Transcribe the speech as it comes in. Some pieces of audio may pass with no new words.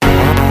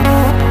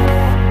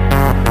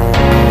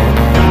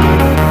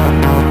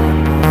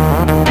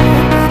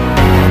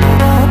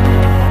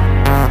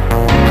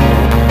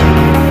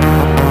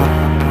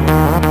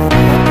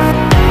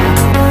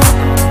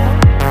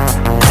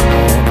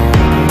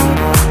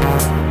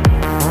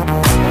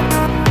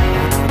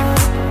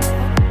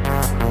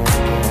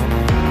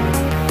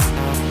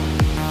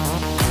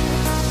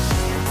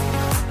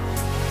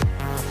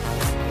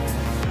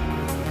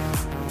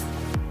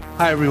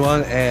Hi,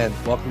 everyone, and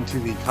welcome to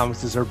the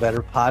Comics Deserve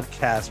Better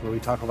podcast, where we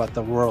talk about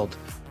the world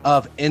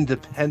of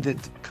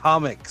independent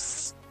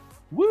comics.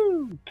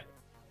 Woo!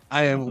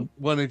 I am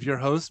one of your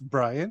hosts,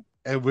 Brian,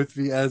 and with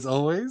me, as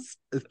always,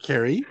 is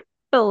Carrie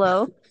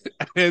Hello.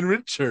 and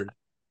Richard.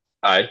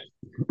 Hi.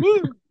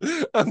 Woo!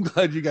 I'm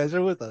glad you guys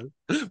are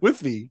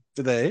with me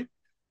today.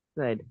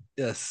 Good.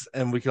 Yes,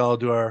 and we can all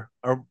do our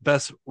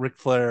best Ric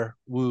Flair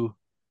woo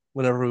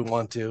whenever we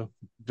want to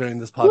during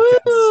this podcast.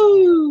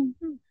 Woo!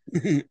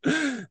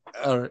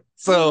 All right.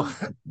 So,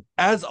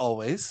 as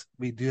always,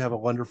 we do have a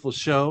wonderful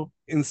show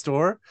in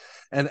store.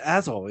 And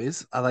as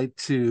always, I like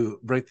to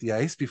break the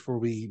ice before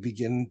we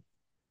begin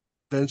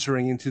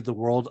venturing into the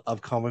world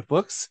of comic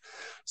books.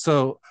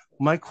 So,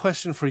 my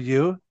question for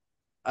you,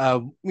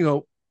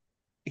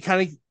 it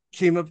kind of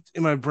came up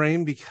in my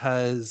brain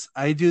because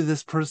I do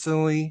this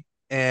personally.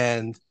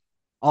 And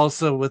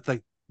also, with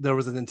like, there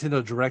was a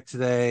Nintendo Direct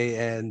today,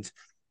 and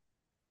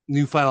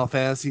new Final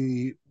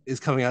Fantasy is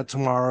coming out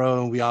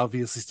tomorrow, and we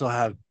obviously still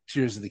have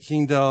Tears of the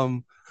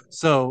Kingdom.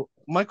 So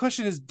my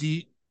question is,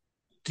 do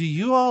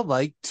you all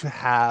like to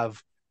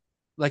have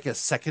like a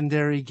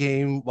secondary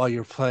game while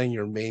you're playing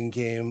your main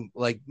game?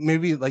 Like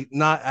maybe like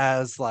not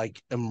as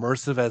like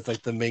immersive as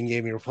like the main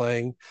game you're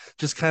playing,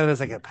 just kind of as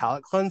like a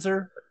palate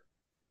cleanser,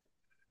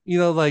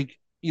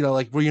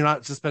 like where you're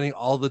not just spending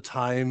all the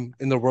time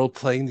in the world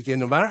playing the game,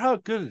 no matter how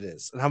good it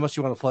is and how much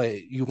you want to play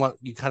it. You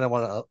kind of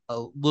want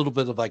a little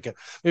bit of like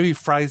maybe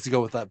fries to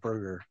go with that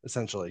burger,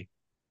 essentially.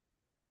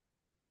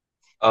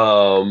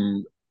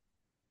 Um,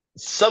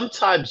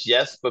 Sometimes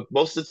yes, but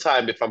most of the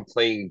time, if I'm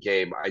playing a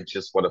game, I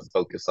just want to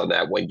focus on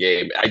that one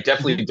game. I Mhm.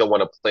 definitely don't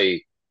want to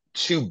play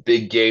two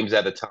big games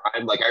at a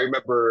time. Like I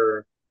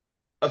remember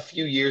a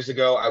few years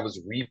ago, I was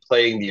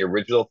replaying the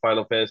original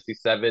Final Fantasy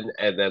VII,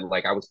 and then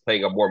like I was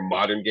playing a more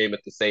modern game at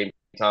the same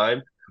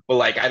time. But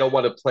like I don't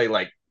want to play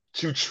like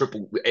two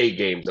triple A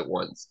games at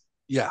once.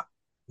 Yeah,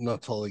 no,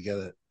 totally get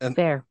it, and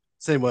Fair.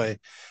 same way.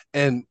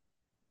 And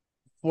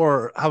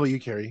for how about you,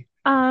 Carrie?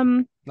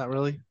 Um, Not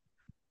really.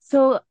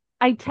 so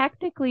I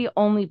technically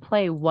only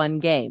play one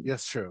game,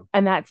 Yes, true.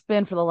 and that's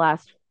been for the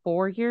last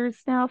 4 years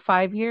now,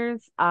 5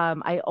 years.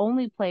 I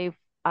only play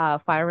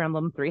Fire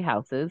Emblem Three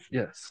Houses.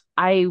 Yes.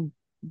 I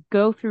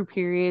go through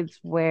periods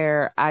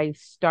where I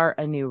start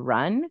a new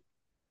run,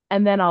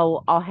 and then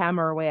I'll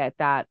hammer away at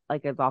that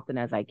like as often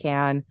as I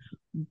can.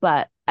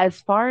 But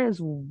as far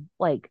as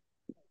like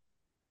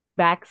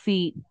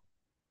backseat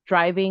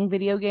driving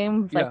video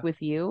games, like Yeah,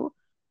 with you,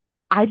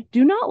 I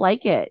do not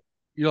like it.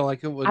 you don't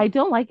like it when I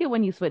don't like it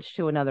when you switch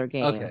to another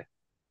game okay,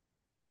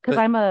 because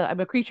but I'm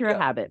a creature of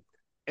yeah. habit.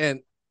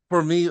 And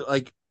for me,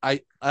 like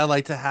I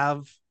like to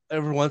have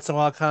every once in a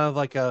while kind of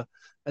like a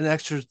an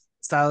extra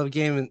style of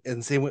game,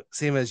 and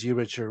same as you,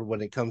 Richard,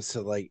 when it comes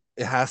to like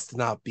it has to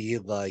not be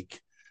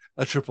like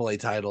a triple A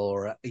title,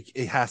 or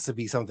it has to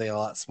be something a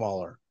lot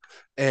smaller.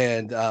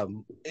 And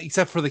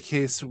except for the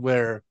case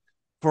where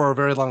for a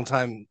very long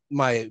time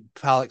my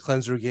palate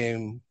cleanser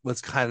game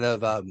was kind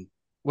of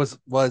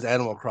was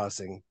Animal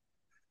Crossing.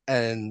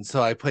 And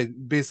so I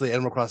played basically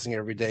Animal Crossing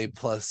every day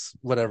plus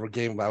whatever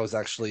game I was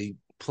actually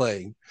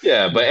playing.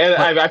 Yeah, but and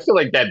But I feel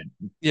like that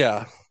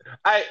yeah,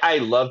 I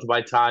loved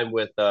my time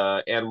with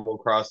Animal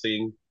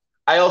Crossing.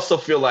 I also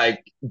feel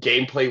like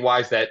gameplay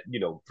wise that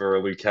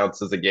fairly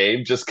counts as a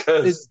game just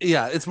because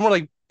it's more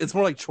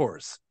like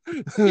chores,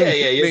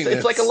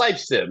 it's like a maintenance. life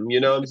sim, you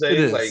know what I'm It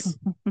saying? Like is.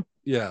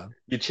 Yeah.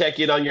 you check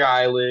in on your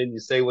island, you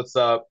say what's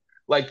up.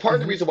 Like part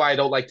of the Mhm. reason why I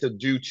don't like to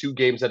do two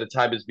games at a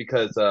time is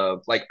because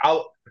like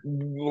I'll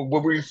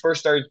when we first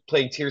started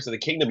playing Tears of the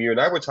Kingdom, you and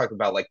I were talking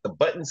about like the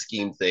button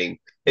scheme thing.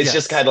 It's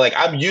just Yes. kind of like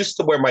I'm used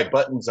to where my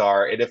buttons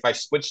are, and if I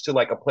switch to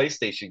like a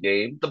PlayStation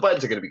game, the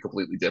buttons are going to be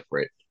completely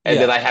different, and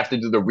then Yeah. I have to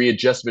do the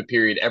readjustment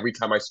period every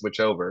time I switch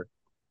over.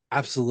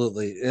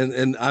 Absolutely.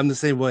 And I'm the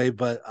same way,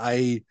 but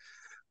I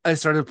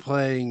started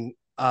playing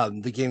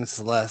the game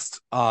Celeste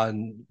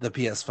on the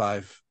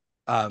PS5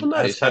 Oh, as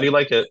nice. How kind do you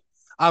like it?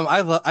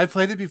 I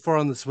played it before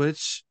on the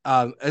Switch.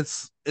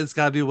 It's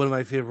got to be one of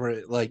my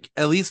favorite, like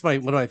at least my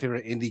one of my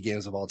favorite indie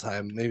games of all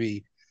time.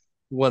 Maybe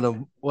one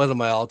of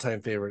my all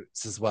time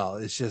favorites as well.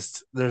 It's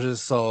just there's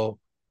just so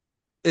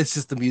it's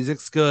just the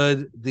music's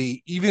good.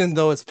 The even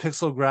though it's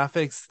pixel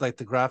graphics, like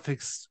the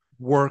graphics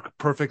work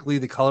perfectly.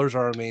 The colors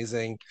are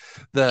amazing.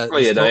 The Oh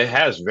the yeah, no, story, it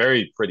has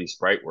very pretty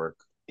sprite work.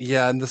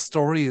 yeah, and the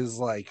story is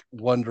like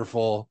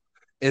wonderful.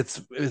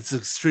 It's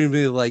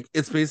extremely like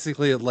it's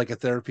basically like a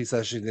therapy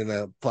session in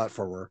a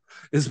platformer.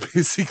 Is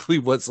basically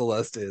what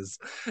Celeste is.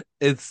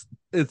 It's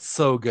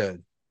so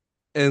good.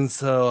 And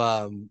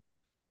so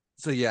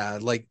yeah,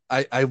 like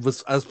I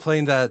was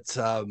playing that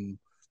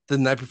the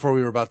night before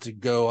we were about to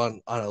go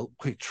on a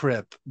quick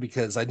trip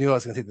because I knew I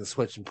was gonna take the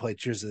Switch and play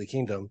Tears of the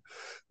Kingdom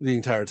the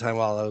entire time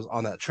while I was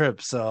on that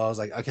trip. So I was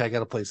like, okay, I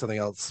gotta play something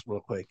else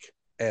real quick.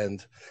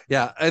 And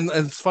yeah, and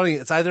it's funny,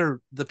 it's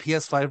either the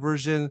PS5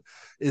 version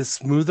is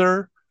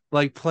smoother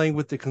like playing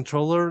with the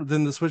controller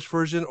than the Switch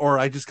version, or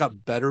I just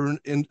got better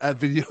at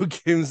video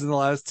games in the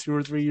last 2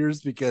 or 3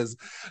 years because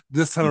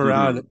this time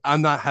around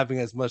I'm not having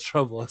as much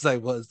trouble as I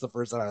was the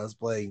first time I was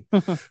playing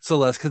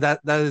Celeste, because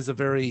that is a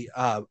very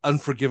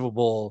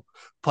unforgivable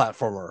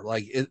platformer.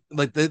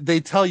 Like they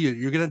tell you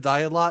you're gonna die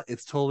a lot.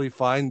 It's totally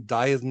fine.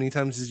 Die as many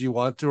times as you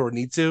want to or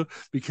need to,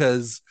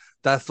 because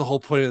that's the whole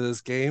point of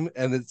this game,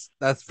 and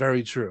that's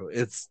very true.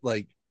 It's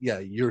like, yeah,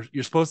 you're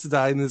supposed to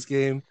die in this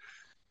game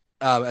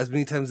as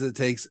many times as it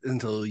takes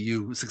until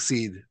you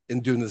succeed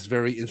in doing this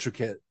very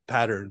intricate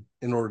pattern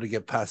in order to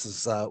get past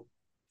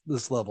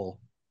this level.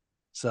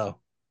 So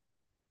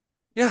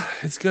yeah,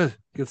 it's good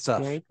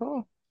stuff. Very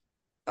cool.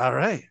 All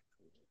right,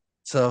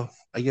 so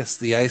I guess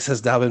the ice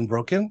has now been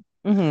broken,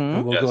 Hmm.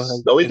 and we'll go Yes.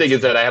 ahead The only thing is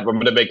into that I'm going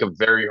to make a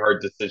very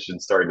hard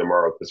decision starting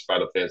tomorrow because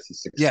Final Fantasy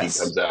 16 yes.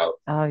 comes out,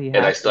 Oh, you and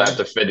I have still have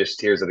to. to finish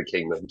Tears of the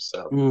Kingdom.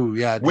 So Ooh,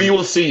 yeah, we dude.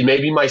 will see.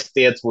 Maybe my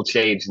stance will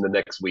change in the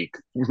next week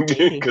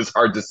Maybe. because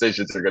hard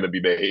decisions are going to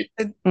be made.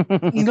 And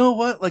you know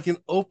what? Like an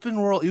open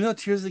world, even though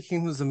Tears of the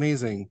Kingdom is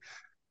amazing,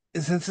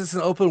 and since it's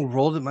an open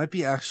world, it might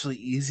be actually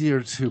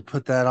easier to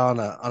put that on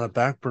a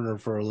back burner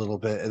for a little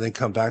bit and then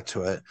come back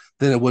to it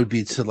than it would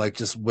be to like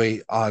just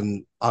wait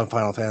on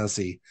Final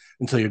Fantasy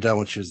until you're done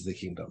with Tears of the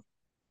Kingdom.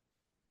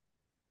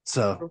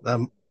 So,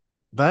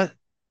 but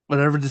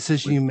whatever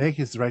decision We, you make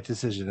is the right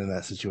decision in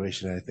that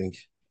situation. I think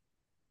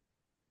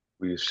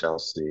we shall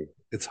see.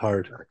 it's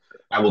hard.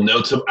 I will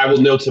know. I will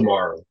know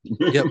tomorrow.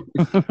 Yep.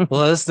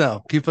 Well, let us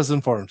know. Keep us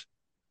informed.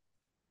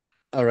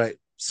 All right.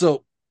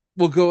 So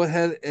we'll go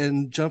ahead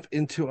and jump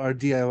into our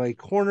DIY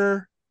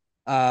corner.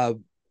 Uh,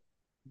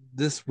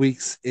 this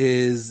week's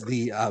is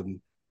the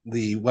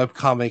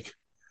webcomic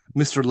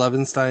Mr.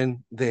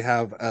 Levinstein. They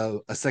have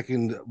a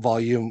second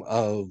volume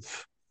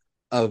of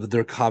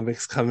their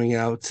comics coming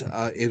out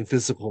in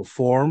physical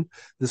form.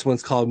 This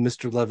one's called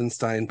Mr.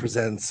 Levinstein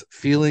Presents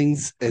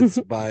Feelings. It's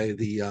by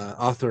the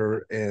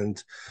author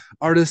and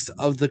artist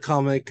of the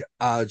comic,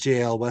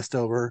 J.L.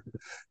 Westover.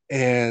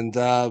 And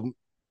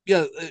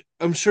yeah,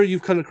 I'm sure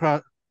you've come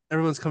across,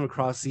 everyone's come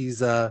across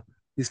these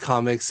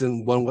comics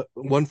in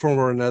one form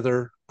or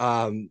another.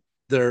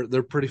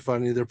 They're pretty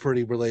funny. They're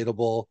pretty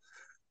relatable.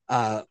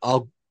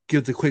 I'll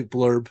give the quick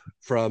blurb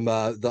from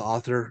the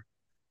author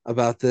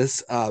about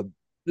this.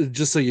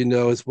 Just so you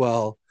know as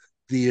well,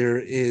 there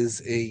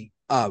is a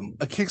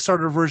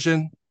Kickstarter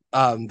version.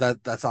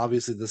 That's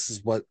obviously this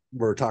is what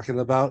we're talking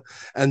about,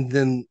 and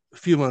then a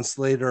few months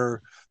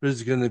later,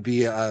 there's going to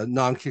be a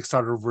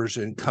non-Kickstarter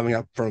version coming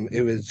up from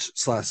Image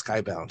slash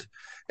Skybound.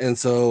 And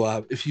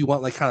so, if you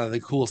want like kind of the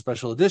cool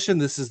special edition,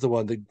 this is the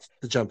one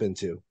to jump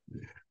into.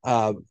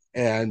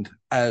 And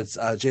as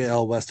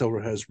J.L. Westover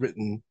has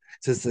written,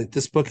 says that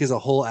this book is a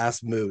whole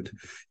ass mood.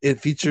 It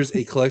features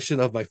a collection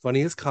of my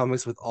funniest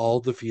comics with all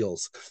the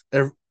feels.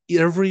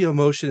 Every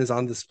emotion is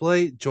on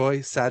display: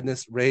 joy,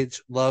 sadness,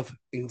 rage, love,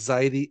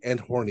 anxiety, and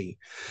horny.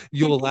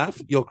 You'll laugh,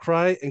 you'll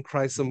cry, and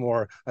cry some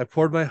more. I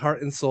poured my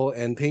heart and soul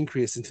and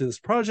pancreas into this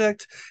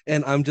project,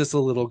 and I'm just a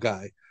little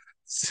guy.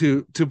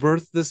 To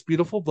birth this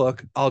beautiful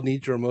book, I'll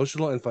need your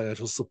emotional and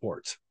financial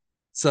support.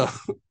 So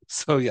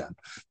so yeah,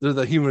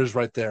 the humor is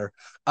right there.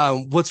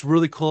 What's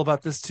really cool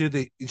about this too,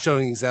 they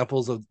showing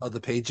examples of the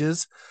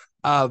pages.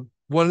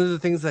 One of the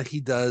things that he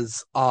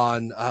does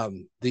on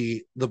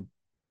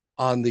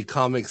the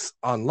comics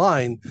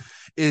online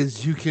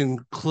is you can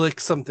click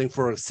something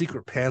for a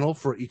secret panel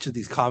for each of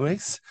these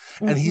comics,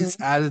 and he's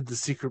Hmm. added the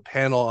secret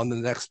panel on the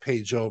next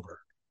page over.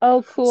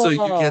 Oh, So you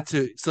cool. get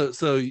to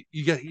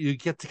you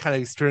get to kind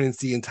of experience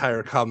the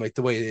entire comic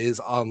the way it is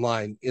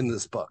online in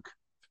this book.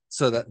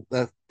 So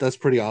that's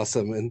pretty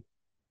awesome. And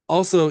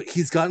also,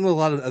 he's gotten a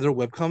lot of other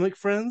webcomic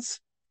friends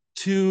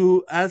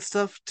to add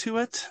stuff to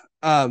it.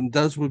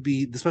 Those would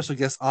be the special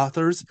guest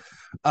authors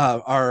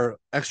are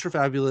Extra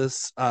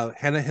Fabulous,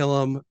 Hannah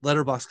Hillam,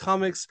 Letterbox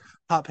Comics,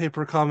 Hot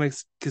Paper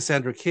Comics,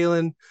 Cassandra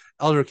Kalin,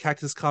 Elder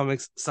Cactus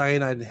Comics,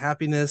 Cyanide and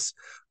Happiness,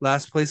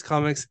 Last Place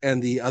Comics,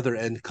 and the Other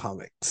End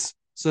Comics.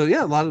 So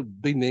yeah, a lot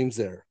of big names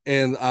there.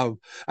 And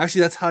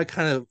actually, that's how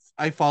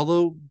I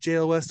follow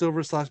JL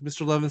Westover slash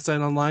Mr.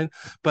 Levinstein online.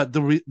 But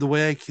the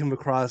way I came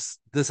across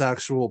this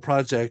actual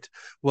project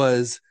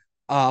was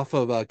off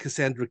of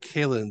Cassandra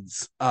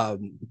Kalin's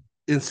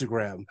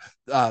Instagram.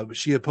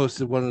 She had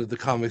posted one of the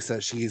comics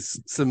that she's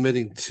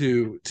submitting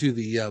to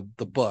the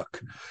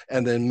book,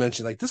 and then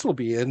mentioned like this will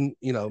be in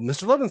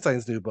Mr.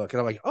 Levinstein's new book, and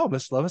I'm like, oh,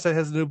 Mr. Levinstein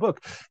has a new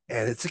book,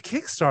 and it's a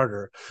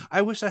Kickstarter.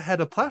 I wish I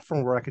had a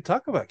platform where I could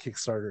talk about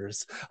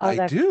Kickstarters. Oh, I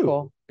that's do,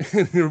 cool.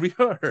 and here we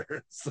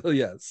are. So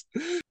yes,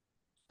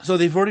 so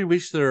they've already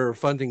reached their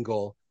funding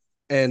goal,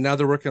 and now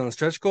they're working on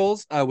stretch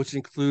goals, which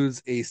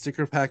includes a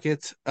sticker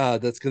packet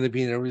that's going to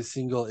be in every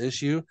single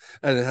issue,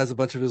 and it has a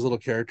bunch of his little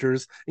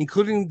characters,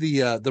 including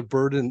the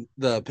bird and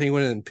the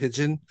penguin and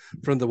pigeon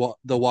from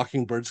the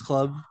Walking Birds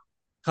Club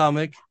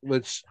comic,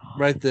 which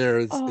right there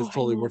is Oh, I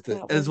totally love worth it,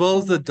 that as one well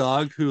so as the much.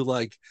 dog who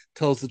like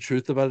tells the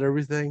truth about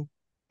everything.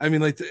 I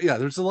mean, like yeah,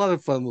 there's a lot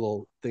of fun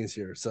little things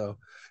here. So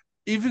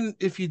even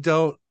if you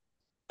don't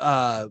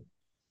uh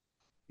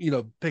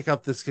pick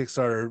up this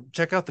Kickstarter,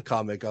 check out the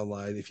comic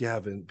online if you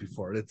haven't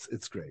before.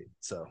 It's great.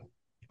 So,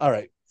 all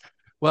right.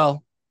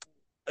 Well,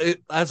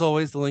 as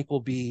always, the link will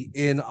be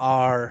in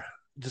our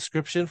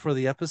description for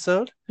the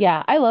episode.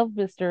 Yeah, I love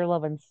Mr.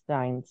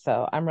 Levinstein,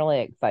 so I'm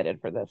really excited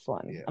for this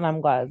one. Yeah. And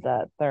I'm glad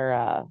that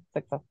they're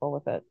successful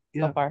with it so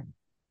Yeah. far.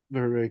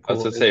 Very, very I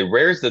was cool. gonna say,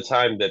 rare is the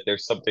time that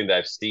there's something that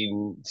I've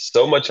seen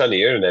so much on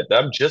the internet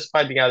that I'm just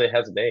finding out it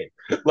has a name.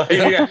 Like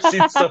I've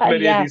seen so many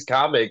of Yeah, these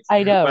comics,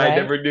 I know, but right? I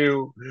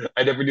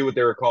never knew what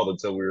they were called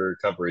until we were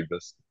covering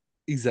this.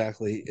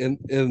 Exactly.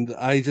 And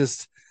I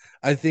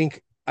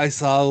think I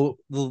saw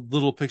the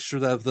little picture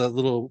of the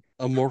little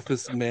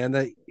amorphous man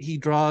that he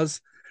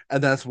draws,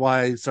 and that's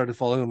why I started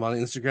following him on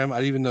Instagram. I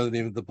didn't even know the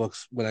name of the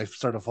books when I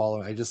started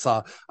following. I just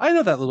saw, I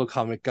know that little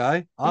comic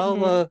guy.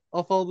 Hmm.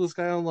 I'll follow this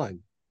guy online.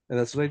 And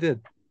that's what I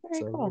did. Very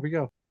So there cool. we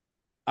go.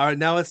 All right,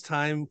 now it's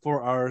time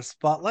for our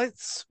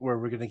spotlights, where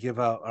we're going to give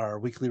out our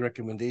weekly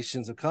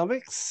recommendations of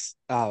comics.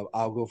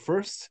 I'll go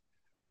first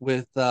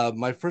with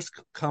my first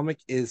comic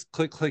is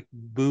Click Click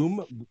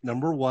Boom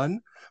 #1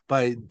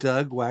 by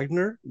Doug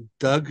Wagner,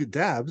 Doug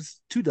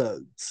Dabs, two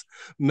Dougs,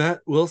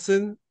 Matt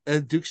Wilson,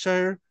 Ed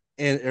Dukeshire,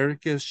 and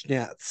Erica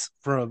Schnatz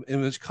from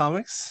Image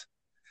Comics.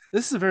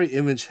 This is a very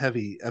image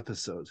heavy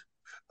episode.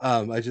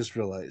 I just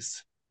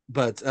realized,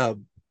 but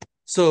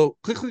so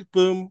Click Click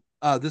Boom.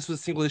 This was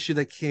a single issue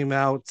that came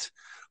out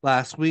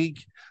last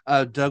week.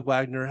 Doug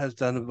Wagner has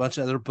done a bunch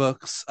of other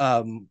books,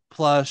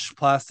 plush,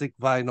 plastic,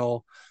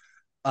 vinyl.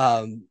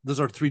 Those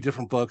are three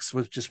different books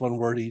with just one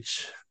word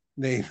each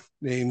names.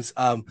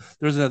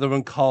 There's another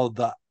one called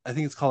I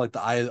think it's called like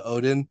the Eye of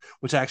Odin,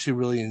 which I actually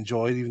really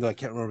enjoyed, even though I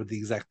can't remember the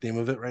exact name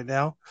of it right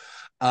now.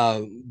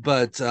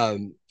 But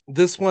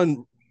this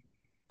one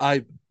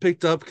I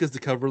picked up because the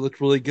cover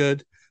looked really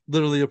good.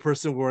 Literally a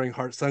person wearing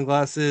heart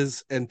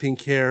sunglasses and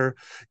pink hair,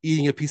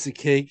 eating a piece of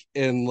cake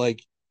and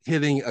like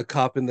hitting a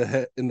cop in the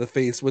head in the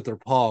face with their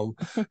palm.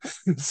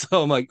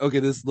 So I'm like, okay,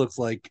 this looks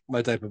like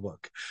my type of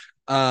book.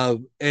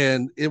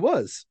 And it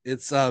was.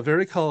 It's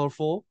very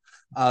colorful.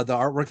 The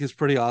artwork is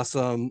pretty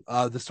awesome.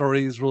 The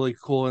story is really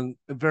cool and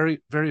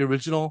very, very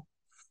original.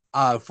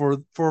 For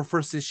a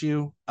first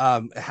issue,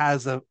 it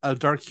has a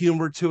dark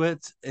humor to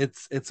it.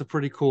 It's a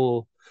pretty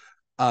cool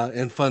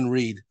and fun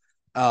read.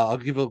 I'll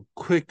give a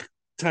quick,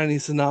 tiny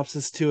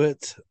synopsis to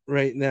it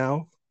right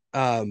now.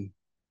 Um,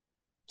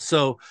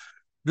 so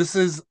this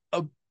is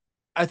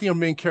I think our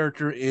main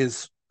character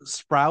is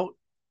Sprout.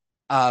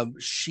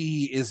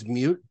 She is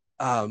mute.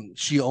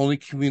 She only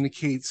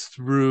communicates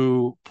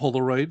through a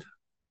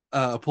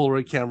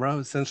Polaroid camera,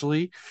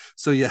 essentially.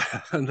 So yeah,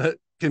 that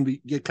can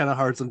get kind of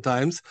hard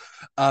sometimes.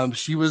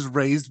 She was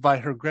raised by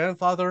her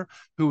grandfather,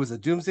 who was a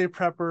doomsday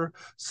prepper.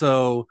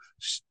 So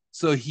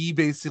he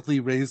basically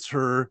raised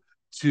her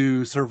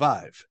to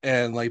survive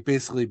and like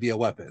basically be a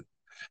weapon.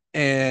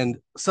 And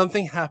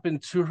something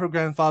happened to her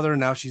grandfather.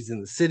 Now she's in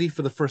the city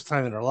for the first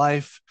time in her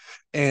life,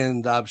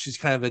 and she's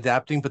kind of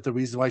adapting. But the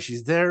reason why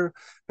she's there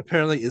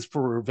apparently is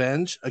for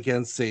revenge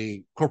against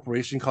a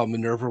corporation called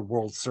Minerva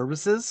World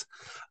Services.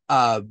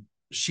 Uh,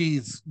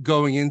 she's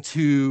going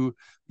into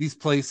these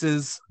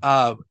places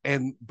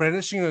and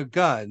brandishing a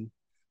gun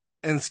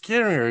and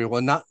scaring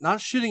everyone,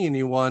 not shooting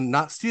anyone,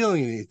 not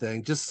stealing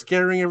anything, just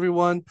scaring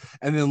everyone,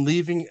 and then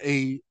leaving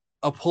a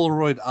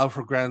Polaroid of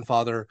her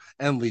grandfather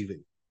and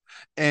leaving.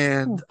 Hmm.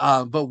 And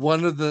but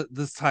one of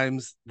the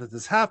times that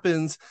this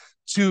happens,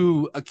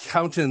 two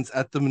accountants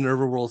at the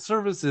Minerva World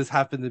Services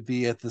happen to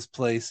be at this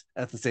place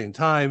at the same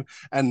time.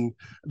 And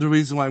the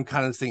reason why I'm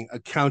kind of saying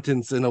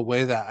accountants in a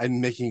way that I'm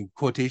making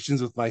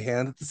quotations with my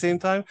hand at the same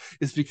time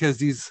is because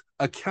these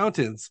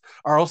accountants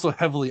are also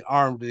heavily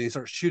armed. They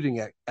start shooting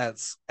at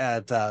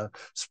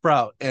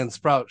Sprout, and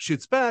Sprout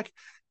shoots back,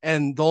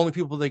 and the only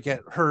people that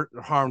get hurt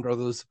or harmed are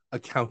those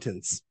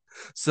accountants.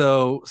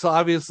 So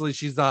obviously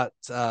she's not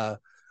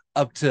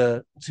up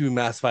to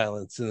mass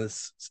violence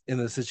in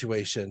this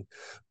situation.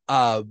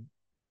 Uh,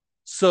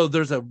 so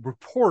there's a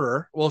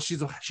reporter. Well, she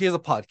has a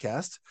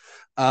podcast,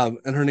 and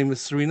her name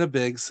is Serena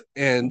Biggs,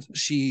 and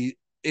she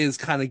is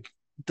kind of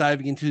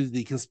diving into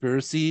the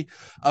conspiracy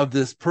of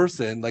this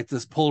person, like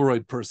this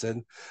Polaroid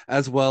person,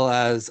 as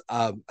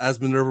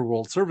Minerva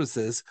World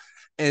Services.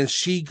 And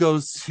she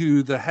goes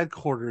to the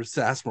headquarters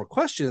to ask more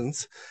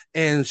questions,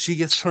 and she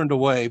gets turned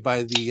away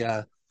by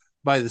the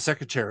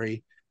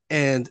secretary.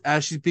 And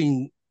as she's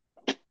being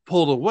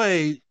pulled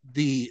away,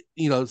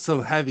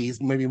 some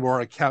heavies, maybe more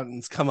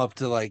accountants, come up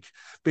to like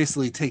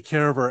basically take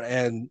care of her,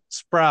 and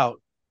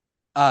Sprout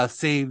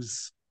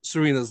saves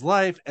Serena's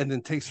life and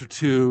then takes her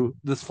to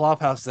this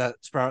flop house that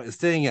Sprout is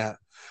staying at.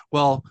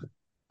 Well,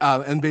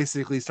 and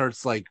basically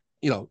starts like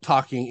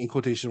talking in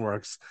quotation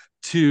marks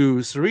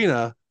to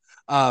Serena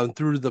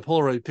through the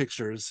Polaroid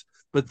pictures.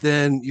 But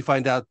then you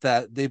find out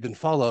that they've been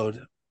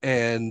followed,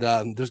 and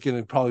there's going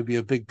to probably be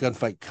a big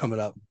gunfight coming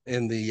up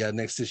in the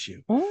next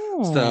issue. So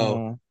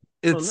Mm.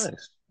 Oh, it's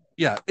nice.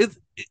 yeah,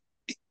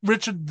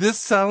 Richard.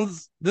 This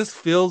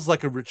feels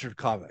like a Richard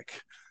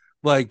comic,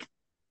 like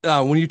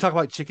when you talk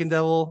about Chicken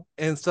Devil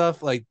and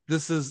stuff. Like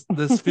this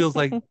feels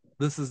like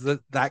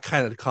that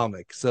kind of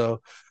comic.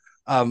 So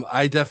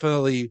I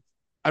definitely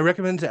I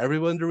recommend to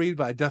everyone to read,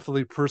 but I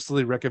definitely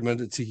personally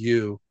recommend it to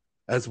you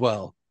as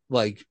well,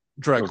 like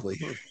directly.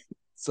 Mhm.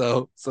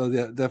 So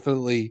yeah,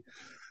 definitely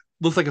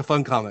looks like a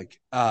fun comic.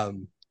 I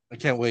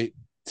can't wait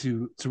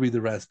to read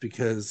the rest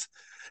because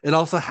it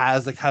also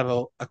has like kind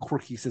of a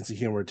quirky sense of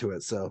humor to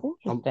it. So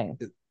Interesting.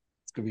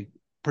 it's gonna be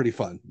pretty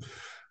fun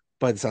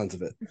by the sounds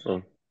of it.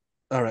 So,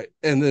 All right,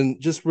 and then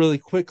just really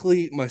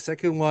quickly, my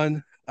second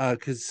one,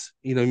 because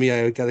you know me,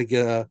 I gotta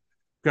get a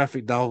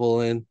graphic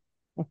novel in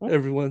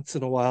every once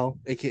in a while,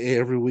 aka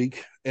every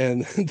week,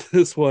 and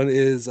this one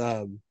is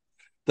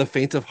The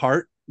Faint of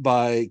Heart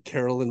by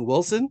Carolyn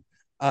Wilson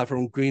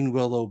from Green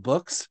Willow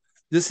Books.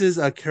 This is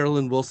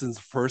Carolyn Wilson's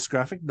first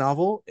graphic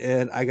novel,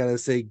 and I gotta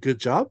say, good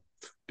job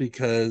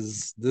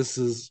because this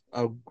is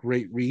a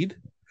great read,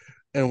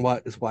 and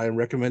what is why I'm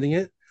recommending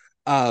it.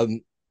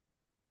 Um,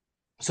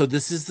 so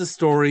this is the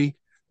story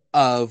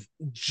of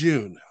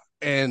June,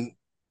 and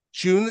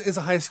June is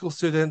a high school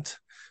student.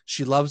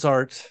 She loves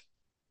art.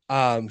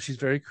 She's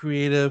very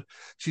creative.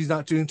 She's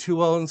not doing too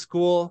well in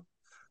school,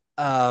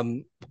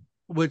 um,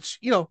 which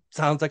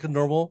sounds like a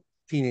normal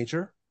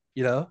teenager.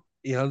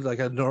 Like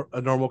a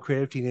normal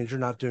creative teenager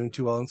not doing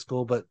too well in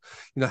school, but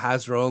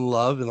has her own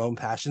love and own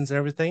passions and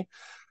everything.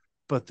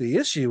 But the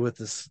issue with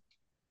this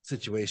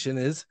situation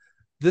is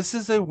this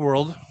is a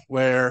world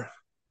where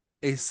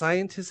a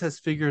scientist has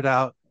figured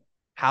out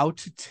how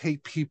to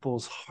take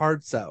people's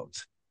hearts out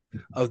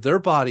of their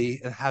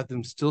body and have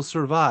them still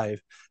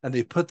survive. And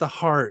they put the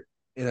heart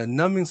in a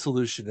numbing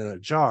solution in a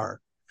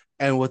jar.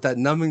 And what that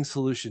numbing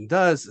solution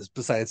does is,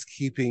 besides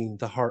keeping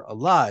the heart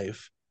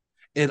alive,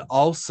 it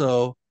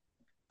also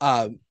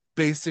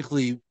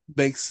basically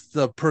makes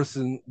the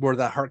person where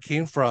that heart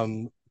came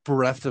from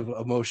bereft of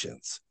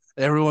emotions.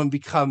 Everyone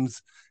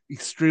becomes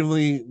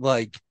extremely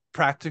like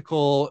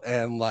practical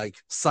and like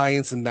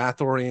science and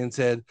math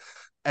oriented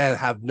and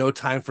have no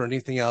time for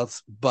anything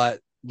else but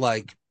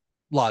like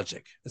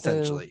logic Ooh.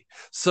 essentially.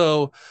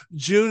 So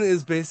June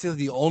is basically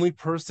the only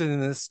person in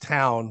this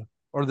town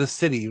or the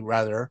city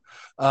rather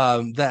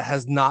that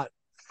has not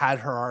had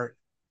her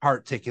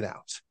heart taken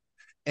out.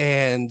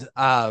 And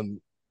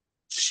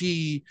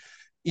she,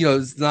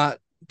 is not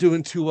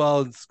doing too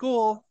well in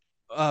school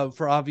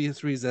for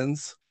obvious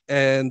reasons,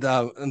 and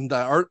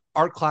the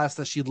art class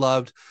that she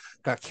loved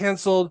got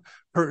canceled.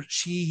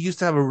 She used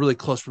to have a really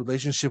close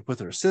relationship with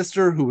her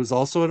sister, who was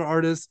also an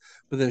artist,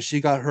 but then she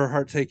got her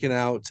heart taken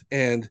out,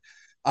 and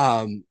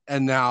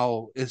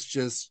now it's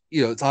just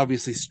it's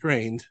obviously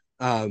strained.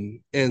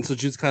 And so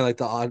she's kind of like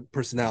the odd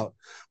person out.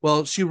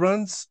 Well, she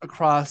runs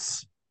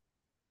across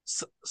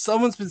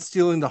someone's been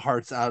stealing the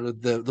hearts out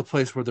of the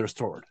place where they're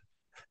stored,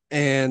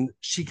 and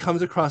she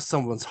comes across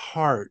someone's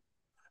heart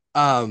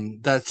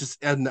that's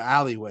just in the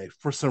alleyway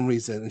for some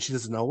reason, and she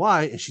doesn't know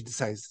why, and she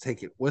decides to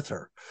take it with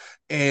her.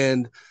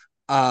 And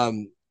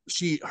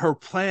her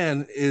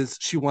plan is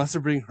she wants to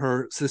bring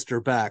her sister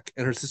back,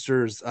 and her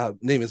sister's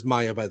name is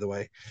Maya, by the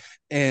way.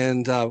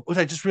 And which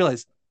I just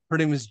realized her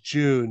name is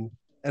June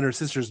and her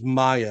sister's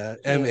Maya,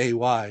 June. May.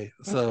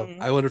 So Mhm.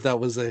 I wonder if that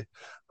was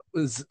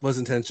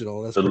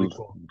intentional. That's pretty little-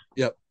 cool.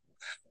 Yep.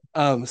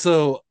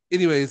 So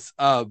anyways,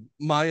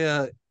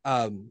 Maya,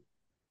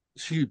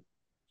 she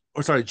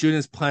or sorry, June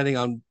is planning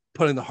on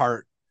putting the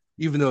heart,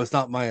 even though it's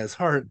not Maya's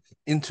heart,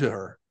 into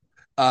her.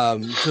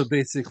 To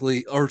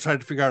basically or try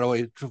to figure out a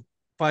way to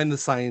find the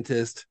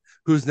scientist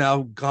who's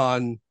now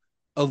gone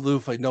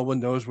aloof, like no one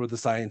knows where the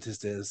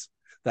scientist is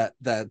that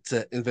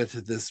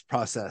invented this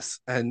process.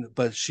 And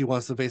but she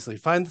wants to basically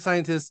find the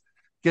scientist,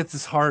 get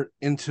this heart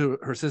into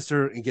her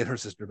sister, and get her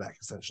sister back,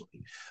 essentially.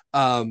 She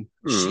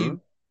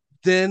Mhm.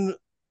 then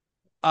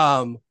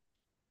um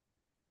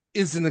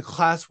is in a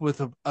class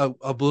with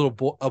a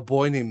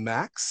boy named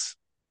Max,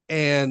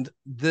 and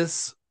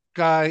this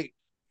guy,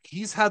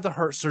 he's had the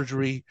heart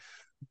surgery,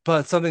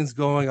 but something's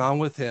going on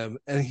with him,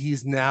 and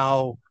he's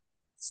now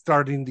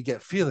starting to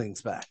get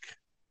feelings back,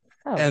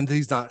 Oh. and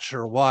he's not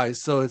sure why.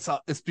 So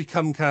it's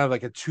become kind of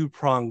like a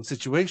two-pronged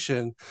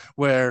situation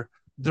where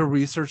they're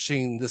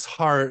researching this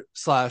heart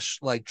slash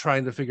like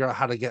trying to figure out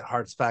how to get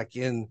hearts back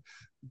in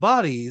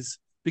bodies,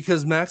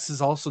 because Max is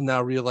also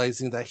now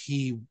realizing that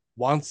he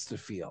wants to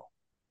feel.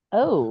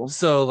 Oh.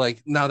 So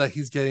like now that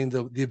he's getting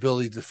the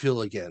ability to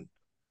feel again.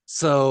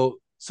 So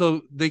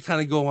they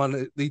kind of go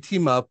on, they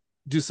team up,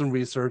 do some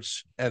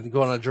research, and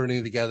go on a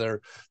journey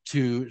together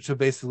to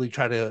basically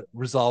try to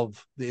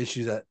resolve the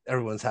issues that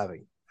everyone's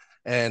having.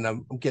 And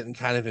I'm getting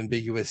kind of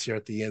ambiguous here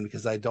at the end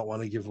because I don't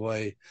want to give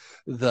away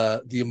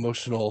the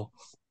emotional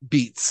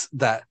beats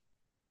that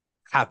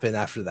happen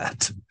after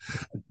that.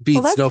 Well,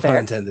 Beats, that's no pun fair.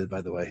 intended,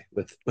 by the way,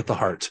 with the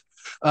heart.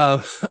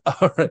 All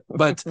right,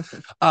 but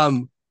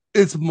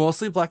it's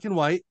mostly black and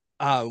white.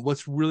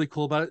 What's really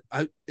cool about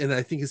it, and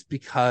I think it's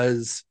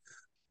because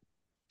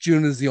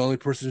June is the only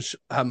person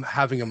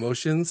having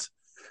emotions.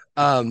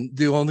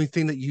 The only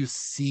thing that you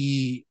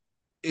see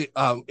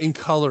in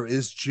color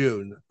is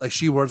June. Like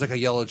she wears like a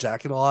yellow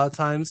jacket a lot of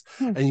times,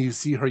 Hmm. and you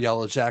see her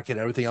yellow jacket.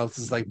 Everything else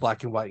is like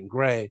black and white and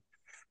gray.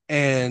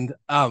 And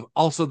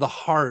also the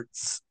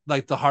hearts,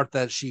 like the heart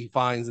that she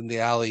finds in the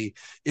alley,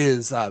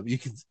 is you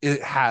can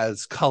it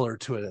has color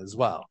to it as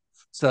well.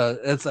 So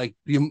it's like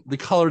the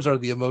colors are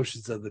the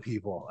emotions of the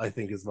people, I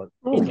think is what's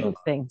going on.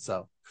 Interesting.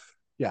 So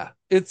yeah,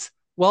 it's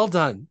well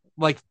done.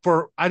 Like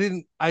for I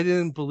didn't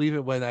believe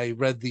it when I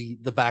read the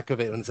back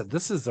of it and said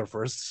this is their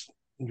first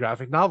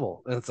graphic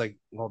novel, and it's like,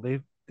 well, they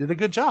did a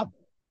good job,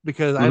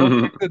 because I don't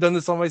think I could have done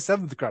this on my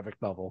seventh graphic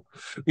novel.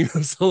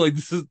 So like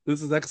this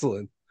is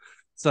excellent.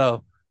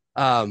 So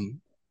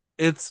um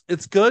it's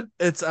good.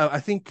 It's I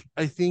think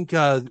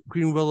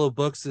Green Willow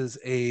Books is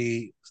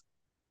a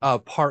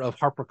part of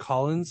Harper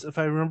Collins, if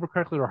I remember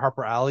correctly, or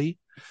Harper Alley.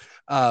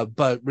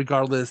 But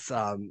regardless,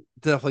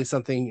 definitely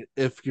something,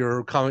 if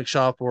your comic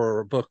shop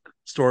or book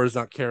store is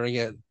not carrying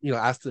it,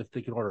 ask if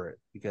they can order it,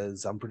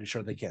 because I'm pretty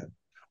sure they can.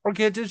 Or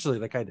get it digitally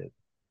like I did.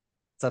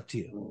 It's up to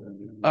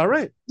you. All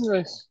right.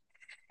 Nice.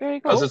 Very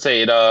I was cool. gonna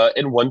say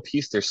in One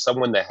Piece, there's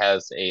someone that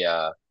has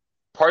a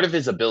part of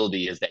his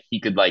ability is that he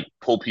could like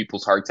pull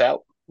people's hearts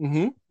out.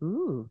 Mm-hmm.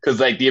 Ooh. Because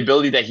like the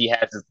ability that he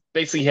has is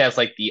basically he has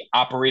like the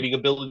operating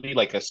ability,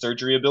 like a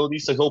surgery ability.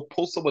 So he'll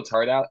pull someone's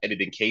heart out and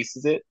it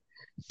encases it,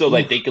 so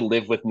like they Oof. can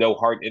live with no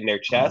heart in their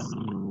chest.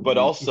 But Mm-hmm.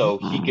 also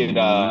he could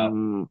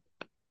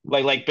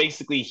like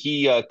basically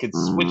he could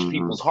switch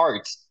people's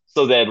hearts.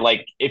 So then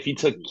like if he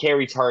took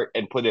Carrie's heart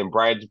and put it in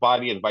Brian's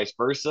body and vice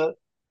versa,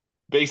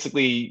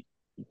 basically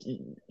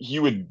he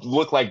would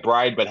look like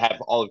Brian but have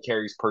all of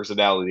Carrie's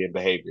personality and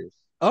behaviors.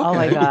 Oh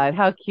my Okay. God,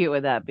 how cute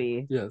would that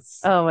be?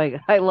 Yes. Oh my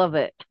God, I love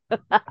it.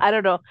 I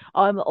don't know.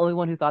 Oh, I'm the only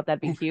one who thought that'd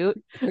be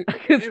cute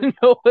because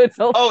no one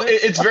else Oh, would.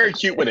 it's very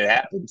cute when it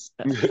happens.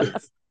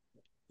 Yes.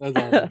 That's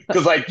awesome.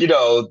 Because like you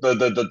know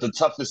the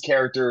toughest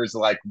character is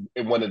like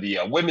in one of the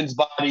women's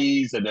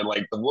bodies, and then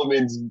like the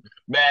woman's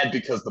mad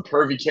because the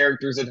pervy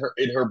character's in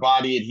her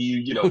body, and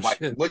he Oh might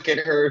shit. look at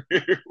her.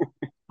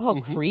 Oh,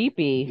 Mm-hmm.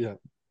 creepy. Yeah.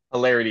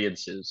 Hilarity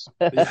ensues.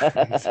 Yeah,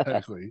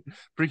 exactly.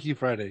 Freaky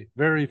Friday.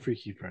 Very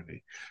Freaky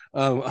Friday.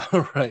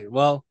 All right.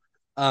 Well,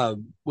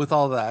 with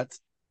all that,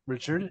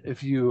 Richard,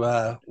 if you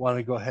want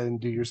to go ahead and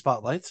do your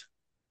spotlight,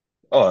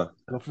 Oh,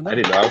 go from I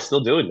there. didn't know I was still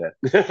doing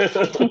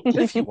that.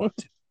 If you want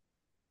to.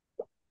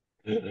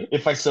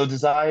 If I so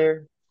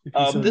desire. If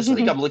you so This week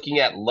desire. I'm looking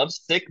at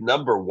Lovesick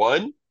 #1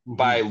 Mm-hmm.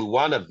 by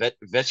Luana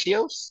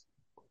Vecios,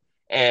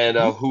 and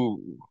Mm-hmm.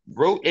 who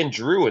wrote and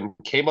drew and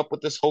came up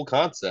with this whole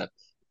concept.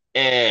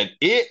 And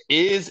it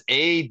is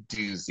a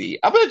doozy.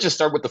 I'm gonna just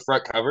start with the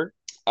front cover.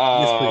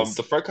 Yes, please.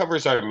 The front cover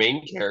is our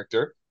main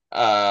character.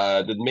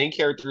 The main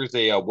character is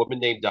a woman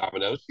named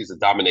Domino. She's a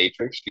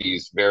dominatrix.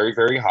 She's very,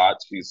 very hot.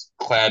 She's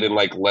clad in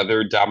like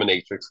leather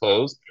dominatrix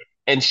clothes,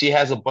 and she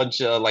has a bunch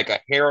of like a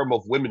harem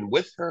of women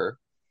with her,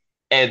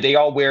 and they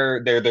all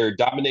wear their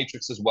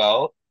dominatrix as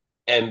well,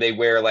 and they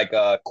wear like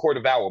a court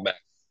of owl mask,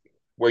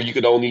 where you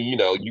could only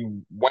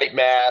you white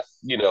mask,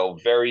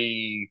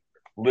 very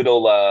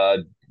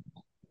little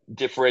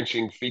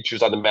differentiating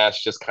features on the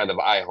mask, just kind of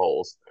eye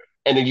holes.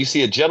 And then you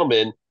see a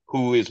gentleman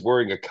who is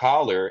wearing a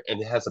collar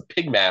and has a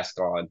pig mask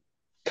on,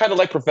 kind of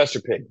like Professor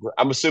Pig.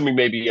 I'm assuming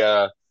maybe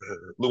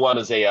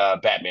Luana's a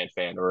Batman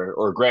fan,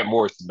 or Grant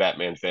Morrison's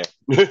Batman fan.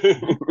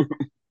 Mm-hmm.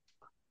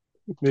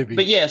 But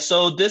Maybe. yeah,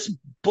 so this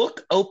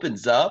book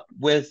opens up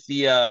with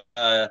the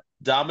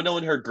Domino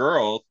and her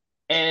girls,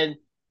 and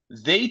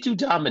they do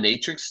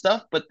dominatrix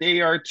stuff, but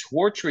they are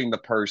torturing the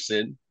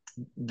person.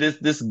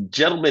 This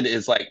gentleman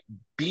is like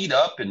beat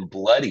up and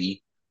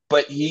bloody,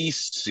 but he's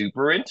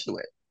super into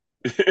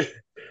it.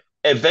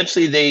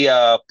 Eventually, they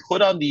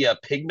put on the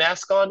pig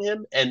mask on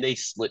him, and they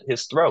slit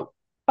his throat.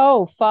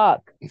 Oh,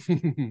 fuck.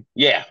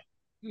 Yeah,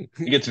 it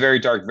gets very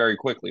dark very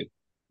quickly,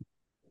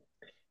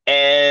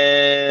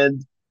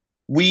 and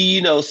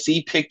we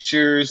see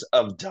pictures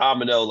of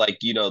Domino, like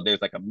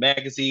there's like a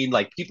magazine,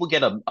 like people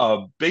get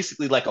a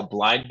basically like a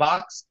blind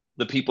box,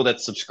 the people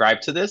that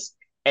subscribe to this,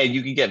 and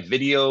you can get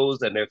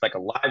videos, and there's like a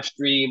live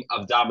stream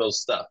of Domino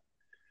stuff.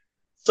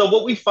 So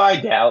what we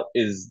find out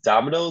is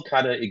Domino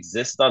kind of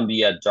exists on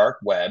the dark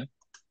web,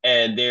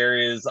 and there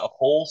is a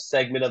whole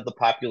segment of the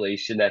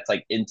population that's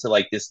like into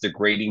like this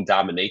degrading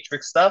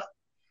dominatrix stuff.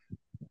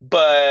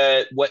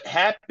 But what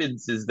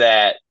happens is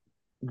that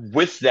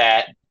with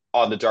that,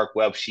 on the dark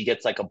web, she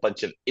gets like a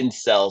bunch of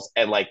incels,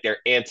 and like they're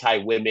anti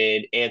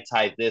women,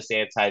 anti this,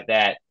 anti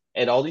that.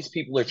 And all these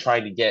people are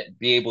trying to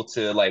be able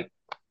to like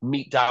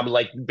meet Dom.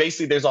 Like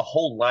basically, there's a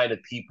whole line of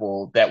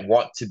people that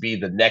want to be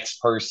the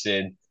next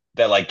person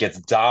that like gets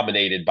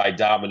dominated by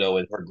Domino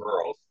and her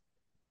girls.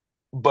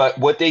 But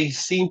what they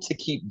seem to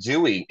keep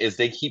doing is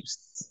they keep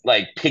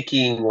like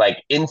picking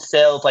like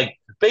incels, like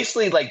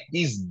basically like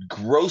these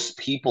gross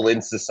people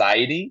in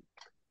society,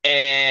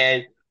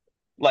 and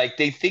like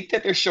they think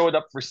that they're showing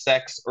up for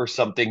sex or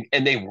something,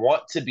 and they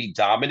want to be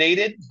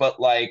dominated, but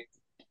like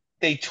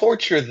they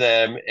torture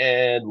them,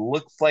 and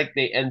looks like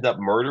they end up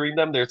murdering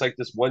them. There's like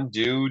this one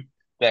dude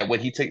that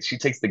when she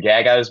takes the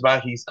gag out of his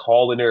mouth, he's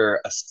calling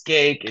her a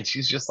skink, and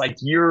she's just like,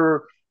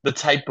 you're the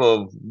type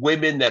of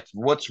women that's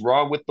what's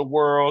wrong with the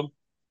world.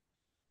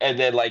 and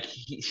then like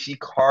she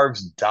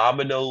carves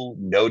Domino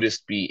Notice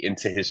Be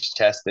into his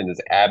chest and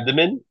his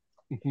abdomen,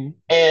 Mhm.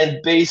 and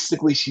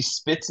basically she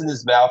spits in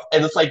his mouth,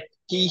 and it's like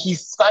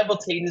he's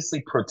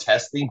simultaneously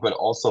protesting but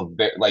also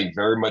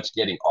very much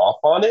getting off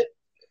on it,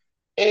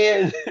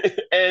 and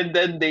and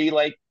then they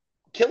like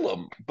kill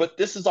him. But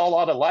this is all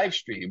on a live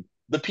stream.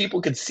 The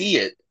people can see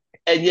it,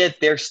 and yet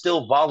they're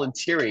still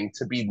volunteering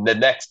to be the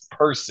next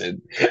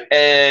person.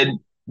 And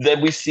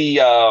then we see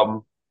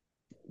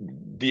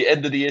the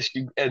end of the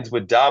issue ends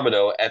with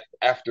Domino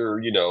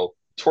after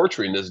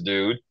torturing this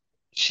dude.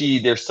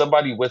 There's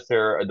somebody with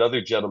her,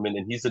 another gentleman,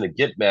 and he's in a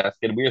gimp mask,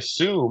 and we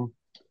assume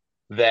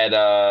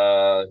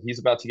that he's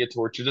about to get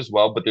tortured as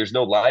well, but there's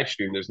no live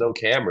stream, there's no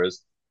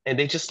cameras, and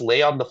they just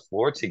lay on the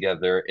floor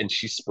together and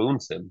she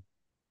spoons him.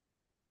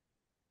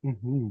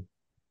 Mhm.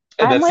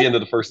 And I'm that's the like, end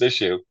of the first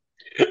issue.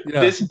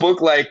 Yeah. This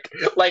book, like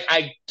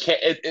I can't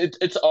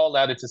it's all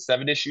out. It's a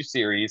 7 issue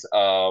series.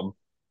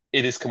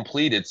 It is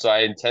completed, so I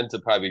intend to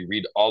probably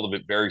read all of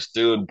it very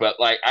soon. But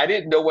like I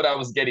didn't know what I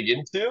was getting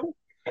into.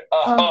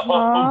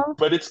 uh-huh.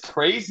 But it's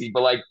crazy.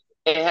 But like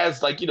it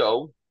has like,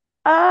 a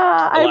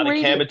I'm lot of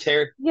reading.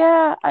 commentary.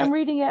 Yeah, I, I'm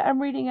reading it. I'm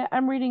reading it.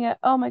 I'm reading it.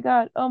 Oh my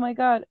God. Oh my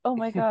God. Oh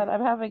my God.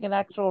 I'm having an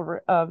actual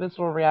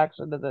visceral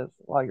reaction to this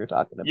while you're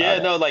talking about Yeah,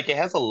 it. no, like it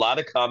has a lot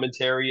of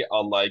commentary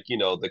on like,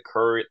 the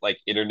current like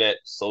internet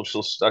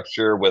social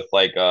structure with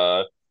like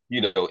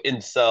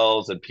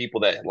incels and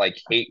people that like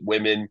hate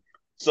women.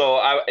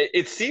 So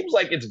it seems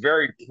like it's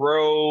very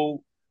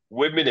pro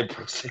women and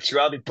pro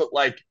sexuality, but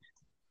like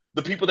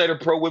the people that are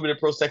pro women and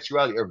pro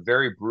sexuality are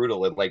very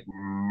brutal and like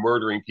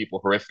murdering people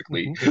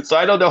horrifically. mhm. So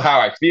I don't know how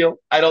I feel.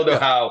 I don't know Yeah.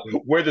 how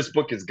where this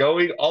book is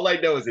going. All I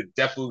know is it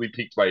definitely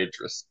piqued my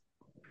interest.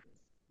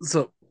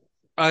 So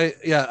I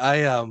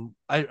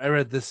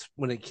read this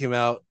when it came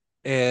out,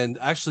 and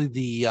actually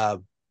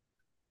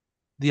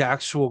the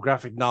actual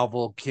graphic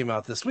novel came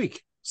out this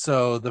week.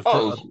 So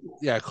Oh,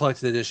 yeah,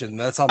 collected edition.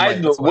 That's on I my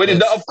know that's on what my it,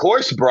 list. of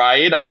course,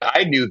 Brian.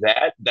 I knew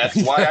that. That's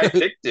why I Yeah.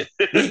 picked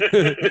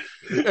it.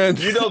 And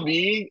You know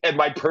me and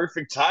my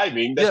perfect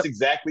timing. That's yep,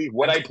 exactly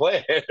what I ex-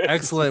 planned.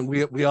 excellent.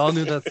 We all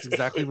knew that's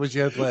exactly what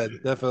you had planned.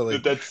 Definitely.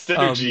 That's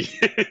Um,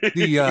 synergy.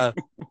 the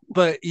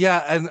but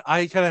yeah, and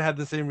I kind of had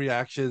the same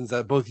reactions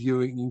that both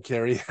you and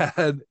Carrie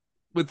had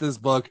with this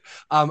book.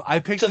 I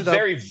It's picked a it up.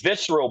 very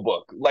visceral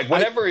book. Like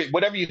I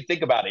whatever you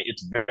think about it,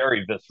 it's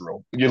very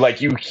visceral. You're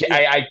like you. Yeah.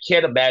 I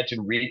can't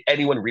imagine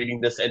anyone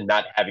reading this and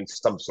not having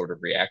some sort of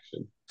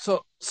reaction.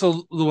 So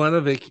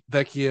Luana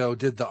Vecchio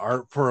did the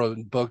art for a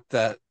book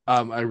that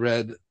I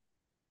read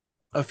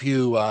a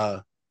few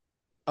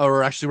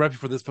or actually right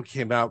before this book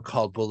came out,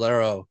 called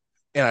Bolero,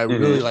 and I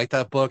really Mm-hmm. liked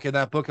that book. And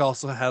that book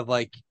also had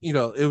like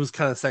it was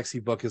kind of sexy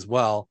book as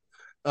well.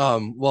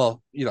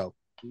 Well, I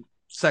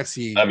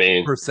sexy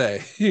mean, per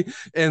se,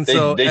 and they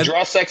so they and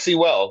draw sexy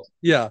well.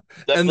 yeah,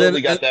 and then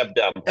Definitely got that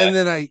down and pat.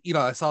 then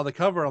I saw the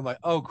cover. I'm like,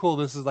 oh, cool.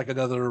 This is like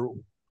another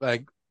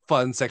like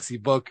fun, sexy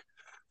book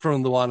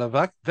from Luana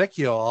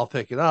Vecchio. I'll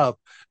pick it up,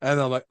 and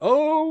I'm like,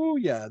 oh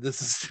yeah,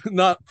 this is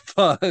not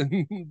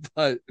fun,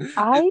 but it,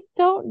 I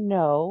don't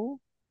know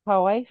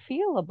how I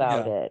feel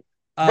about yeah. it.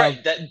 Right.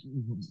 Um,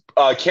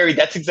 That Carrie,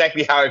 that's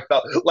exactly how I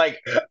felt. Like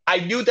I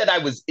knew that I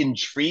was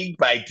intrigued,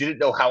 but I didn't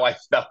know how I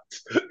felt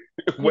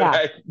when Yeah,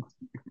 I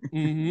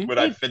mhm, when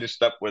I it's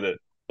finished up with it.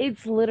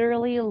 it's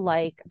literally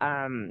like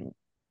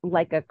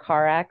a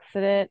car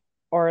accident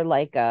or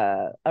like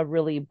a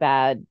really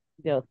bad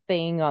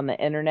thing on the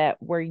internet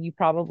where you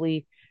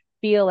probably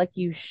feel like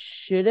you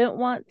shouldn't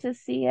want to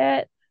see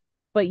it,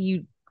 but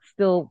you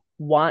still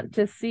want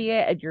to see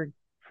it and you're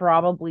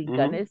probably Hmm.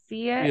 gonna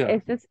see it. yeah,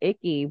 It's just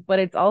icky, but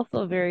it's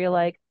also very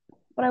like,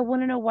 but I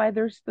want to know why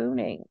they're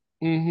spooning.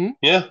 mhm,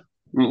 Yeah.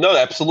 No,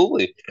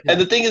 absolutely. And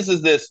yeah, the thing is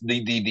this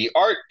the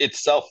art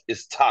itself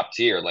is top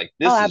tier. Like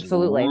Oh, this is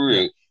absolutely. yeah.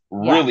 really,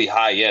 Yeah. really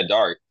high end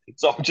art.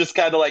 So I'm just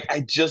kind of like,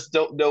 I just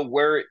don't know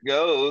where it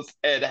goes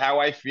and how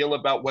I feel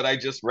about what I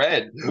just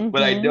read.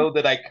 But I Mm-hmm. know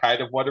that I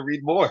kind of want to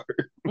read more.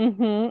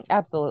 Mm-hmm.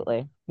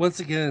 Absolutely. Once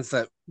again, it's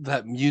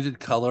that muted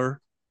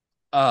color.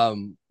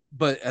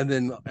 But and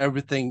then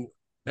everything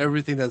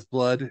that's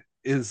blood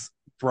is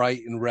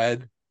bright and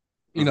red.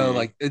 Hmm.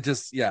 Like it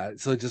just yeah.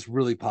 So it just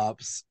really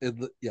pops.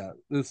 Yeah.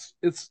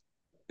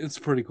 It's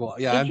pretty cool.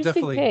 Yeah, I'm Interesting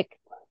definitely pick,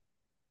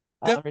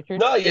 Richard.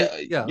 No, it,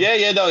 yeah, yeah.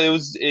 yeah. No,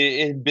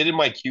 it had been in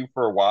my queue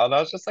for a while, and I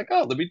was just like,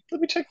 oh, let me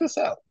check this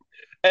out.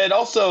 And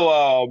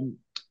also,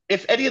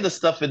 if any of the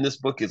stuff in this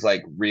book is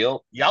like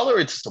real, y'all are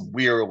into some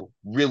weird,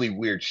 really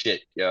weird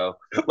shit, yo.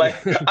 Like,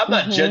 Yeah. I'm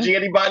not Mm-hmm. judging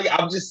anybody.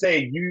 I'm just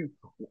saying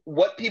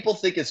what people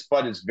think is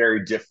fun is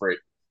very different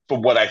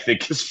from what I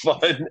think is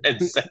fun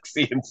and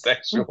sexy and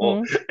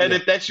sexual. Mm-hmm. And Yeah.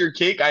 if that's your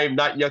kink, I am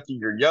not yucking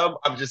your yum.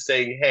 I'm just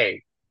saying,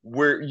 hey,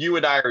 you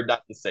and I are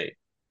not the same.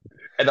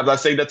 And I'm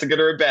not saying that's a good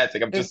or a bad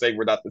thing. I'm just saying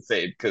we're not the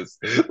same because,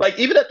 like,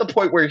 even at the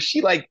point where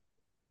she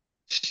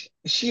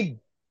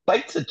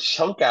bites a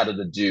chunk out of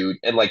the dude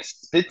and like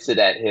spits it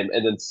at him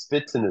and then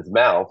spits in his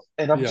mouth,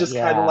 and I'm Yeah. just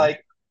kind of Yeah.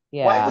 like,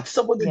 why Yeah. would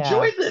someone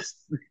enjoy Yeah. this?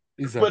 But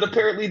Exactly.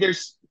 apparently,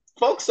 there's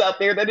folks out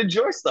there that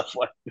enjoy stuff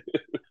like.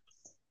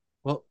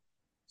 Well,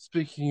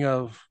 speaking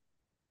of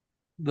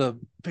the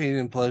pain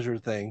and pleasure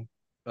thing,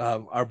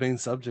 our main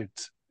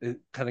subject it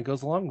kind of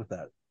goes along with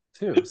that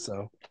too.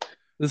 So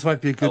this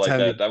might be a I good like time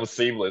to that. That was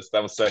seamless.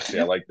 That was sexy.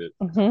 I liked it.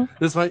 Hmm.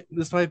 this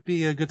might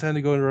be a good time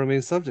to go into our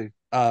main subject,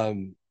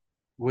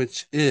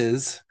 which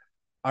is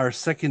our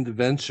second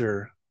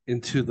venture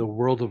into the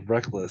world of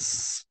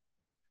Reckless,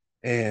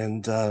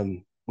 and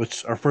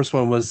which our first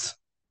one was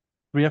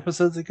 3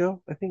 episodes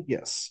ago, I think.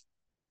 Yes.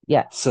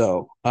 Yes.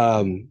 So,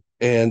 and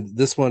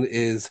this one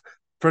is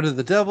Friend of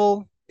the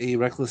Devil, a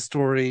Reckless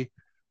story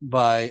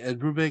by Ed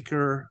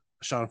Brubaker,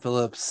 Sean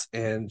Phillips,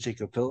 and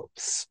Jacob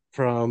Phillips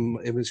from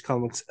Image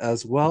Comics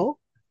as well.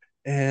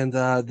 And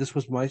this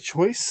was my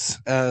choice,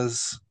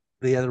 as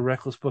the other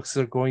Reckless books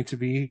are going to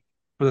be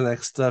for the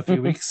next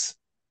few weeks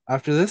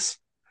after this.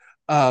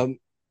 Um,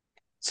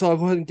 so I'll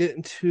go ahead and get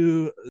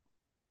into.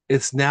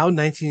 It's now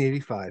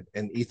 1985,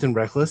 and Ethan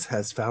Reckless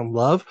has found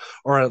love,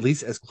 or at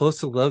least as close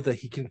to love that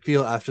he can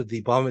feel after the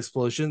bomb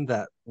explosion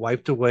that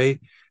wiped away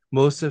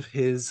most of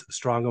his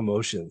strong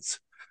emotions.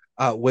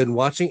 When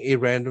watching a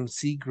random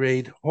C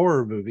grade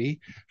horror movie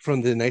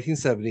from the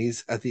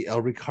 1970s at the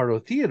El Ricardo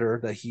Theater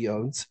that he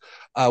owns,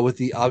 with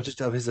the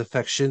object of his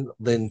affection,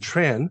 Lynn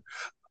Tran,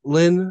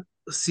 Lynn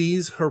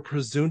sees her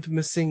presumed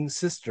missing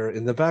sister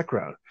in the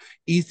background.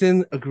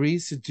 Ethan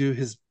agrees to do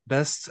his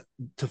best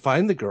to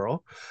find the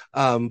girl,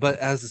 but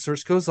as the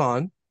search goes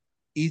on,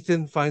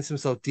 Ethan finds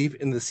himself deep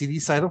in the seedy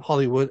side of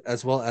Hollywood,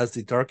 as well as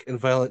the dark and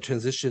violent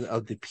transition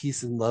of the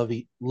peace and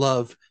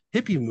love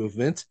hippie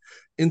movement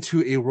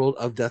into a world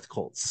of death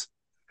cults.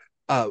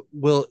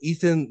 Will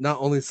Ethan not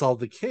only solve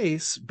the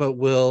case, but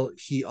will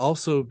he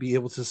also be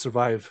able to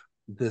survive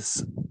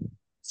this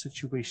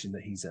situation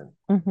that he's in?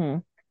 Hmm.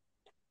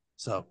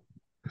 So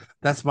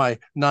that's my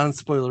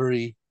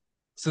non-spoilery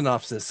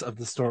synopsis of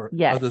the story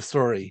Yes.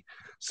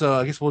 So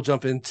I guess we'll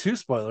jump into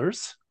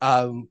spoilers.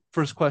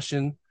 First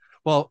question.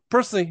 Well,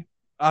 personally,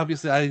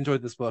 obviously, I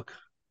enjoyed this book.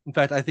 In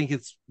fact,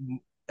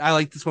 I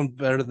like this one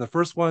better than the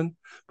first one.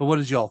 But what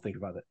did you all think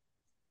about it?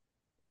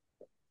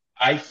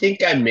 I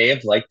think I may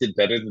have liked it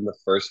better than the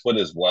first one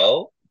as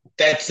well.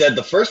 That said,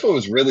 the first one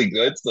was really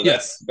good, so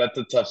that's Yes. that's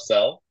a tough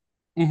sell.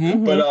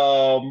 Mm-hmm. But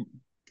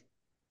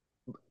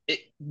Hmm.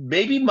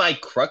 maybe my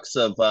crux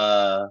of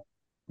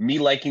me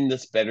liking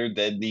this better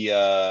than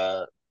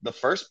the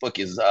first book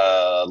is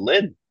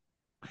Lynn.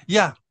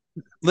 Yeah,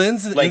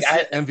 Lynn's an Like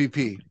instant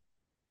MVP.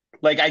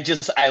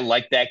 I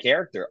like that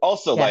character.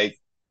 Also, Yes. like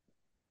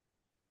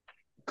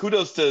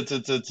kudos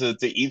to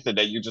Ethan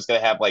that you're just gonna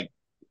have like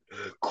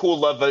cool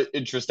love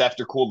interest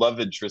after cool love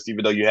interest,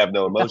 even though you have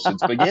no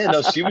emotions. But yeah,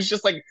 no, she was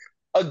just like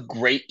a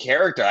great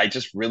character. I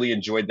just really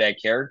enjoyed that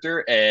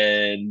character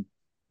and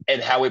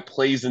how it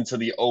plays into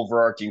the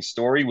overarching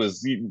story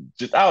was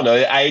just I don't know.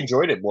 I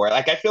enjoyed it more.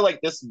 Like I feel like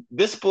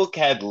this book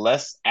had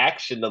less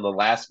action than the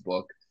last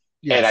book,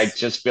 and I Yes.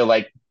 just feel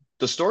like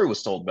the story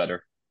was told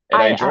better,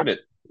 and I I enjoyed it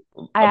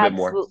I a bit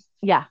more. absolutely,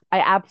 yeah, I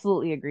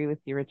absolutely agree with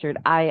you, Richard.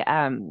 I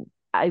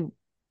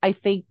I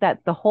think that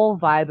the whole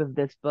vibe of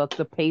this book,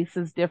 the pace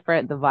is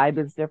different, the vibe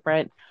is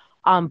different,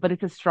 but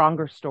it's a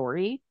stronger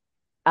story.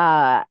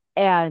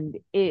 And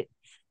it's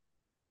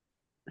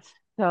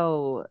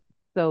so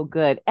so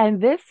good. And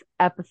this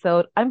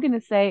episode, I'm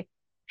gonna say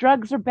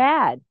drugs are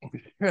bad.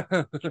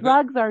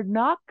 Drugs are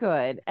not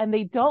good, and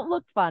they don't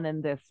look fun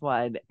in this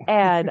one.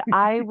 And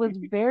I was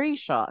very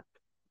shocked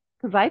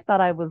because I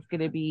thought I was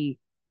gonna be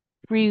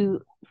free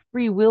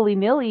free willy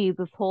nilly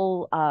this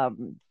whole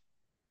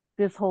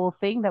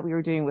thing that we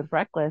were doing with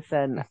Reckless,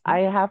 and I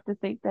have to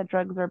think that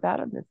drugs are bad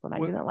on this one. I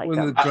didn't like When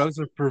the them I, drugs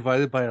are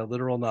provided by a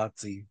literal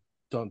Nazi,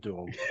 don't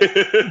do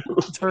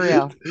for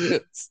real. them.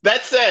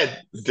 that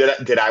said,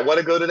 did I want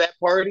to go to that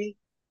party?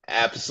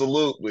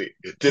 Absolutely.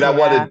 Did I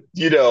want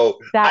Yeah, to,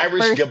 that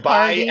Irish first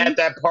goodbye at party.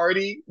 that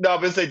party? No,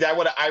 I'm gonna say, did I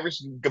want to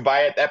Irish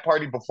goodbye at that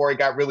party before it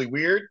got really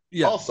weird?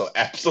 Yeah, Also,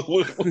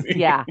 absolutely.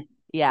 Yeah,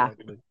 yeah.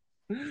 exactly.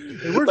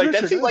 Hey, where's Like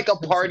that Richard? seemed Oh, like a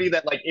haven't seen party him.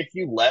 that, like, if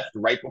you left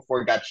right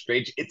before it got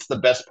strange, it's the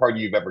best party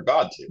you've ever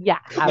gone to. Yeah,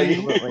 Like,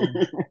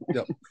 absolutely.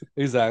 Yep,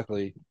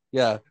 exactly.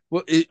 Yeah.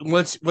 Well,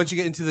 once you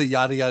get into the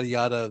yada yada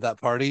yada of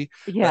that party,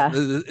 Yeah.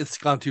 it's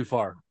gone too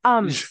far.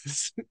 Um,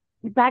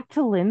 Back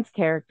to Lynn's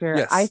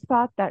character, I Yes.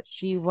 thought that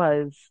she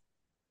was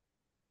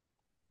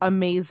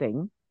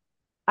amazing.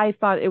 I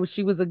thought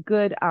she was a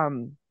good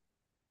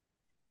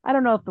I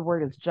don't know if the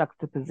word is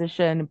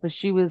juxtaposition, but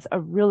she was a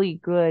really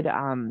good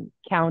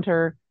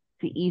counter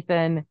to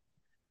Ethan.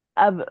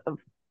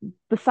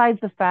 Besides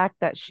the fact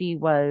that she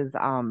was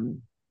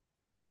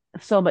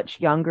so much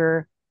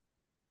younger,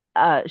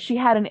 she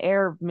had an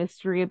air of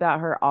mystery about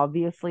her,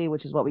 obviously,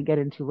 which is what we get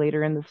into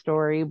later in the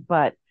story,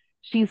 but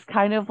she's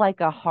kind of like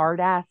a hard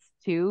ass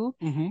too.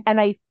 Hmm. And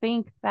I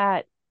think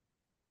that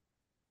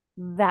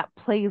that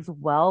plays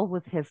well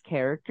with his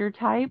character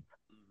type.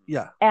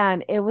 Yeah.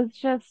 And it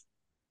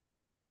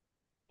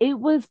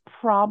was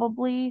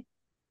probably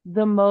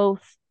the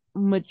most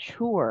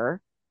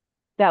mature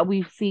that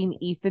we've seen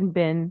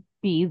Ethan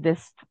be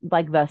this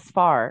like thus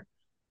far.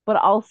 But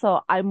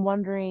also, I'm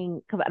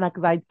wondering because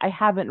I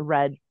haven't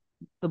read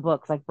the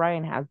books like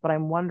Brian has, but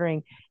I'm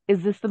wondering,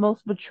 is this the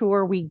most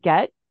mature we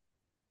get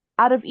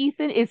out of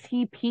Ethan? Is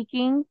he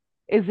peaking?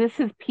 Is this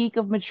his peak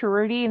of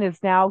maturity? And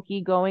is now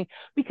he going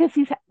because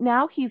he's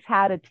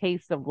had a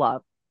taste of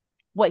love,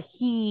 what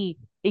he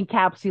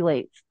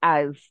encapsulates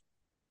as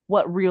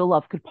what real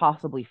love could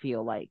possibly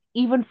feel like,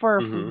 even for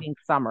a Hmm. fleeting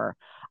summer.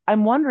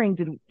 I'm wondering,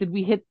 did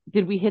we hit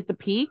the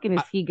peak and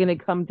is I, he gonna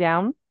come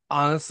down?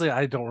 honestly,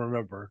 I don't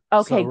remember. So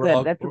Okay,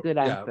 good. That's a good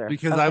yeah, answer.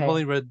 because I've Okay.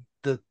 only read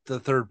the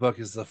third book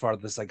is the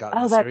farthest I got in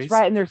Oh, the that's series.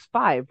 right. And there's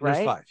five, There's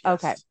right? five,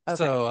 Okay. yes. Okay.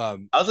 So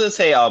I was gonna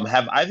say,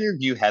 have either of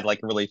you had like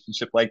a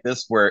relationship like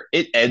this where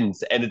it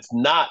ends and it's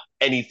not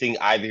anything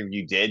either of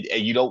you did,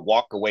 and you don't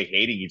walk away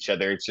hating each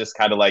other? It's just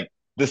kind of like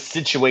the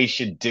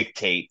situation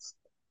dictates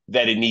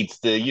that it needs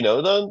to,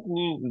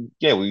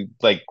 yeah, we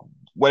like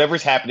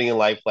whatever's happening in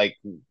life, like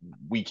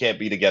we can't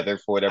be together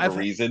for whatever I've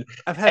reason,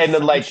 I've had and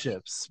then like,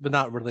 friendships, but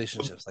not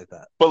relationships like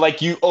that. but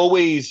like you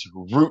always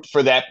root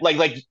for that,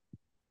 like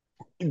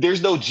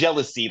there's no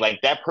jealousy. Like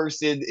that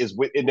person is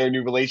in their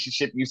new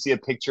relationship. You see a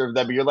picture of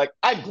them, and you're like,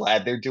 I'm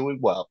glad they're doing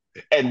well,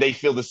 and they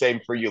feel the same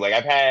for you. Like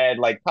I've had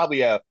like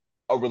probably a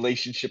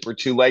relationship or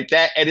two like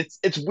that, and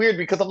it's weird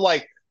because I'm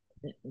like,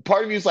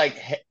 part of me is like,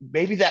 hey,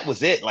 maybe that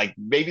was it. Like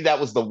maybe that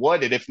was the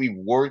one, and if we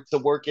were to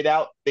work it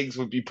out, things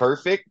would be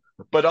perfect.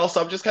 But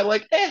also, I'm just kind of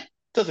like,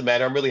 doesn't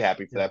matter. I'm really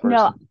happy for Yeah. that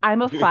No, person.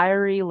 I'm a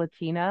fiery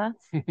Latina.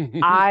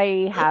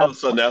 I Oh, have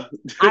so no.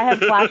 I have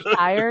flashed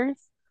tires.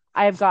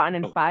 I have gotten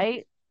in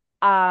fights.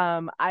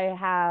 I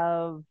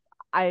have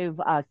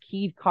I've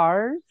keyed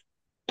cars.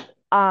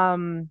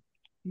 Um,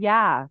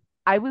 yeah,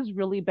 I was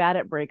really bad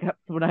at breakups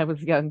when I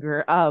was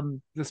younger.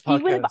 This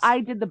Even if podcast.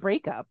 I did the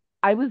breakup,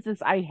 I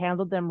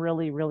handled them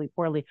really, really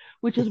poorly,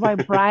 which is why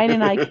Brian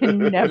and I can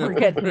never Never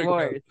get break up.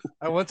 divorced.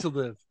 I want to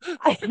live.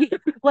 I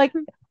like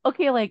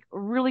okay, like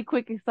really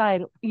quick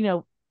aside,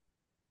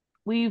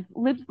 we've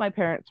lived with my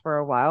parents for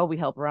a while. We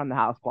help around the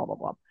house, blah blah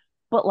blah.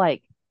 But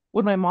like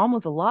when my mom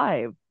was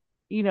alive,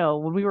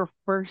 when we were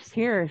first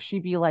here,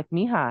 she'd be like,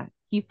 "Mija,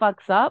 he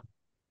fucks up,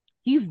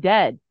 he's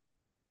dead.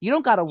 You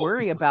don't got to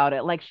worry about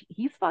it. Like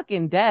he's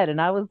fucking dead."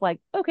 And I was like,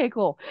 "Okay,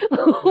 cool."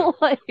 Yeah.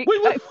 Like Wait,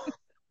 what?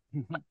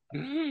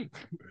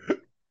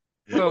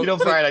 So, so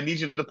Brian, I need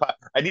you to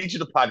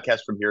podcast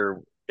from here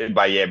in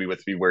Miami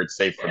with me where it's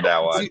safe from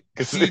now do, on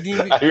because do you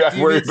need me? I Do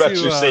you worry need about to?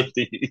 your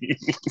safety.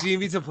 Do you need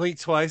me to blink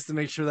twice to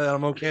make sure that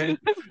I'm okay?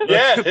 Like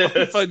Yes.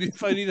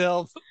 if I need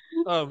help.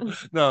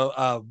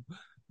 No.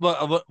 What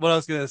I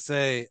was gonna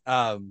say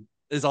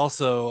is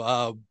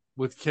also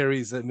with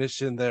Carrie's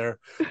admission there.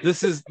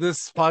 This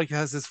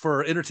podcast is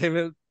for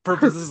entertainment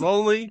purposes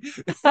only.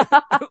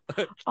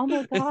 Oh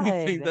my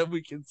Anything God. that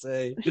we can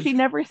say. She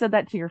never said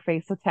that to your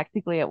face, so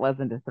technically it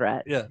wasn't a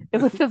threat. Yeah. It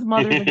was just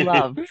motherly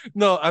love.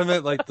 No, I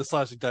meant like the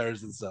slashing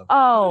tires and stuff.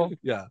 Oh,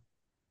 Yeah.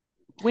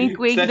 wink,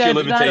 wink, Statue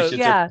of nudge, nudge.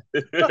 Yeah.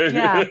 limitations are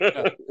Yeah, yeah.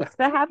 Yeah.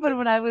 That happened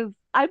when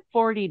I'm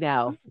 40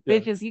 now.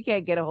 Bitches, Yes. you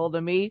can't get a hold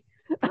of me.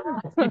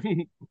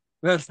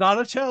 That's not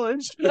a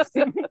challenge.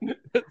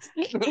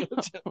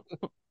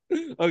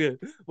 Okay.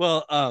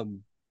 Well,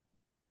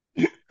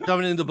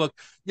 coming into the book,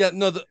 yeah,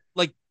 no,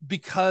 like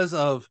because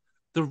of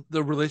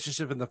the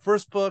relationship in the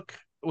first book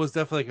was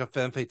definitely like a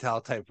femme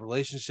fatale type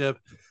relationship,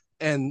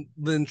 and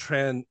Lynn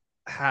Tran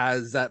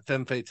has that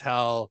femme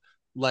fatale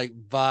like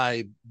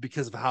vibe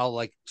because of how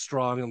like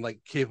strong and like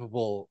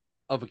capable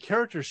of a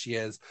character she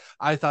is.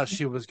 I thought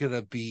she was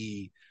gonna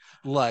be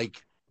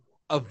like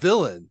a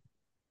villain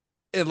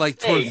and like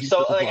towards Same. the end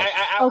So of the like book.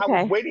 I was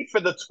Okay. waiting for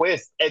the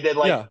twist, and then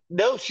like Yeah,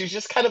 no, she's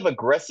just kind of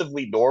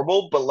aggressively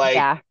normal, but like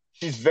Yeah.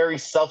 she's very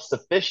self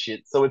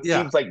sufficient. So it yeah,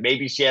 seems like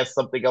maybe she has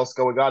something else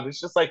going on. It's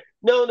just like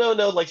no, no,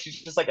 no. Like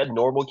she's just like a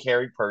normal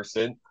caring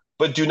person,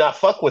 but do not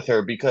fuck with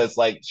her because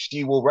like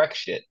she will wreck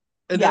shit.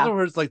 in Yeah. other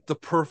words, like the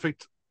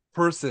perfect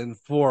person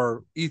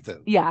for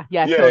Ethan. Yeah.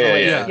 Yeah. Yeah, yeah,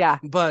 Totally. yeah. Yeah, Yeah.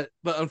 but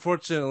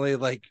unfortunately,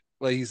 like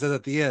he said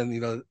at the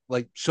end,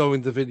 like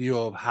showing the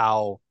video of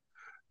how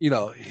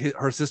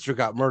her sister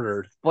got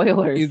murdered.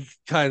 Spoilers. You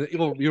kind of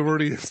you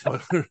already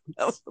spoiler,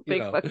 That was a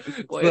big fucking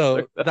spoiler.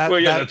 so that Well,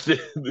 yeah, that that's it.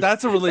 that's a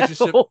That's the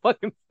relationship. whole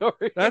fucking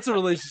story. That's a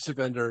relationship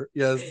ender.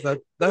 Yes, that's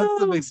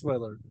the big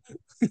spoiler.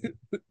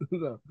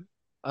 No.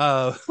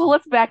 Well,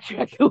 let's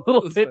backtrack a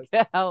little That's bit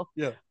fine. now.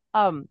 Yeah.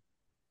 Um,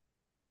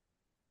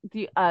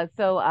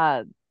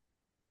 so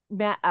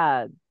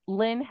Matt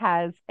Lynn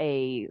has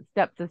a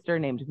stepsister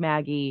named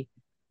Maggie.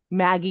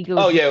 Maggie goes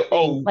Oh yeah. missing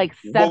Oh, like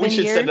well, we seven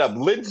should set it years. up.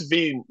 Lynn's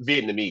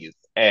Vietnamese,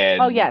 Oh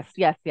and yes,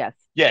 yes, yes.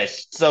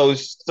 yes.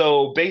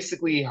 So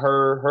basically,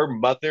 her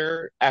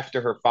mother,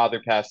 after her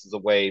father passes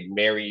away,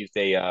 marries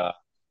a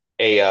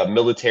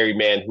military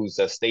man who's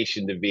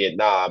stationed in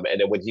Vietnam, and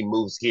then when he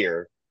moves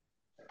here,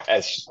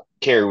 as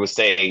Carrie was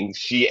saying,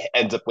 she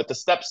ends up with a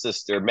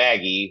stepsister,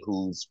 Maggie,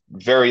 who's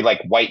very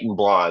like white and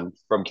blonde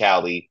from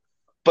Cali,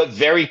 but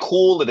very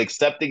cool and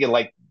accepting and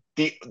like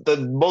the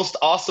most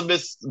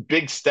awesomest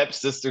big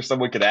stepsister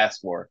someone could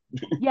ask for.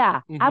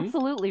 Yeah, Hmm.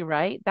 absolutely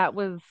right. That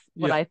was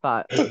what Yeah. I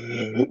thought.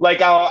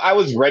 Like I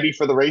was ready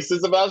for the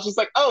racism. I was just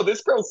like, oh,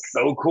 this girl's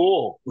so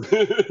cool.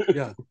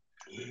 Yeah.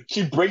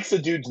 She breaks a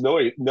dude's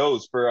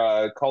nose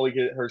for calling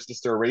her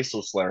sister a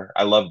racial slur.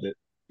 I loved it.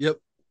 Yep,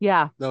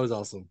 Yeah, that was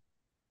awesome.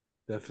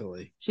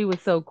 Definitely. she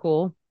was so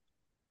cool.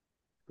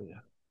 Yeah.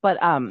 But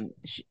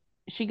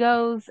she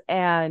goes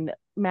and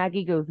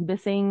Maggie goes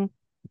missing.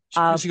 She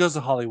Uh, she goes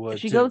to Hollywood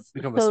she to goes.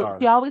 become a So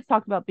she star. always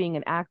talked about being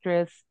an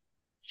actress.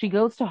 She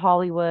goes to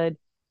Hollywood.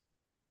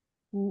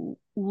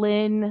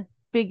 Lynn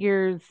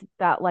figures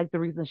that like the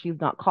reason she's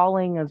not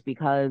calling is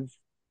because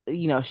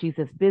she's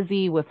just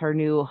busy with her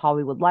new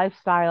Hollywood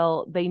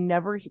lifestyle. They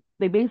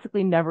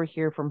basically never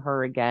hear from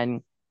her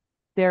again.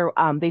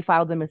 They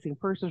filed the missing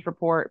persons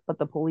report, but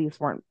the police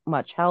weren't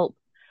much help.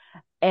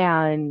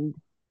 And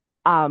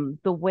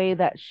the way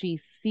that she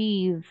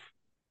sees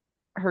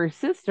her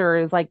sister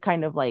is like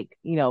kind of like,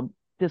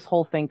 this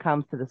whole thing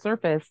comes to the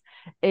surface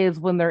is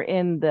when they're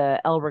in the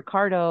El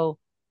Ricardo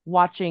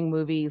watching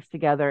movies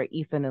together,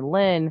 Ethan and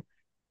Lynn,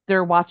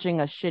 they're watching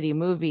a shitty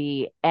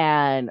movie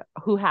and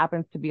who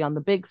happens to be on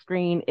the big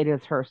screen? It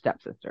is her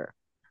stepsister.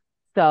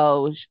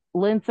 So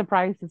Lynn's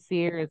surprised to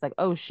see her, is like,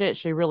 oh shit,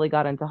 she really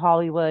got into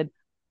Hollywood,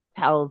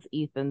 tells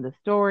Ethan the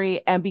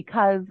story. And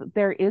because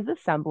there is a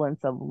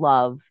semblance of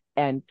love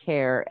and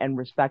care and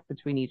respect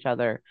between each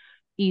other,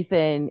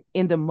 Ethan,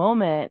 in the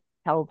moment,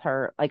 tells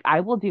her, like,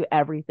 I will do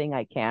everything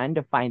I can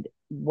to find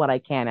what I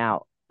can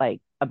out,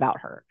 like,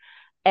 about her.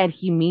 And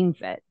he means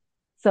it.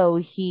 So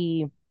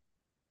he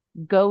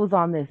goes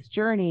on this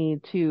journey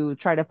to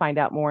try to find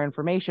out more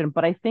information.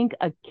 But I think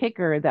a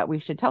kicker that we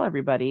should tell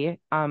everybody,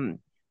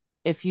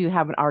 if you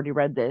haven't already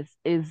read this,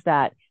 is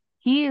that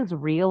he is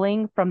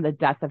reeling from the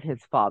death of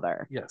his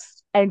father.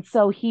 Yes. And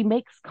so he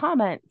makes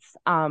comments,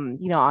 on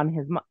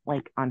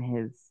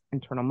his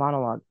internal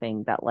monologue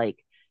thing that like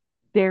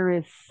there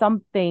is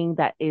something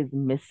that is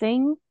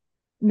missing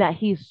that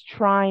he's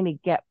trying to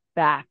get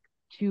back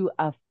to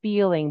a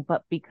feeling,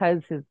 but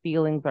because his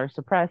feelings are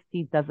suppressed,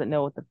 he doesn't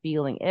know what the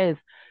feeling is.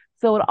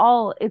 So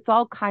it's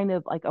all kind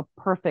of like a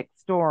perfect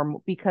storm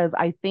because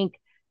I think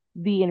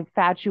the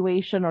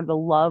infatuation or the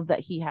love that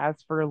he has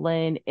for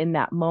Lynn in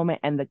that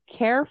moment and the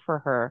care for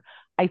her,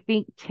 I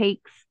think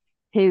takes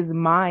his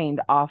mind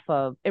off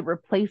of it,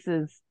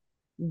 replaces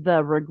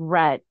the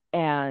regret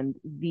and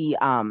the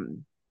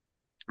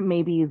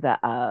maybe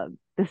the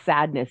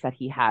sadness that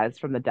he has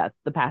from the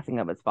passing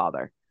of his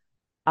father,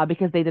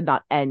 because they did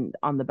not end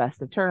on the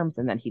best of terms,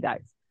 and then he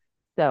dies.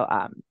 So,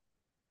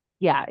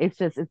 yeah, it's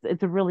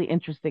a really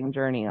interesting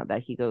journey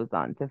that he goes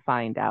on to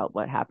find out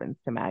what happens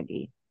to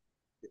Maggie.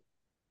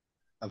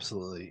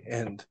 Absolutely.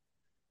 And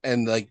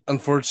like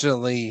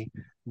unfortunately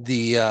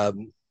the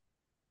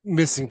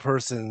missing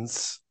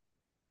persons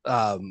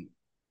um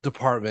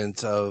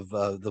department of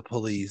the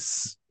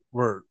police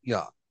were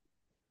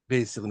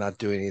basically not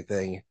doing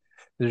anything.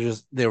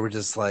 They were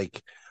just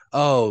like,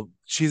 oh,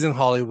 she's in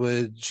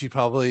Hollywood. She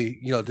probably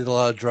did a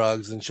lot of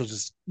drugs, and she'll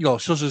just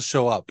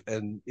show up.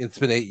 And it's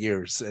been 8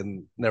 years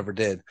and never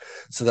did.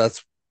 So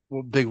that's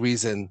a big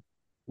reason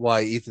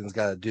why Ethan's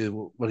got to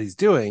do what he's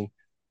doing.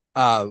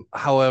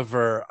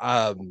 However,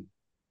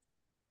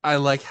 I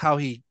like how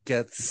he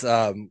gets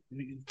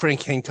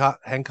Frank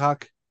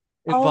Hancock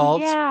Oh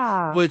involved,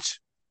 yeah. which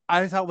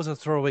I thought was a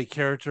throwaway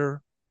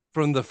character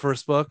from the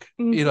first book.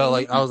 Mm-hmm.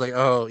 Like I was like,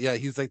 oh yeah,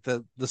 he's like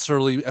the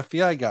surly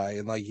FBI guy,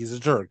 and like he's a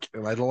jerk,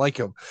 and I don't like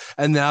him.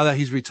 And now that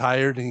he's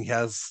retired and he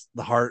has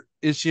the heart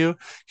issue,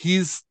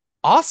 he's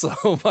awesome.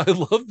 I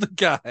love the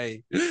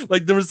guy.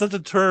 Like there was such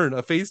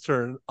a face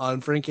turn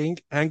on Frank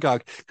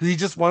Hancock because he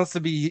just wants to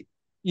be,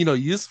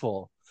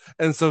 useful,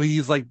 and so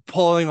he's like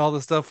pulling all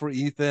the stuff for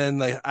Ethan,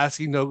 like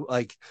asking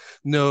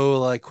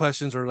no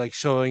questions or like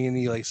showing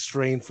any like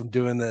strain from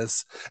doing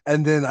this.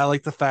 And then I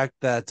like the fact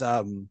that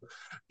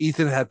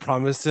Ethan had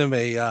promised him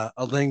a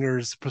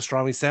Langer's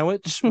pastrami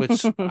sandwich,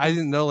 which I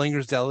didn't know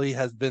Langer's Deli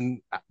has been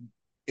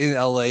in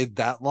LA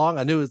that long.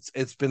 I knew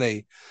it's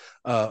been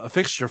a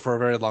fixture for a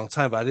very long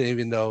time, but I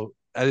didn't know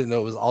it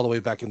was all the way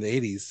back in the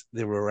 80s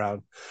they were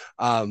around.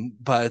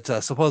 But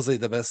supposedly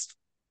the best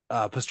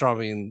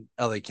pastrami in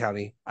LA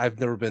County. I've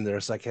never been there,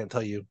 so I can't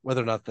tell you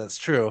whether or not that's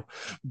true.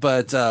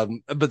 But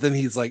then but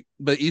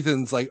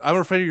Ethan's like, I'm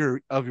afraid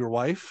of your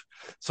wife,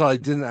 so I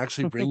didn't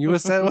actually bring you a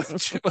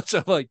sandwich. Which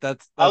I'm like, I was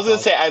that's gonna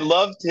say awesome. I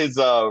loved his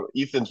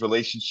Ethan's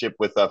relationship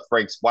with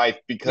Frank's wife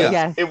because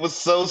Yes. Yes. it was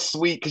so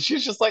sweet because she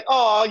was just like,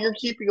 "Oh, you're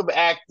keeping him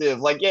active.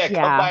 Like, yeah, come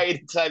Yeah. by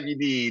anytime you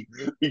need."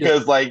 Yep.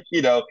 Because like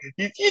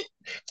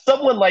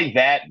someone like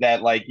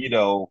that like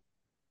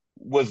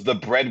was the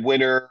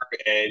breadwinner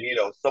and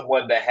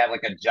someone that had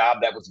like a job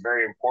that was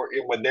very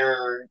important when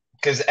they're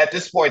because at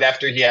this point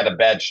after he had a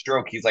bad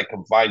stroke he's like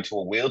confined to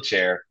a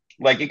wheelchair,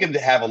 like it can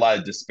have a lot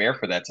of despair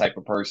for that type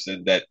of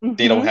person that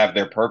they don't Mm-hmm. have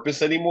their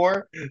purpose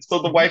anymore. So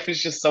the Mm-hmm. wife is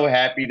just so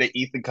happy that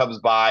Ethan comes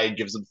by and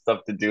gives him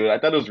stuff to do. I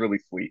thought it was really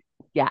sweet.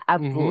 Yeah,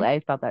 Mm-hmm. absolutely. I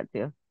felt that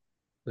too.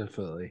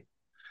 Definitely.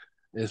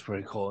 It's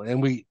pretty cool.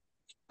 And we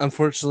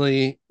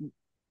unfortunately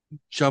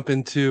jump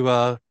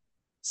into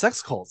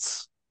sex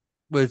cults,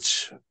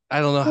 which I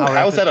don't know Ooh, how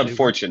how is that rapidly we're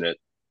unfortunate?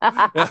 Come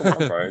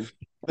on, Brian,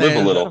 live a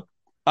and little.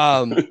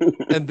 um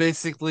and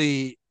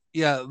basically,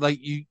 yeah, like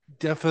you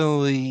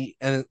definitely,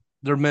 and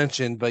they're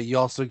mentioned, but you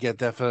also get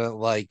definite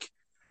like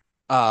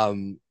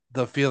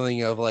the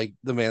feeling of like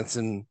the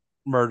Manson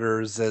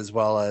murders as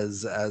well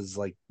as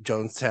like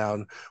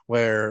Jonestown,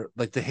 where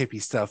like the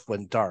hippie stuff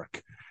went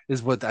dark,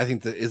 is what I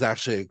think that is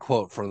actually a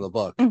quote from the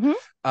book. Hmm.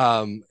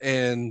 Um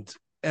and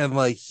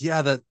like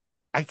yeah, that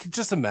I could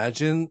just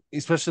imagine,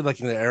 especially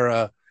like in the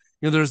era,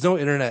 there's no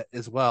internet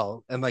as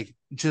well, and like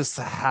just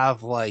to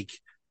have like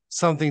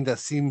something that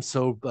seems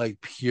so like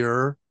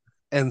pure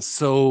and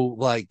so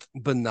like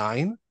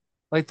benign,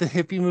 like the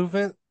hippie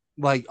movement,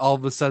 like all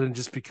of a sudden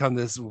just become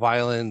this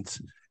violent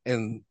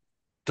and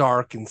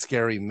dark and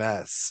scary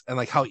mess, and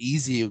like how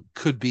easy it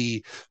could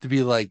be to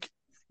be like,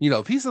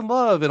 peace and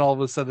love, and all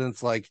of a sudden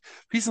it's like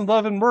peace and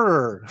love and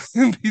murder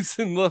and peace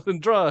and love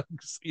and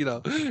drugs,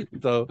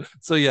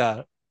 so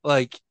yeah,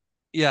 like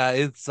yeah,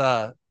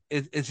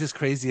 it's just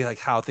crazy like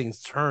how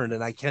things turn,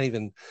 and I can't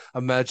even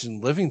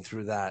imagine living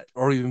through that,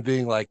 or even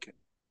being like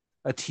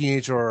a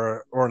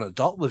teenager or an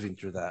adult living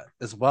through that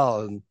as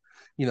well, and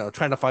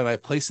trying to find my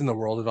place in the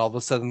world, and all of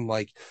a sudden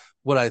like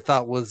what I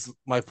thought was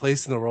my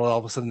place in the world all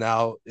of a sudden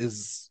now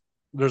is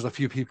there's a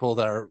few people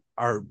that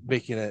are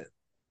making it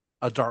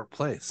a dark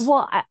place.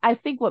 Well, I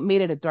think what made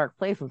it a dark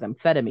place was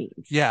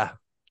amphetamines. Yeah.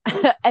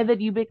 And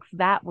then you mix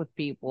that with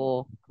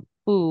people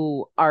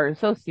who are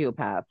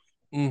sociopaths,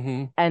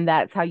 Mm-hmm. and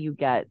that's how you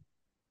get,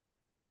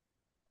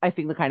 I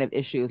think, the kind of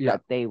issues Yeah.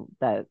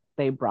 that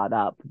they brought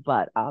up.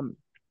 But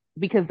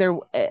because they're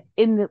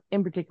in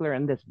particular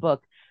in this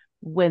book,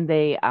 when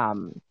they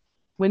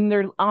when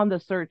they're on the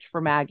search for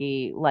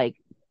Maggie, like,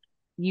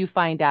 you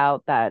find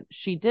out that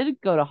she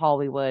did go to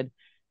Hollywood.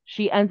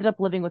 She ended up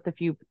living with a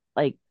few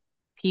like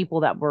people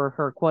that were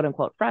her quote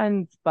unquote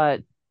friends,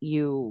 but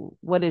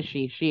what is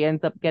she? She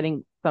ends up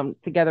getting some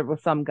together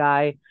with some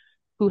guy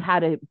who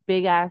had a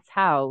big ass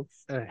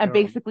house A and harem.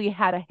 basically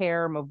had a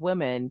harem of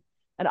women,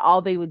 and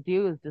all they would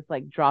do is just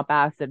like drop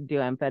acid, do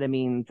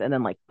amphetamines, and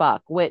then like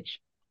fuck, which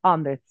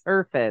on the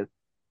surface,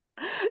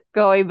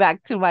 going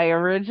back to my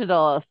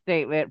original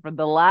statement from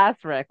the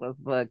last Reckless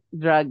book,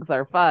 drugs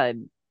are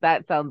fun.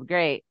 That sounds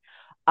great.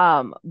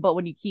 But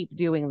when you keep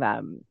doing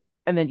them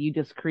and then you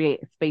just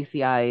create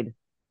spacey eyed,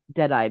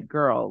 dead eyed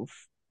girls,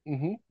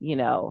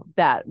 Mm-hmm.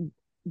 that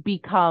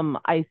become,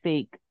 I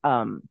think,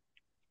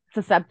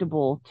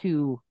 susceptible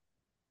to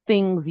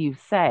things you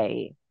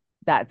say,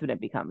 that's when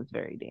it becomes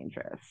very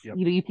dangerous. Yep.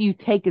 If you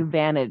take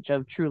advantage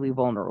of truly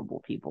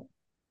vulnerable people.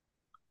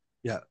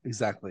 Yeah,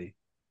 exactly.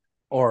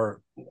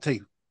 Or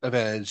take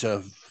advantage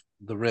of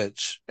the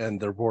rich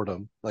and their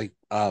boredom, like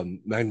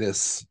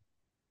Magnus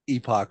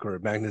Epoch or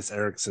Magnus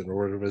Erickson or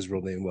whatever his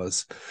real name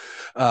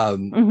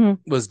um, Hmm.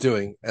 was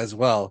doing as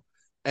well.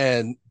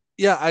 And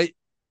yeah, I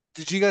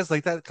did you guys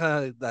like that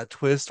kind of that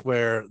twist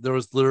where there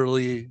was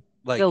literally The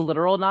like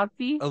literal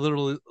Nazi. a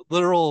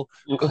literal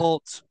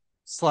cult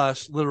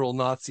slash literal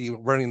Nazi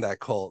running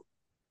that cult?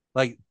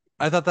 Like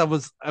I thought that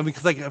was, I mean,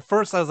 because like at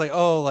first I was like,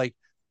 oh, like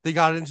they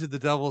got into the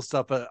devil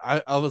stuff, but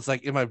I was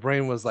like in my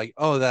brain was like,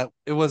 oh, that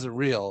it wasn't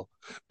real.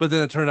 But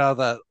then it turned out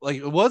that like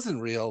it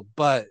wasn't real,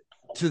 but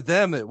to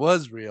them it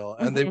was real,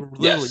 and they Hmm. were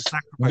literally Yes,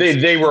 they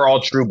sacrificing they were children.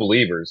 all true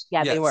believers.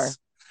 Yeah, they were. Yes.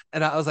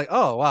 And I was like,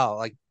 oh wow,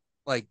 like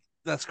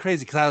that's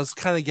crazy, because I was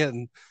kind of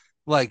getting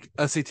like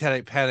a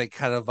satanic panic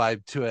kind of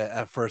vibe to it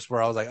at first, where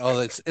I was like, oh,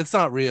 it's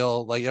not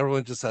real. Like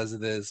everyone just says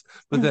it is.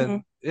 But Hmm.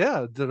 then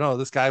yeah, no,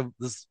 this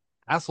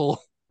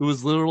asshole who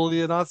was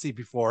literally a Nazi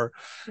before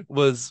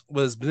was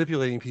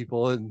manipulating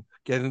people and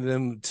getting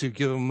them to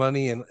give him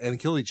money and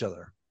kill each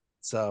other.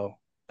 So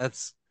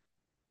that's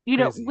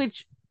crazy.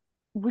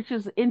 Which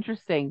is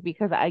interesting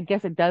because I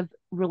guess it does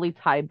really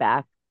tie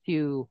back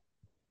to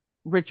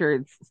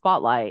Richard's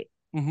Spotlight,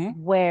 Mm-hmm.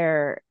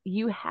 where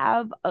you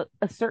have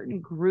a certain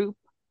group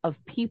of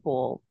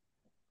people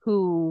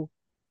who,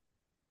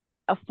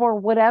 for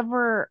what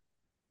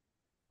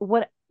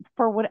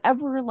for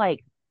whatever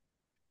like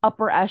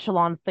upper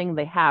echelon thing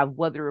they have,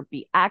 whether it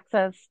be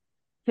access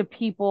to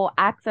people,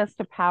 access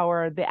to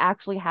power, they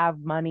actually have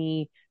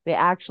money, they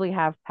actually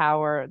have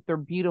power, they're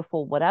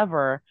beautiful,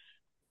 whatever.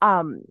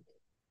 Um,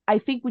 I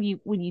think when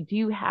you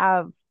do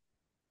have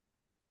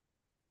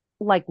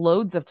like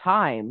loads of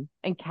time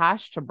and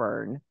cash to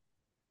burn,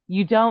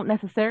 you don't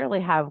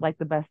necessarily have like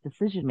the best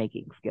decision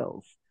making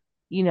skills,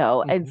 and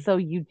Mm-hmm. so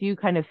you do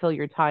kind of fill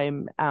your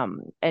time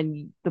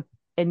and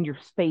your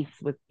space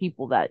with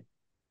people that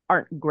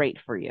aren't great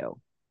for you.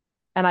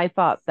 And I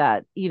thought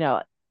that,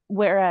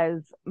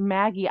 whereas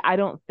Maggie, I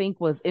don't think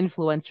was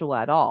influential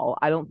at all.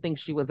 I don't think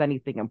she was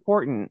anything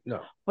important,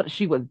 No. but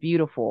she was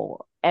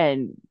beautiful.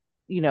 And,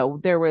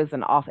 there was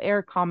an off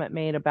air comment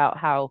made about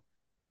how,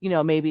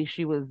 maybe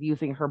she was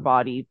using her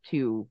body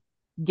to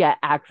get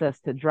access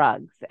to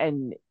drugs.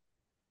 And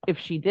if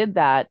she did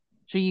that,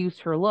 she used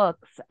her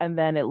looks and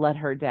then it led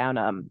her down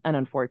an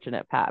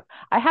unfortunate path.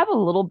 I have a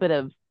little bit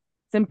of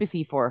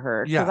sympathy for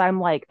her because Yeah. I'm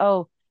like,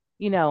 oh,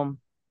 you know,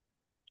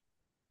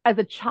 as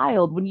a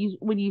child, when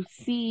you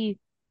see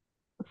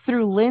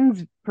through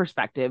Lynn's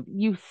perspective,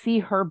 you see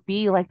her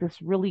be like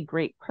this really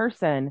great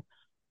person.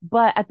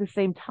 But at the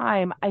same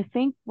time, I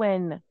think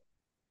when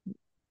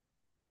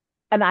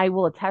and I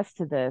will attest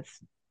to this,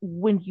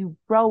 when you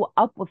grow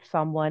up with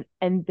someone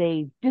and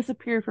they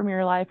disappear from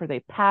your life or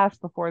they pass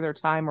before their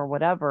time or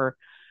whatever,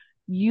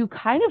 you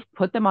kind of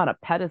put them on a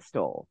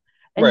pedestal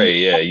and Right,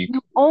 yeah,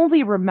 you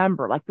only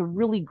remember like the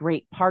really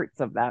great parts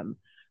of them.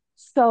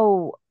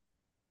 So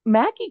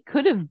Maggie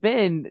could have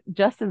been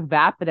just as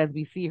vapid as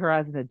we see her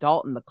as an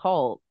adult in the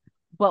cult,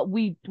 but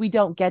we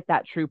don't get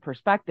that true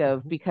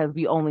perspective because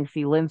we only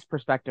see Lynn's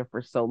perspective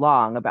for so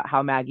long about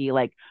how Maggie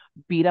like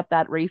beat up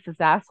that racist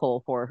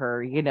asshole for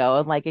her,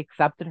 and like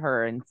accepted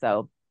her. And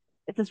so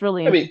it's just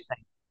really I mean,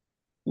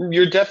 interesting.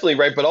 you're definitely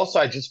right, but also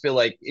I just feel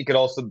like it could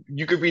also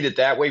you could read it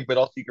that way, but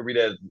also you could read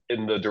it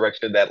in the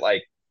direction that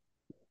like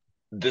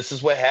this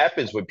is what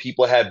happens when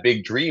people have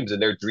big dreams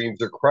and their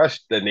dreams are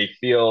crushed, then they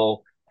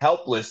feel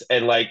helpless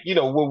and like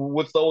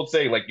what's the old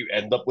saying, like you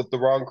end up with the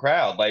wrong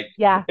crowd. Like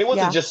Yeah, it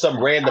wasn't yeah. just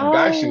some random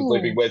guy she was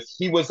living Oh, with,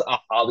 he was a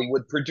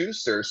Hollywood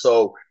producer,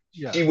 so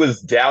Yeah. she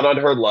was down on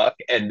her luck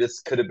and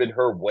this could have been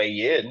her way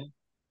in.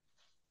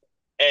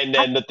 And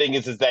I, then the thing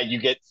is that you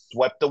get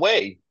swept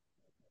away.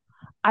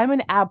 I'm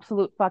an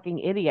absolute fucking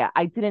idiot.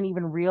 I didn't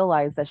even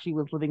realize that she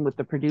was living with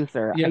the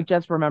producer. I Yeah.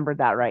 just remembered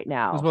that right It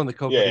was now. one of the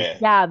co-producers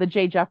Yeah, Yeah, the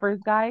Jay Jeffers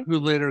guy. who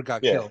later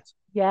got yeah. killed.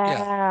 Yeah.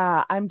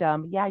 Yeah, I'm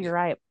dumb. Yeah, you're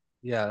right.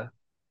 Yeah.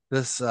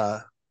 This No,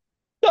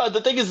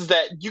 the thing is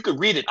that you could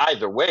read it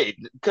either way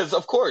because,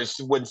 of course,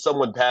 when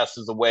someone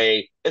passes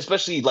away,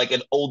 especially like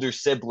an older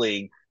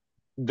sibling,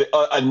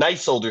 a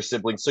nice older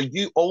sibling, so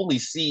you only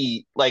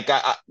see like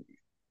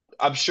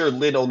I'm sure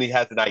Lynn only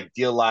has an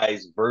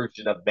idealized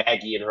version of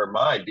Maggie in her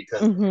mind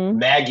because Mm-hmm.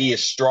 Maggie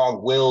is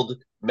strong-willed.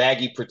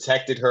 Maggie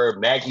protected her.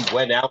 Maggie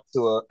went out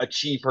to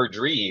achieve her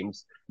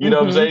dreams. You know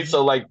what I'm Mm-hmm. saying?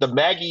 So like the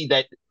Maggie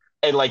that,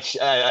 and like she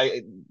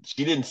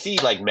didn't see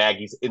like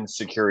Maggie's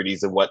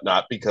insecurities and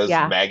whatnot because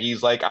Yeah,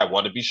 Maggie's like, I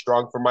want to be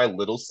strong for my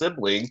little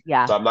sibling,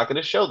 yeah. so I'm not going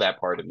to show that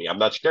part of me. I'm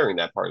not sharing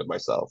that part of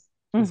myself.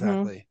 Mm-hmm.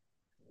 exactly.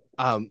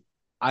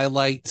 I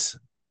liked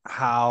Good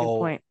how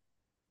point.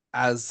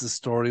 as the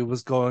story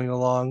was going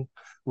along,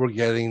 we're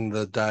getting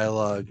the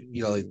dialogue,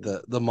 like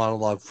the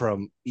monologue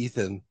from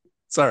Ethan.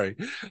 Sorry,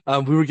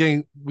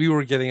 we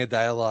were getting a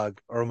dialogue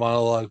or a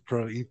monologue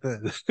from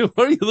Ethan.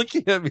 Why are you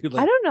looking at me I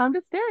like? don't know. I'm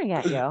just staring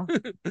at you.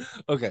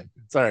 Okay,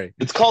 sorry.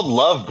 It's called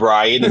love,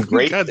 Brian.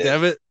 Embrace God it.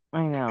 damn it.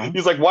 I know.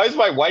 He's like, why is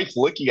my wife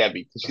looking at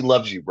me? Because she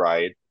loves you,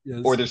 Brian.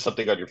 Or Yes, there's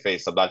something on your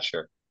face. I'm not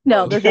sure.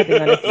 No, there's nothing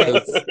on his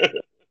face. yes.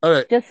 All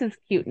right. Just his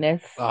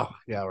cuteness. Oh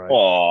yeah, right.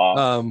 Aw.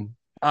 Um.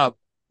 Uh.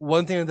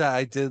 One thing that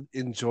I did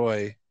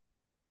enjoy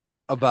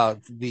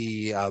about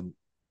the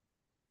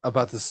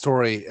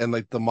story and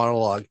like the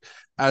monologue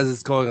as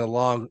it's going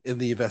along in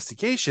the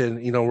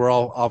investigation, we're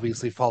all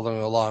obviously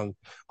following along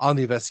on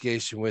the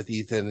investigation with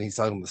Ethan and he's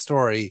telling the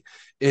story,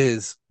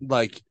 is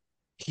like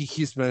he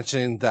keeps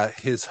mentioning that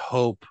his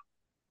hope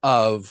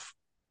of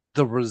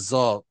the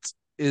result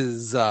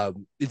is it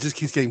just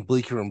keeps getting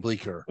bleaker and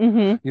bleaker.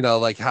 Mm-hmm.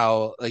 Like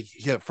how like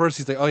at first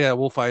he's like, oh yeah,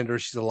 we'll find her,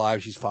 she's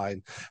alive, she's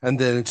fine. And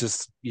then it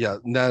just, yeah,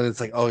 now it's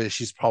like, oh yeah,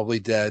 she's probably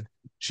dead.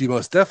 She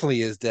most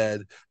definitely is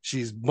dead.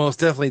 She's most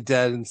definitely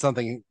dead and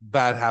something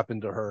bad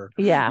happened to her.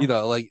 Yeah.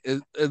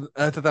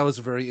 I thought that was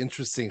a very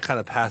interesting kind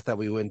of path that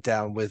we went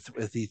down with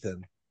Ethan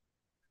One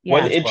Yeah.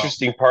 as well.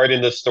 interesting part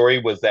in the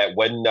story was that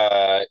when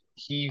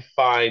he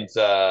finds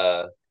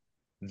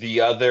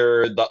the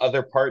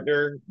other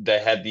partner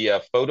that had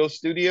the photo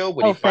studio,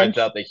 when he Oh, finds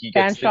out that he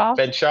gets Fanshawe.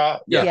 Fenshaw,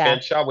 yeah, Yeah. Yeah.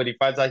 Fenshaw, when he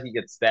finds out he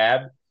gets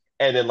stabbed,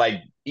 and then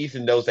like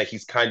Ethan knows that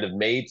he's kind of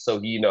made, so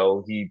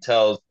he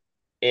tells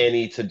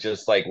Annie to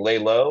just like lay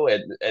low,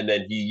 and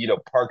then he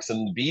parks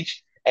on the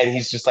beach, and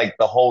he's just like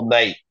the whole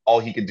night all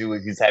he could do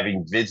is he's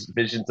having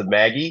visions of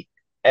Maggie,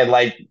 and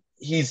like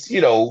he's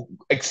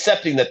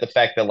accepting that the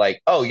fact that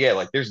like, oh yeah,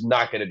 like there's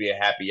not going to be a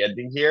happy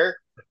ending here,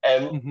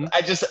 and Mm-hmm.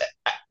 I just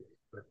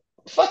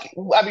fuck.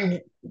 I mean,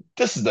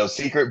 this is no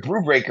secret.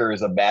 Brubaker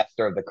is a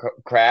master of the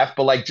craft,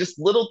 but like just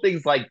little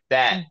things like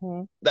that,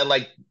 Mm-hmm. that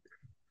like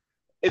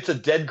it's a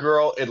dead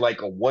girl in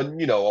like a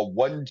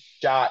one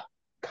shot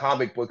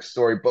comic book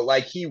story, but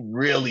like he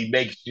really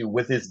makes you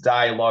with his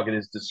dialogue and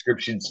his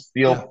descriptions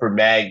Yeah. feel for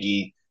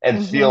Maggie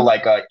and feel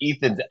Mm-hmm. like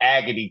Ethan's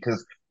agony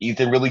because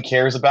Ethan really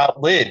cares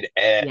about Lynn,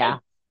 and Yeah.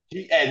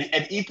 and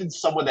Ethan's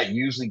someone that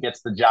usually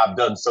gets the job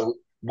done. So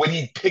when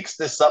he picks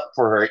this up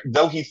for her,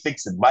 though he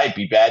thinks it might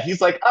be bad, he's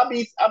like, I'm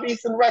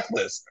Ethan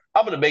Reckless.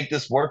 I'm gonna make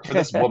this work for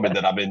this woman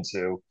that I'm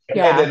into. And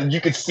Yeah. then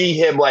you could see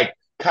him like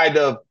kind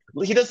of,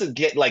 he doesn't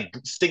get like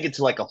sink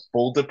into like a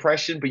full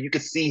depression, but you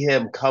could see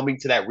him coming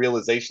to that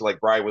realization, like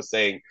Brian was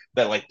saying,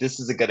 that like this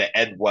isn't gonna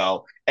end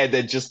well. And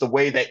then just the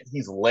way that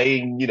he's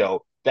laying,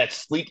 that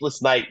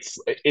sleepless nights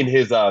in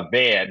his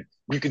van,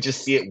 you could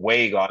just see it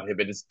weighing on him,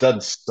 and it's done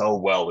so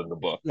well in the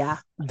book. Yeah.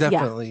 Yeah.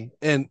 Definitely.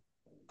 And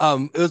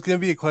it was going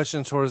to be a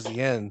question towards the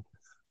end,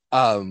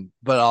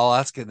 but I'll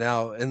ask it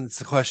now. And it's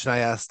the question I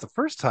asked the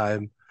first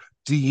time.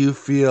 Do you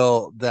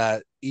feel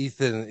that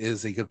Ethan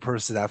is a good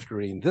person after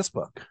reading this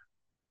book?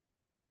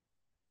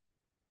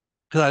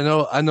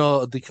 Because I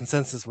know the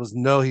consensus was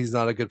no, he's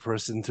not a good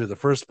person through the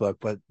first book,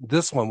 but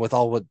this one, with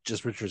all what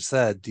just Richard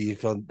said, do you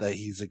feel that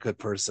he's a good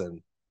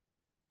person?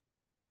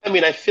 I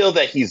mean, I feel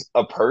that he's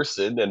a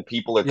person and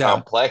people are Yeah.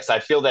 complex. I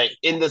feel that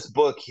in this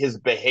book, his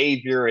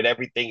behavior and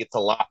everything, it's a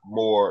lot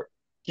more,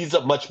 he's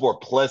a much more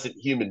pleasant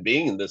human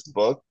being in this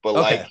book. But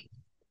Okay. like,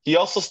 he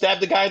also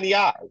stabbed a guy in the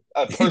eye,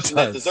 a He person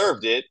that does.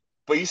 deserved it,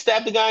 but he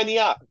stabbed the guy in the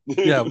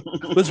Yeah.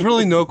 With eye.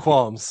 really no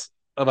qualms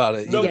about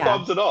it No either. Yeah.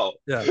 qualms at all.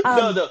 Yeah.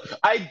 No, Um, no.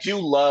 I do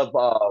love,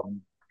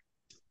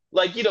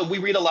 like, we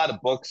read a lot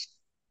of books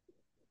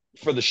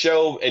for the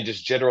show and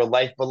just general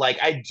life, but like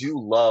I do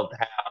love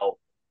how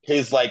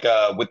his like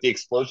with the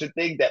explosion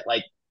thing that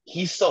like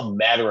he's so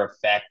matter of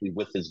factly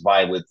with his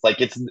violence.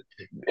 Like it's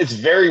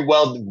very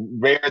well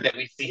rare that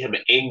we see him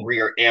angry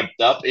or amped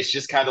up. It's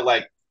just kind of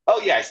like, oh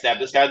yeah, I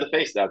stabbed this guy in the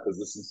face now because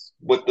this is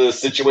what the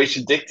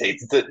situation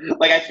dictates.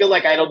 Like I feel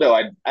like I don't know.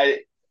 I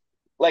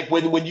like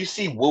when you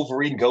see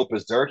Wolverine go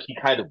berserk, he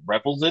kind of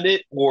revels in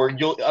it, or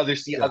you'll other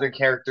see Yeah. other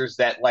characters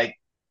that like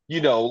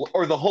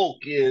or the Hulk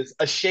is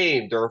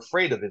ashamed or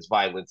afraid of his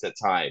violence at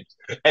times,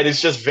 and it's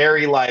just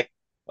very like,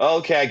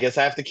 okay, I guess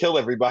I have to kill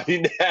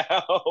everybody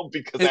now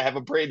because I It have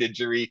a brain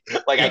injury.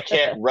 Like I yeah.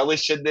 can't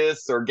relish in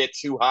this or get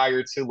too high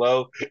or too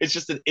low. It's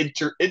just an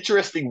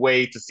interesting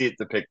way to see it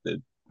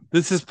depicted.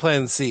 This is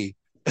plan C.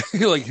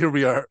 Like here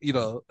we are,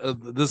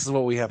 this is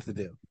what we have to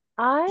do.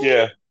 I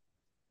Yeah,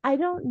 I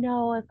don't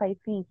know if I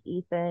think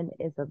Ethan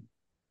is a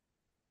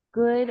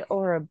good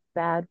or a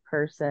bad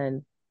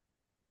person,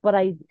 but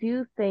I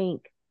do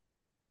think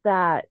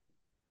that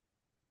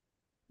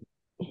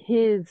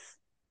his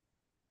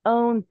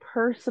own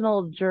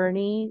personal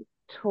journey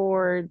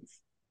towards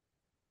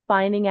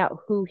finding out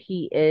who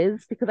he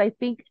is, because I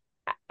think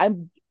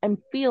I'm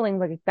feeling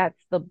like that's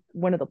the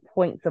one of the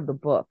points of the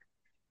book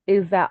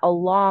is that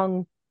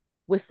along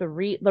with the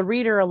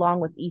reader along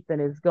with Ethan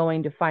is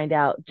going to find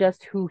out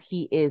just who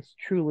he is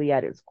truly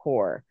at his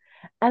core.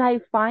 And I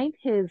find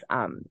his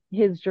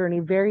journey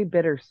very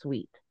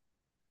bittersweet.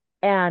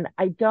 And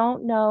I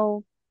don't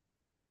know,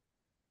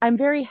 I'm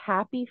very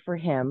happy for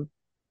him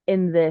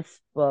in this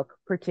book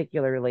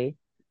particularly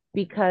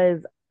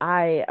because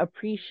I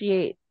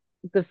appreciate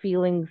the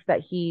feelings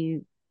that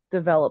he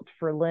developed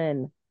for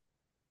Lynn,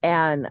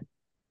 and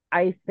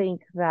I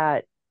think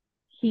that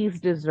he's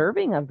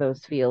deserving of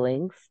those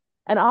feelings.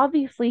 And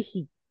obviously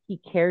he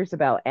cares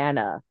about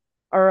Anna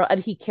or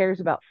and he cares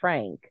about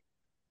Frank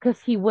because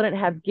he wouldn't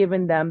have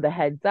given them the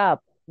heads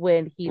up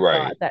when he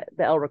right. thought that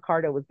the El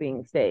Ricardo was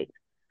being staked.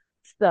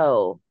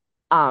 So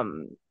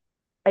um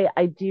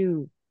I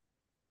do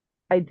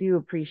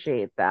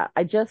appreciate that.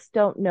 I just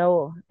don't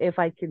know if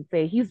I can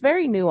say he's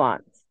very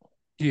nuanced.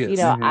 He You is.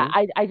 know,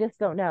 Mm-hmm. I just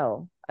don't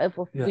know if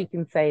Yeah. we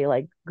can say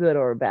like good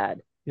or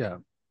bad. Yeah.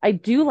 I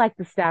do like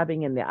the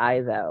stabbing in the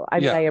eye, though. I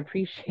mean, I Yeah.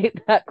 appreciate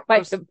that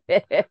quite That's a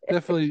bit.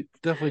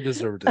 definitely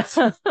deserved it.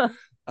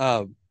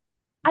 Um,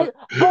 I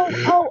but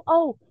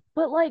oh,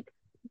 but like,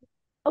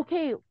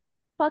 okay,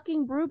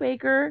 fucking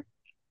Brubaker,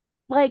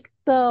 like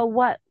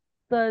the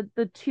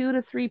 2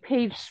 to 3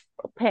 page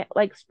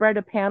like spread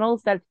of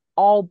panels that's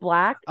all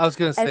black I was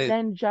gonna and say,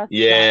 then just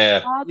Yeah.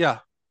 dialogue, yeah.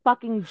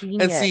 fucking And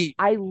genius. see,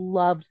 I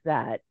loved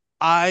that.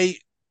 I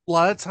a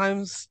lot of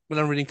times when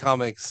I'm reading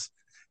comics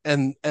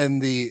and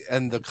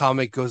the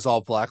comic goes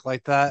all black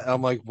like that,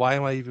 I'm like, why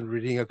am I even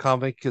reading a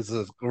comic? Because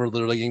we're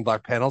literally getting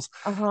black panels.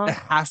 It Uh-huh.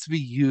 has to be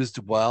used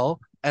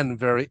well and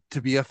very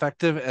to be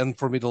effective and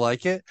for me to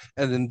like it.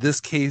 And in this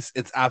case,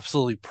 it's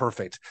absolutely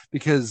perfect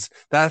because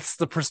that's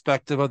the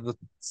perspective of the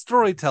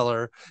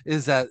storyteller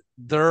is that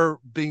they're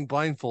being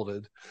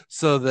blindfolded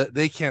so that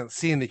they can't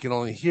see and they can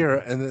only hear.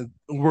 And then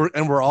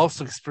we're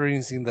also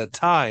experiencing the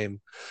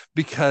time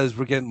because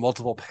we're getting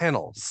multiple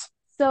panels.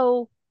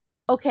 So,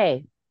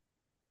 okay,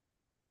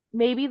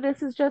 maybe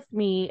this is just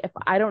me if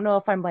I don't know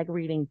if I'm like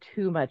reading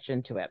too much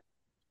into it,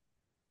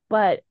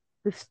 but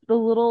the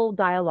little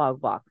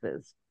dialogue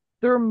boxes,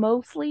 they're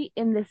mostly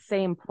in the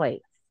same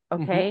place,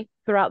 Mm-hmm. okay,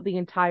 throughout the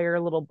entire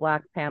little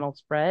black panel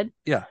spread.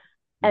 Yeah.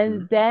 Mm-hmm.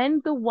 And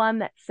then the one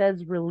that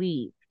says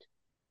relieved,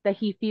 that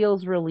he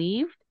feels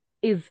relieved,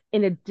 is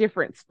in a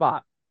different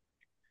spot.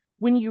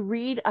 When you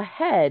read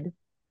ahead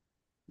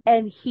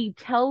and he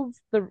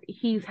has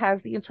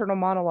the internal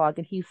monologue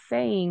and he's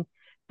saying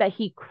that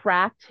he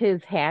cracked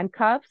his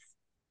handcuffs,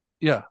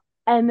 Yeah.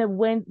 and then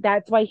when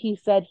that's why he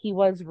said he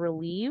was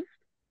relieved.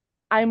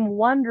 I'm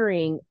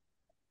wondering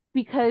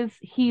because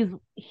he's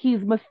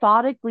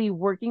methodically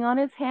working on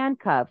his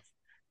handcuffs,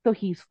 so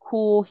he's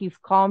cool, he's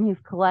calm, he's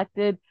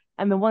collected,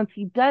 and then once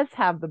he does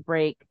have the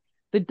break,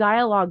 the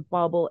dialogue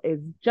bubble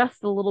is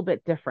just a little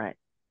bit different.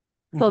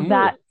 So Mm-hmm.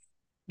 that's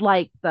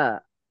like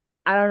the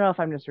I don't know if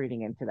I'm just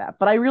reading into that,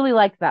 but I really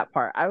liked that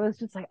part. I was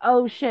just like,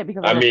 oh shit,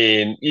 because I I was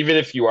mean, even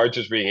if you are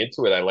just reading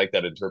into it, I like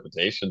that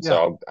interpretation. Yeah.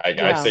 So I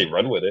yeah. say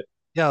run with it.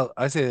 Yeah.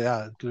 I say,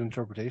 yeah, good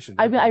interpretation,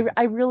 I mean,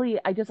 definitely.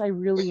 I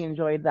really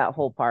enjoyed that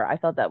whole part. I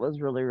thought that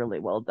was really, really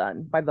well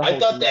done by the I whole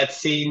thought team. that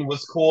scene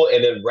was cool.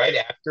 And then right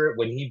after it,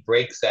 when he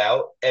breaks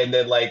out, and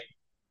then like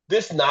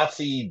this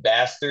Nazi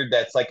bastard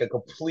that's like a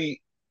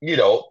complete.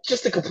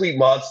 just a complete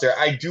monster.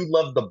 I do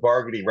love the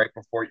bargaining right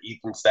before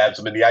Ethan stabs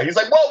him in the eye. He's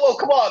like, "Whoa, whoa,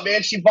 come on,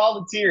 man! She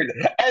volunteered,"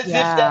 as if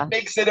that Yeah.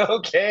 makes it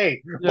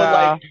okay. But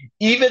like, Yeah.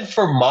 even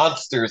for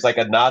monsters, like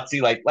a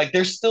Nazi, like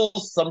there's still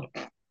some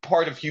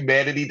part of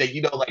humanity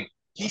that like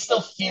he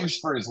still fears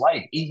for his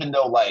life, even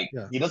though like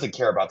Yeah. he doesn't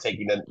care about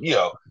taking them.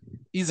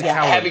 He's a Yeah.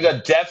 coward. Having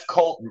a death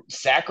cult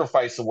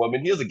sacrifice a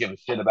woman, he doesn't give a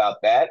shit about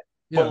that.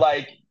 But Yeah.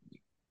 like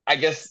I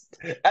guess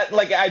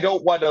like I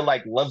don't want to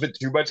like love it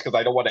too much because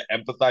I don't want to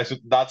empathize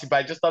with the Nazi, but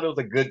I just thought it was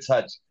a good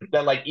touch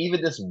that like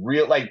even this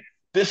real like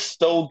this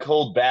stone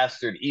cold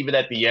bastard, even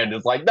at the end,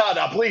 is like, no,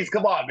 no, please,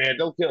 come on, man,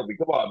 don't kill me,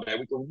 come on, man,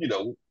 we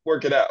can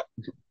work it out.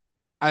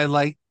 I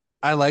like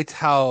I liked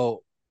how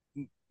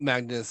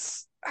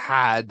Magnus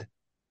had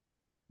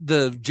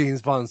the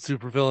James Bond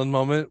supervillain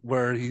moment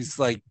where he's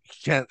like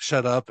can't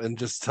shut up and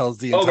just tells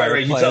the Oh right, entire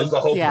right, he tells plan, the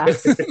whole Yeah.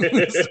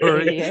 the An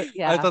story. idiot.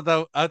 Yeah.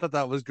 I thought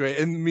that was great.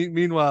 And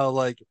meanwhile,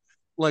 like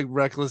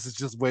Reckless is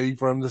just waiting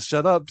for him to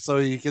shut up so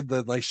he can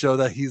then like show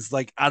that he's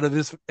like out of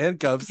his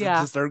handcuffs and Yeah.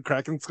 just start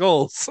cracking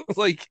skulls.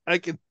 Like I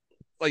can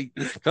like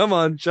come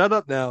on, shut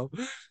up now.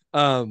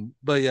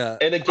 But yeah,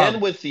 And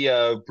again with the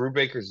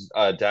Brubaker's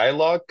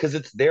dialogue, because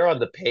it's there on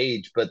the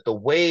page, but the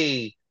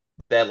way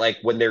that like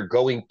when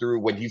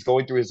he's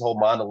going through his whole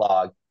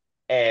monologue,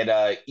 and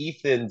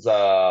Ethan's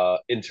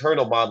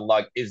internal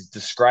monologue is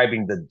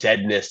describing the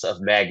deadness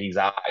of Maggie's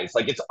eyes.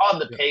 Like it's on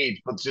the yeah,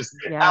 page, but just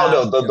I don't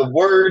Yeah. know yeah, the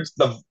words,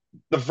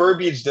 the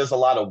verbiage does a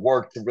lot of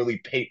work to really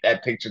paint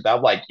that picture. That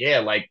I'm like, yeah,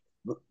 like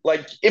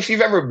if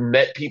you've ever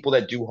met people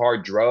that do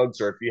hard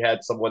drugs, or if you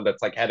had someone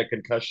that's like had a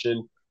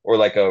concussion or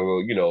like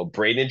a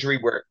brain injury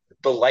where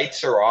the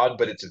lights are on,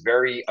 but it's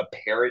very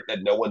apparent that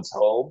no one's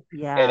home.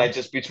 And Yeah. I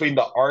just between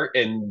the art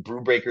and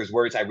Brubaker's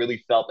words, I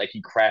really felt like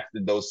he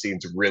crafted those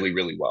scenes really,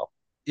 really well.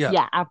 yeah.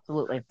 Yeah.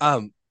 Absolutely.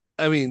 Um,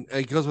 I mean,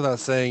 it goes without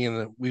saying,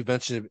 and we've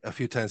mentioned it a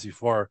few times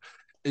before.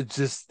 It's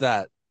just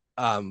that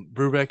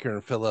Brubaker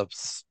and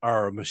Phillips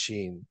are a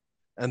machine,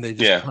 and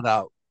Yeah.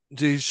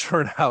 they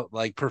churn out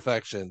like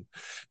perfection,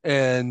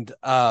 and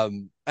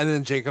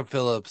then Jacob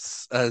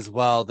Phillips as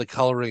well. The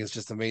coloring is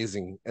just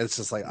amazing. It's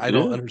just like I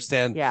don't Yeah.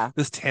 understand Yeah.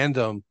 this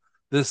tandem,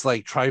 this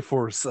like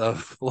triforce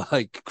of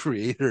like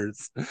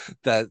creators. And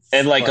That's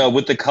like like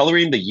with the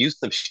coloring, the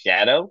use of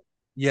shadow,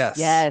 yes,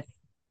 Yes.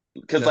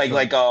 because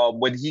definitely,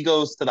 when he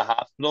goes to the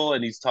hospital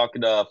and he's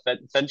talking to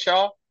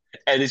Fenshaw,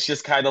 and it's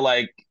just kind of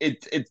like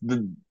it's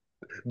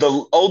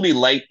the only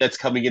light that's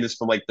coming in is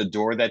from like the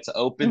door that's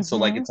open, so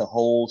like Hmm. it's a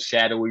whole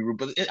shadowy room,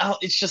 but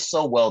it's just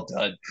so well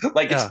done.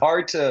 Like yeah,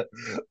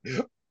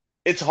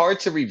 it's hard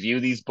to review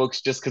these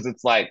books just because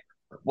it's like,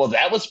 well,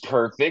 that was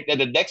perfect, and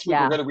then next week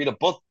we're Yeah. going to read a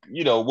book.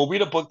 We'll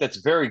read a book that's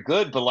very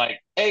good, but like,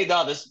 hey,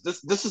 no, this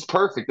is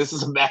perfect. This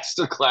is a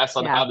master class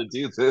on Yeah. how to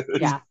do this.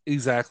 Yeah.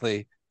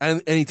 exactly.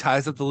 And he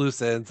ties up the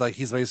loose ends. Like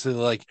he's basically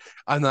like,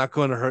 I'm not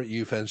going to hurt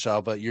you,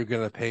 Fenshaw, but you're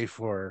going to pay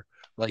for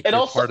like And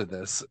your also, part of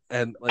this.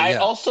 And like, I yeah,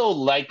 also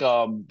like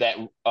that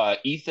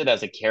Ethan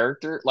as a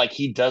character, like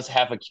he does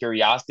have a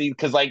curiosity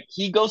because like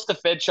he goes to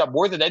Fed Shop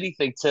more than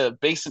anything to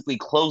basically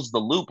close the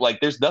loop. Like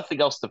there's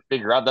nothing else to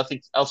figure out,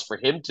 nothing else for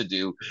him to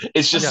do.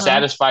 It's just yeah, Uh-huh.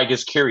 satisfying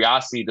his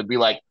curiosity to be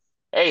like,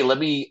 hey, let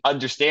me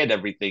understand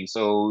everything.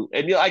 So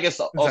and I guess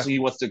also he exactly.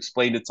 wants to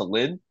explain it to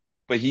Lynn,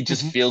 but he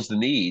just Hmm. feels the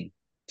need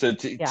to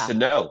to, Yeah. to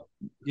know.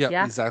 Yeah,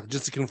 Yeah. exactly.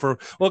 Just to confirm.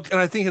 Well, and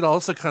I think it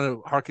also kind of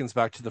harkens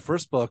back to the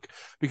first book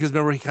because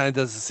remember he kind of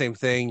does the same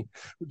thing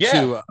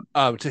Yeah.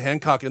 to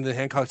Hancock, and then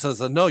Hancock says,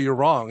 "No, you're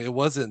wrong. It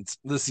wasn't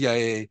the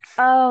CIA."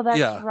 Oh, that's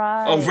Yeah. Oh,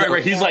 right. right, So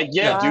right. He's like, That's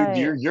yeah, yeah,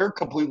 dude, right. you're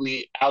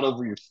completely out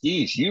over your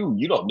skis.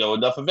 You don't know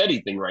enough of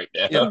anything right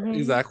yeah, now. Hmm.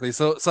 exactly.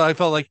 So I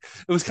felt like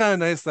it was kind of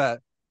nice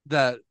that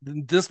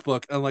in this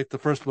book, unlike the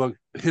first book,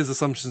 his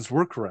assumptions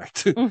were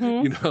correct.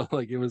 Hmm.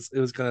 Like it was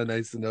kind of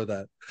nice to know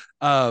that.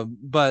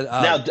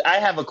 Now, I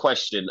have a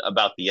question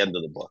about the end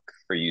of the book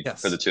for you,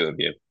 for the Yes, two of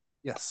you.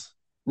 yes,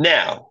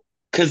 Now,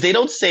 because they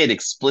don't say it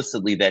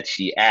explicitly that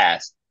she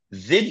asked,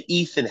 did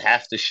Ethan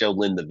have to show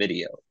Lynn the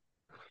video?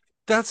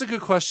 that's a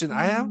good question.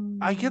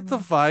 I get the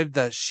Mm. vibe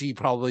that she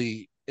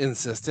probably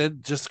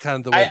insisted, just kind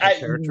of the way her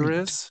character I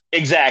is.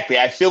 exactly.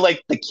 I feel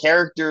like the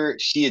character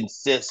she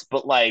insists,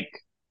 but like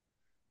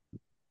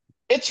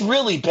it's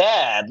really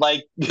bad.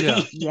 Like,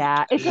 Yeah,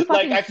 Yeah. It's a like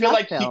fucking I feel snuff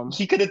like film.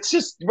 he could have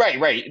just right,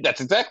 right.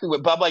 That's exactly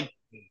what. But I'm like,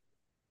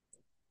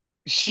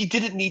 she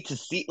didn't need to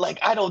see like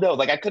I don't know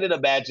like I couldn't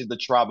imagine the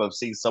trauma of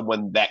seeing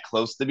someone that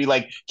close to me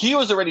like he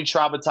was already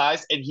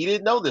traumatized and he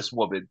didn't know this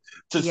woman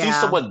to see Yeah.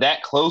 someone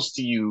that close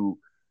to you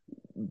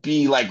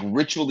be like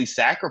ritually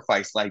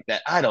sacrificed like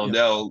that. I don't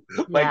yeah, know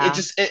like Yeah.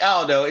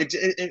 I don't know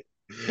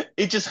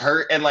it just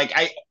hurt and like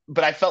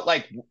I felt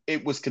like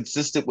it was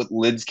consistent with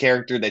Lynn's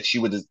character that she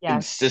would Yes.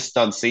 insist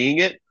on seeing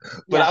it,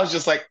 but Yeah. I was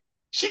just like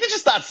she could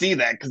just not see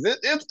that because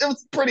it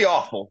was pretty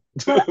awful.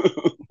 But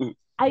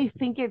I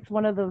think it's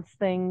one of those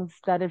things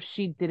that if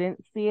she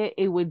didn't see it,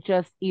 it would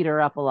just eat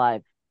her up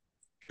alive,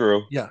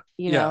 True. yeah,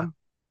 you yeah.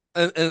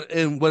 know?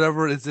 And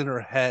whatever is in her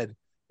head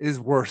is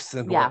worse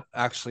than Yeah. what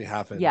actually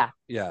happened. Yeah.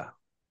 Yeah.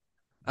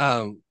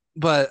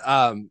 But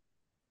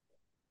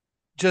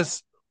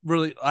just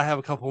really, I have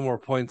a couple more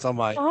points on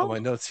Oh, my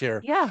notes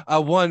here. yeah.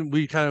 One,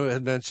 we kind of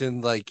had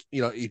mentioned, like,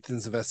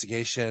 Ethan's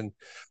investigation.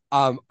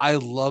 I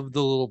love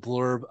the little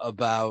blurb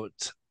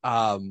about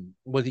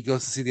when he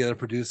goes to see the other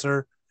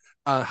producer,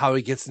 how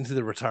he gets into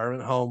the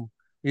retirement home.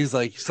 He's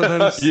like,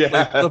 sometimes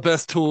like Yeah. the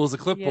best tool is a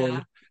Yeah.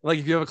 clipboard. Like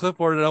if you have a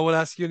clipboard and no one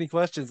asks you any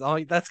questions, I'm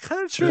like, that's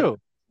kind of true.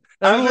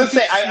 I was Everyone gonna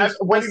say, thinks you're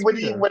supposed to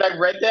be there. when I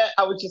read that,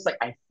 I was just like,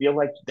 I feel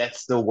like that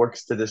still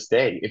works to this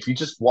day. If you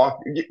just walk,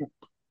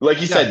 like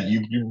you Yeah, said,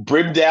 you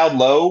brim down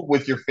low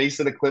with your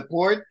face in a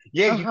clipboard.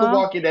 Yeah, you can Uh-huh.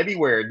 walk in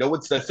anywhere. No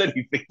one says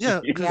anything to yeah,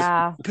 you.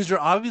 Yeah. because you're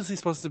obviously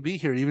supposed to be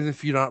here, even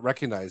if you're not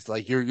recognized.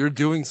 Like you're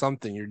doing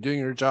something, you're doing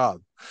your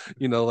job.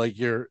 Like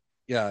you're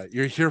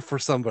here for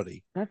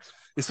somebody, That's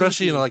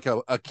especially in creepy. like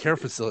a care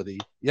facility.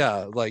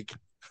 Yeah, like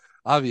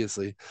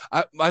obviously.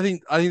 I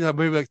think that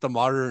maybe like the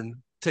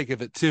modern take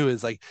of it too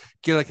is like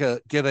get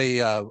a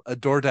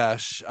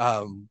DoorDash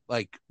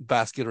like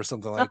basket or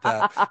something like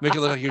that. Make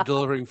it look like you're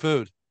delivering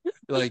food.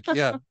 Like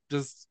yeah,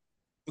 just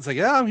it's like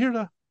yeah, I'm here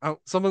to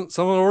someone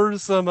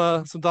orders some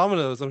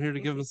Domino's. I'm here to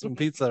give them some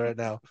pizza right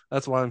now.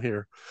 That's why I'm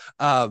here.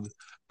 Um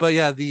but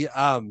yeah, the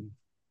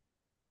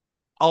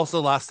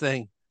also last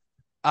thing,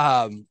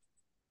 um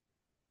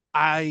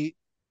I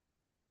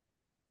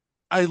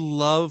I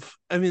love,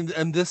 I mean,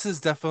 and this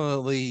is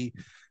definitely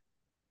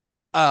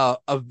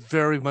a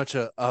very much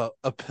a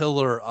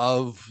pillar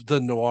of the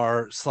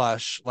noir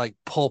slash like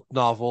pulp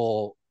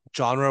novel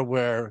genre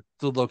where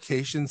the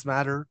locations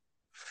matter.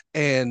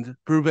 And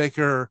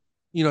Brubaker,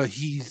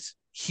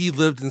 he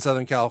lived in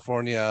Southern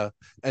California,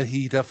 and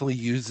he definitely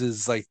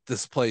uses like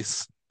this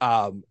place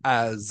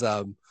as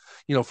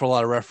for a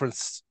lot of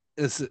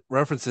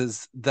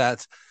references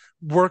that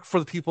work for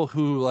the people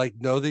who like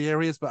know the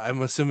areas, but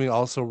I'm assuming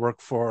also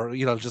work for,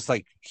 just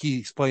like he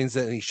explains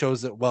it and he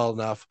shows it well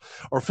enough,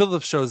 or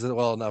Phillips shows it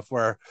well enough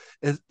where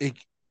it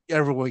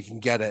everyone can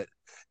get it.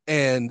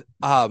 And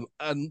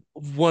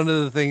one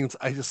of the things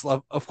I just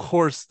love, of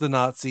course, the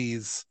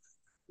Nazis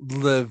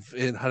live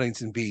in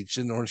Huntington Beach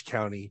in Orange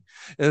County.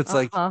 And it's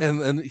like, Uh-huh.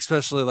 and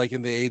especially like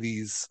in the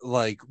 80s,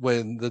 like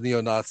when the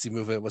neo-Nazi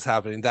movement was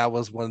happening, that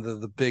was one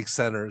of the big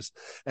centers.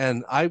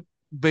 And I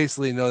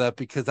basically know that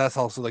because that's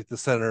also like the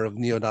center of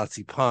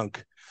neo-Nazi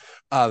punk.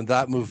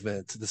 That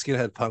movement, the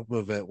skinhead punk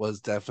movement,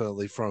 was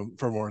definitely from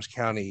Orange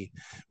County,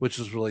 which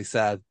was really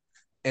sad.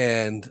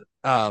 And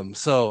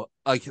so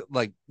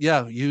like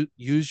yeah, you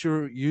use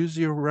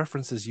your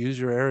references, use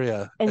your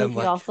area, And and if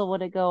you like also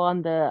want to go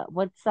on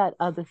what's that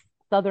the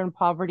Southern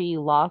Poverty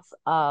Loss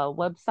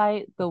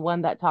website, the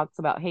one that talks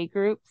about hate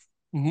groups.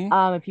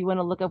 mhm. If you want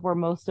to look up where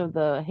most of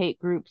the hate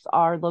groups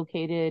are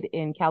located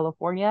in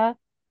California,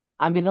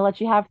 I'm gonna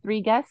let you have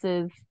three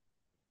guesses.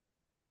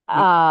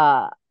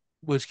 Uh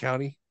Which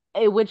county?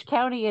 which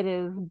county it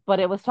is, but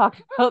it was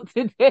talked about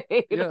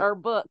today in Yeah, our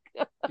book.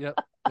 yep.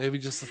 Maybe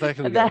just a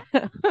second That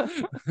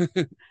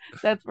ago.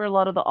 that's where a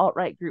lot of the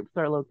alt-right groups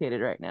are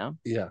located right now.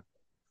 Yeah.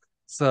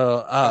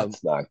 So,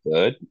 That's not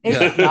good.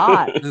 It's yeah,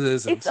 not. it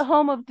It's the isn't.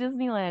 home of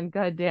Disneyland,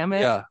 god damn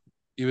it. Yeah,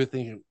 you would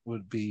think it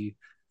would be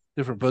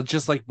different, but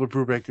just like what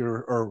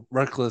Brubaker or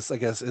Reckless, I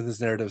guess, in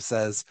his narrative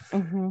says,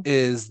 Hmm.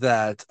 is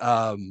that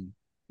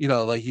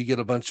like you get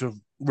a bunch of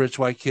rich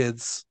white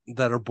kids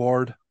that are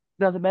bored.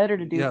 Nothing better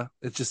to do. Yeah,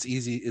 it's just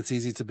easy. It's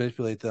easy to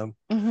manipulate them.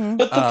 Hmm.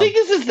 But the thing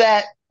is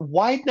that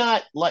why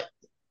not like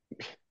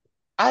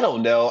I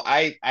don't know.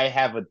 I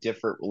have a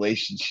different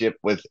relationship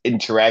with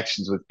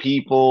interactions with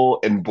people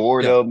and Yeah,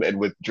 boredom and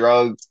with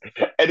drugs.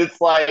 And it's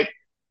like,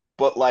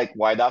 but like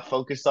why not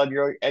focus on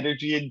your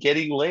energy and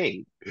getting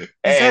laid?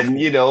 And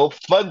exactly.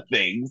 fun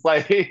things.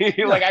 Like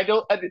Yeah, I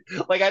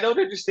don't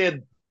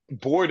understand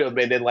boredom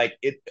and then like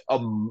it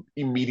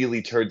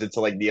immediately turns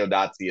into like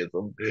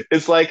neo-Nazism.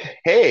 It's like,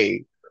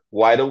 hey,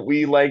 why don't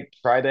we like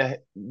try to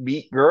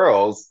meet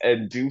girls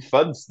and do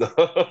fun stuff?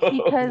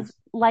 Because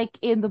like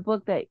in the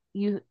book that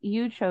you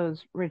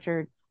chose,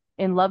 Richard,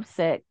 in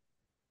Lovesick,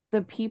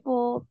 the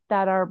people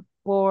that are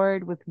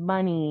bored with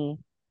money,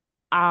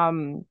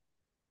 um,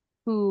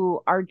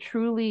 who are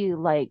truly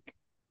like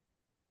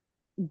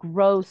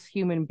gross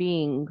human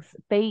beings,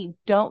 they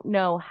don't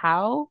know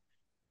how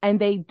and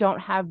they don't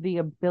have the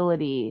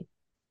ability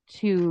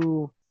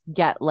to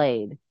get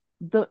laid.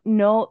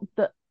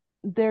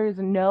 There's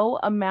no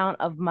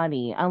amount of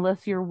money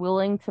unless you're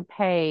willing to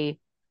pay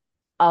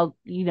a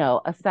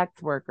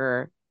sex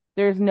worker.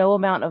 There's no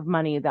amount of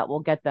money that will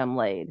get them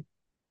laid.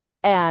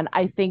 And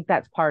I think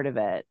that's part of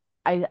it.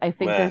 I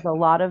think Meh. there's a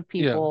lot of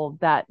yeah. people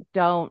that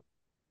don't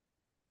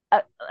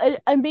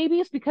and maybe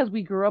it's because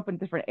we grew up in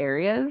different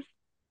areas,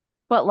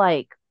 but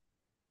like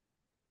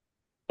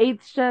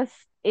it's just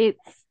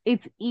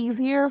it's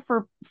easier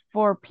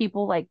for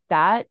people like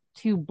that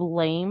to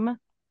blame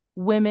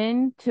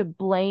women, to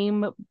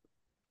blame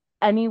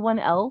anyone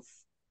else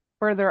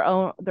for their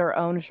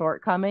own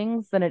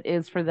shortcomings than it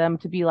is for them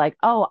to be like,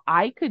 oh,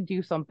 I could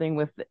do something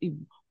with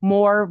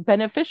more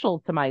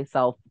beneficial to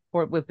myself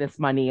with this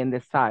money and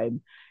this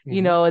time, Hmm.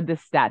 and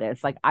this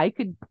status. Like I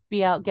could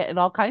be out getting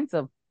all kinds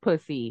of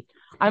pussy.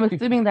 I'm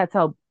assuming that's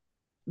how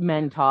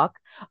men talk.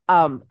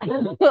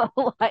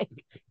 like,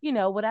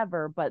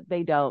 whatever, but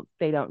they don't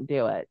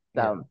do it.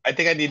 Yeah. So, I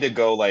think I need to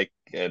go like,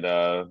 and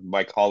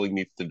my calling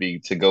needs to be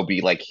to go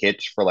be like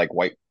Hitch for like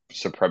white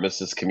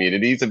supremacist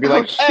communities and be oh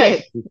like,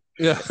 hey, shit.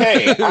 Yeah.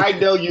 hey, I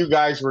know you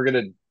guys were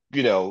gonna,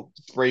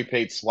 spray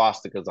paint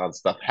swastikas on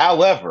stuff.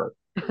 However,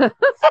 how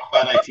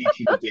about I teach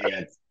you to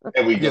dance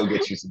and we Yeah. go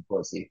get you some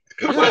pussy?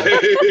 Yeah.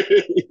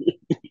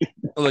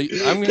 Like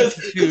I'm going to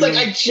teach Because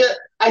like you.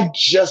 I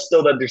just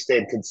don't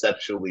understand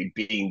conceptually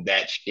being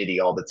that shitty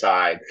all the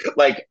time.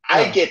 Like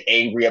I Yeah. get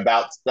angry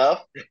about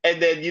stuff,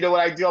 and then you know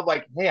what I do? I'm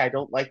like, hey, I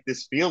don't like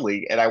this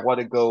feeling, and I want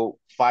to go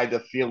find a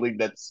feeling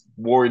that's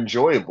more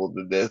enjoyable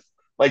than this.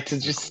 Like to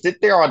Yeah. just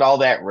sit there on all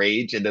that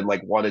rage and then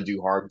like want to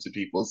do harm to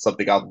people is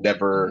something I'll Hmm.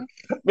 never,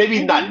 maybe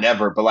Hmm. not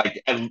never, but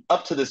like and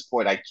up to this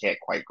point, I can't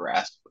quite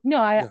grasp. No,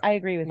 I Yeah. I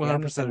agree with you.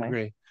 I'm the 100% same way.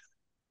 agree.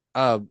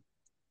 Um,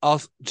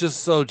 also,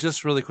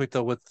 just really quick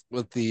though, with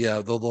the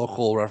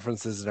local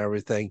references and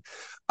everything,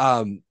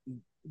 um,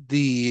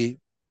 the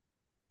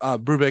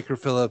Brubaker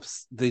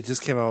Phillips, they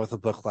just came out with a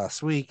book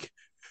last week.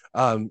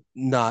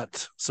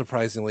 Not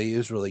surprisingly, it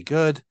was really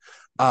good.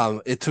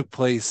 It took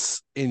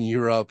place in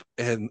Europe,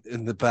 and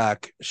in the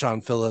back,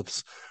 Sean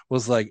Phillips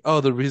was like, "Oh,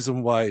 the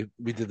reason why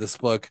we did this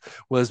book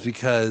was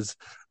because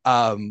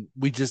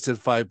we just did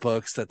 5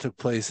 books that took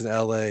place in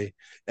LA,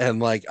 and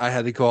like I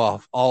had to go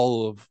off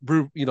all of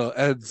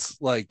Ed's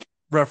like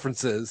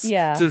references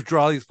Yeah. to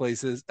draw these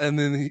places, and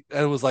then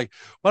Ed was like,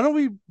 why don't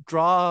we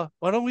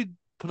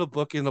put a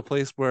book in a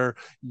place where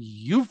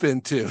you've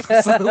been to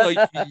so like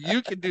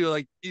you can do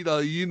like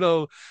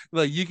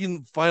like you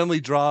can finally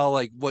draw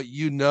like what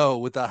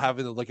without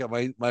having to look at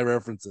my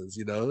references,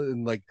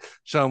 and like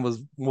Sean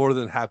was more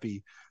than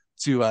happy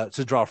to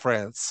draw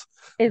France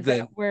Is that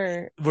then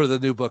where where the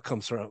new book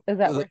comes from. is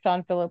that where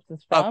Sean Phillips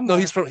is from, No,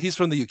 or? he's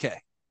from the UK,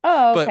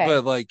 Oh, but okay.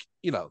 like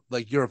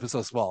like Europe is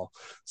so small,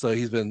 so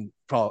he's been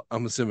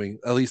I'm assuming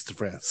at least to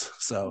France.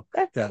 So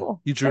That's yeah,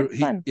 cool. he drew That's he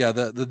fun. yeah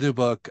the new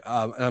book.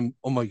 And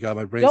oh my god,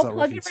 my brain's Don't not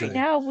plug working it right today.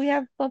 now. We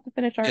have still to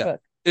finish our Yeah,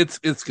 book.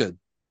 it's good.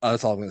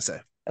 That's all I'm gonna say.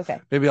 Okay.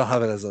 Maybe I'll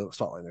have it as a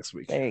spotlight next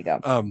week. There you go.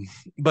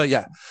 But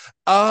yeah.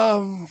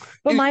 Um.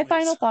 But my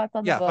final Anyways, thoughts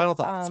on the yeah. book, Final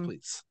thoughts,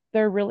 please.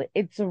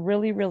 it's a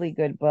really, really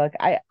good book.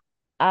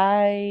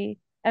 I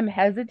am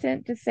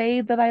hesitant to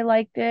say that I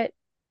liked it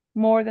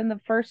more than the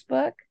first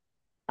book.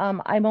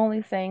 I'm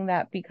only saying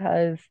that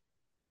because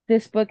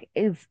this book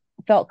is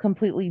felt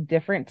completely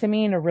different to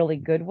me in a really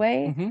good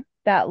way. Mm-hmm.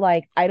 That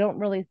like I don't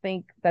really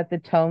think that the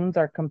tones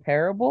are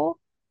comparable,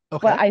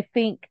 but Okay. I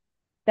think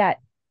that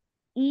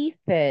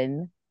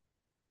Ethan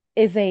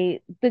is the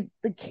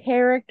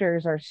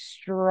characters are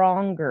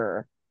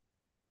stronger,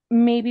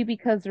 maybe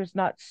because there's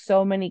not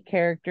so many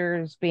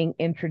characters being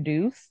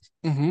introduced.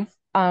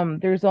 Mm-hmm.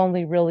 There's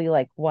only really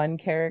like one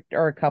character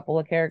or a couple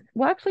of characters.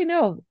 Well, actually,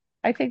 no,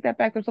 I take that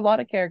back. There's a lot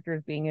of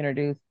characters being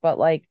introduced, but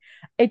like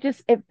it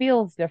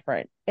feels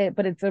different.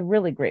 But it's a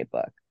really great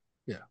book.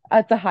 Yeah.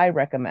 It's a high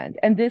recommend.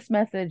 And this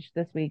message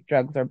this week: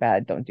 drugs are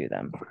bad. Don't do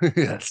them.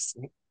 Yes.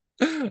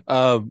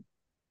 Um.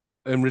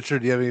 And Richard,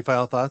 do you have any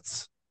final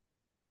thoughts?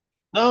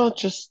 No,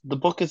 just the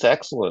book is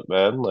excellent,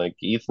 man. Like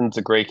Ethan's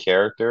a great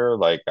character.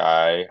 Like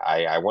I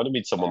want to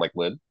meet someone like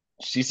Lynn.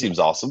 She Yeah. seems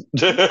awesome.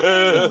 Yeah.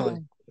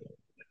 Definitely.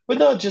 But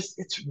no, just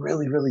it's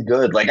really, really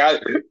good. Like I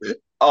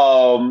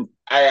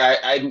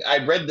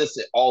read this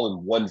all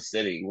in one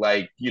sitting.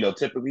 Like,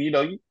 typically,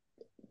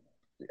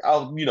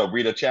 I'll,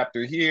 read a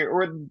chapter here,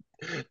 or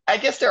I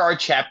guess there are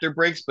chapter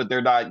breaks, but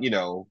they're not,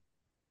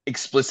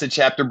 explicit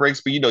chapter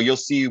breaks. But you'll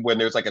see when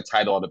there's like a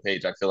title on the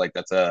page, I feel like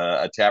that's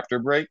a chapter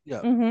break. Yeah.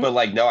 Hmm. But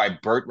like, no, I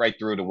burnt right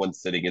through it in one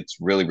sitting. It's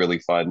really, really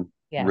fun.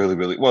 Yeah. Really,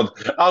 really well.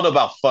 I don't know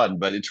about fun,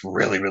 but it's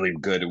really, really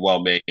good and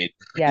well made. Yes.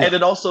 And Yeah.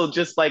 then also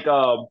just like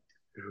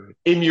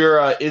in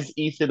your is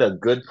Ethan a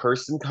good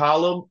person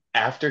column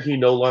after he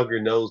no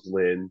longer knows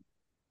Lynn,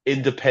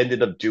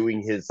 independent of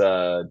doing his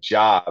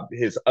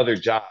his other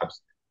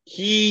jobs,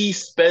 he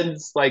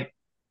spends like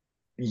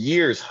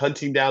years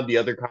hunting down the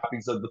other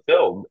copies of the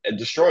film and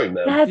destroying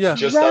them That's Yeah.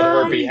 just on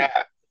her right.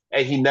 behalf.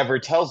 And he never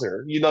tells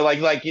her,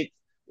 like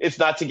it's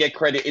not to get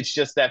credit. It's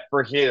just that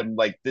for him,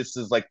 like this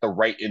is like the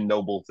right and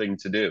noble thing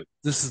to do.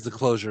 This is the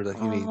closure that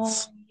he Oh,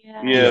 needs.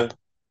 yeah. Yeah.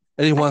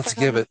 And he I wants to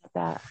forgot give it.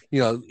 about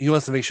that. He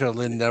wants to make sure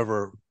Lynn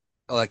never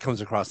like comes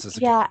across this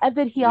again. Yeah, and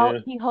then Yeah.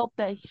 he hoped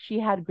that she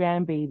had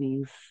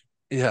grandbabies.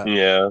 Yeah.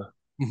 Yeah.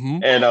 Mm-hmm.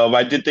 And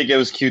I did think it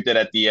was cute that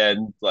at the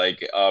end, like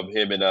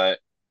him and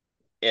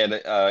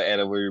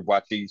Anna were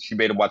watching. She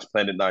made him watch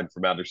Planet Nine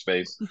from outer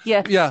space.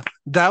 Yes. Yeah.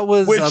 That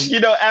was Which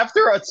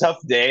after a tough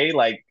day,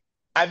 like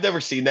I've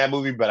never seen that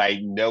movie, but I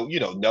know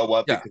know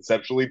of it yeah.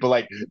 conceptually. But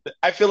like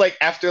I feel like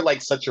after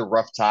like such a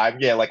rough time,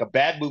 yeah, like a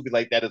bad movie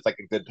like that is like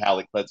a good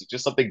palate cleanser,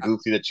 just something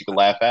goofy that you can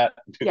laugh at.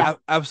 Yeah.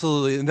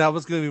 Absolutely. And that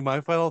was going to be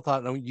my final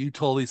thought. And you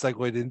totally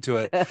segued into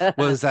it.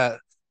 Was that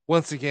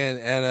once again,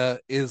 Anna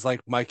is like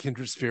my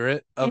kindred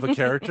spirit of a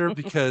character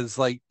because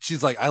like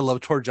she's like, I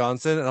love Tor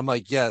Johnson. And I'm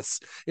like, yes,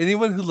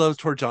 anyone who loves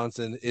Tor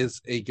Johnson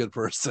is a good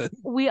person.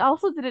 We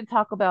also didn't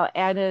talk about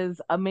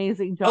Anna's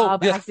amazing Oh,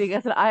 job yeah. acting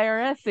as an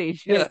IRS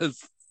agent.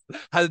 Yes.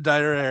 had to dye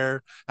her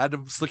hair, had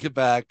to slick it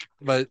back,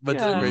 but did a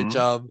Yeah. great Mhm.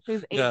 job. She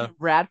was Yeah, Agent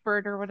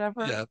Bradford or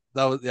whatever.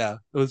 yeah,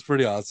 it was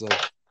pretty awesome.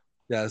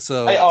 Yeah, I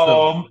so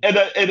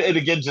and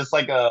again, just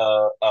like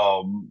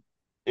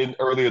in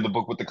earlier in the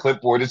book with the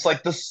clipboard, it's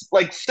like this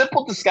like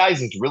simple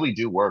disguises really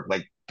do work.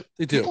 Like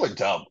they do. people are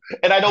dumb,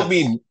 and I don't Yes.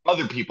 mean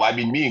other people. I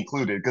mean me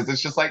included, because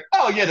it's just like,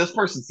 oh yeah, this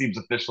person seems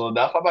official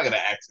enough. I'm not gonna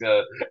ask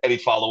any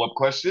follow up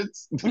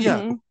questions.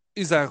 Yeah, Hmm.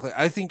 exactly.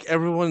 I think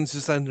everyone's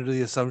just under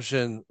the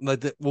assumption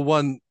like that. Well,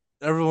 one,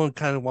 everyone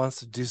kind of wants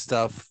to do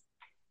stuff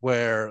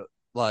where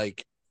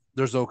like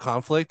there's no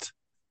conflict,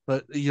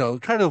 but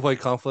try to avoid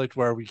conflict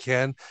where we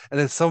can. And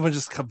if someone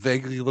just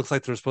vaguely looks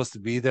like they're supposed to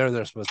be there,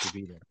 they're supposed to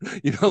be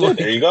there. Yeah,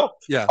 there you Like go.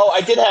 yeah, Oh,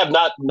 I did have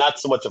not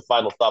so much a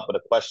final thought, but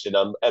a question.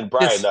 And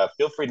Brian, yes,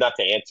 feel free not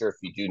to answer if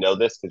you do know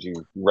this because you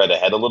read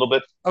ahead a little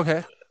bit.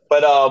 okay.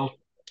 But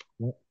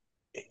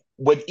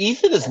when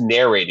Ethan is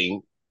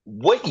narrating,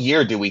 what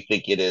year do we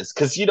think it is?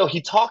 Because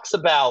he talks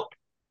about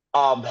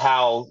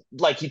how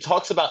like he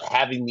talks about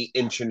having the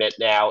internet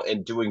now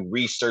and doing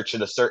research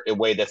in a certain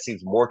way that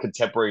seems more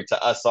contemporary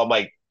to us. So I'm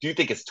like, do you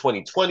think it's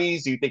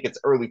 2020s? Do you think it's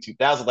early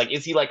 2000s? Like,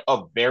 is he like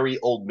a very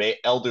old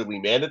elderly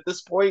man at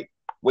this point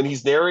when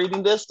he's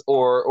narrating this,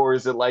 or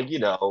is it like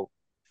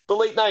the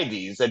late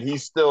 90s and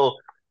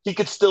he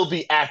could still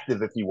be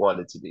active if he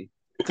wanted to be?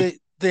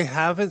 They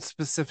haven't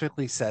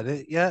specifically said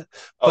it yet,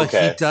 but he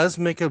Okay, does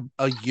make a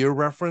year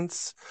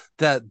reference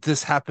that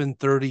this happened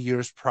 30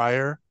 years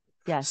prior.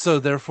 Yes, So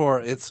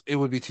therefore it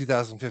would be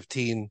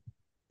 2015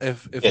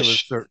 if it was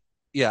ish.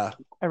 yeah,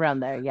 around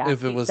there. Yeah,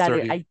 if it was that is,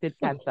 30. I did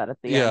catch that at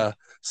the end. Yeah.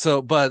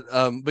 So but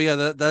yeah,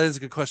 that is a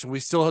good question. We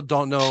still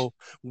don't know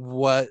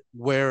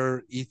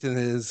where Ethan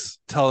is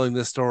telling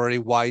this story,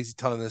 why he's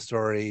telling this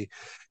story.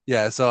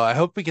 Yeah, so I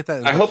hope we get that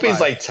in I book hope he's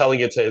five. like telling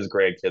it to his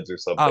grandkids or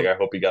something. Um, I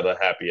hope he got a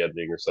happy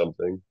ending or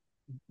something.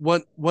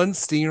 one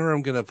stinger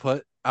I'm gonna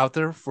put out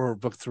there for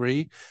book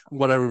three,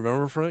 what I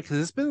remember from it, because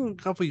it's been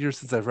a couple years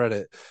since I've read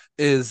it,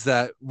 is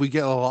that we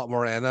get a lot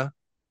more Anna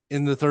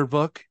in the third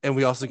book, and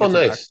Oh,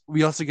 nice.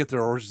 we also get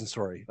their origin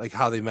story, like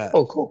how they met.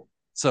 Oh, cool.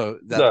 So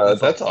No,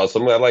 that's that's all.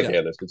 awesome. I like Yeah.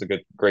 Anders. It's a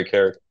great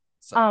character.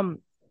 So Um,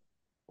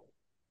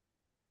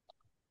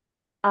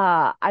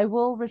 I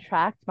will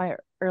retract my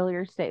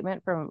earlier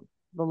statement from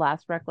the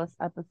last Reckless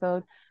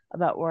episode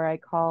about where I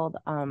called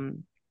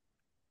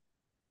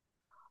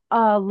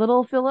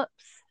little Phillips.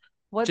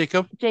 What's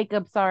Jacob,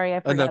 Jacob? Sorry, I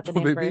a forgot the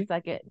nepo name for a baby.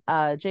 second.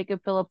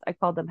 Jacob Phillips. I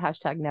called them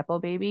hashtag Nepo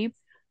baby.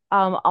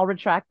 I'll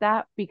retract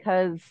that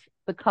because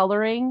the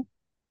coloring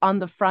on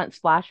the front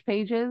splash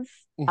pages,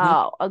 Hmm.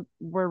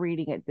 we're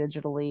reading it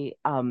digitally.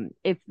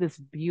 It's this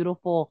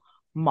beautiful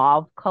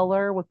mauve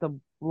color with the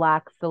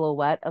black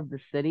silhouette of the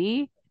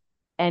city,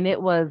 and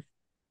it was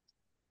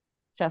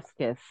chef's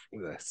kiss.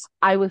 Yes.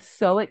 I was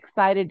so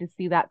excited to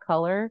see that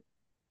color,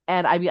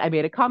 and I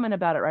made a comment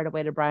about it right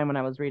away to Brian when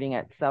I was reading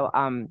it. So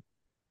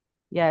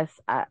yes,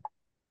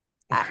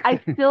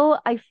 I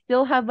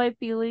still have my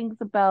feelings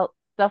about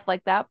stuff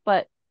like that,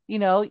 but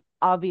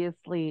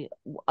obviously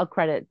a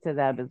credit to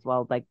them as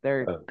well. Like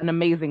they're Uh, an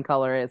amazing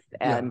colorist,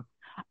 Yeah. and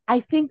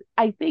I think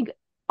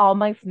all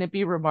my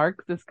snippy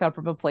remarks just come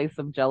from a place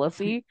of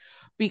jealousy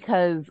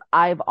because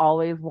I've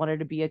always wanted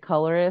to be a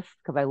colorist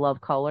because I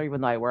love color,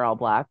 even though I wear all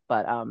black.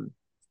 But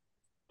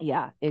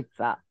yeah,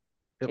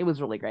 Yep. it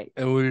was really great.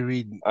 And we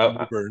read I,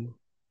 Newburn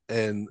I'm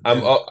and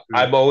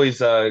I'm always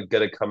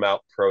gonna come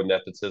out pro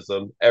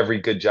nepotism. Every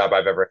good job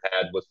I've ever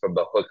had was from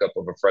the hookup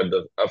of a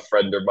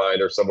friend of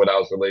mine or someone I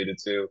was related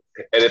to.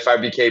 And if I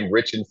became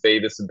rich and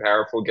famous and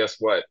powerful, guess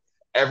what?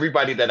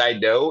 Everybody that I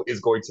know is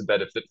going to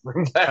benefit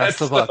from pass that.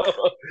 the So buck.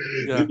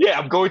 Yeah. yeah,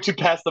 I'm going to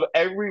pass them.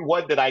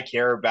 Everyone that I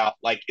care about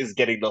like is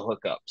getting the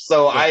hookup.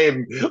 So Yeah. I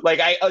am like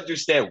I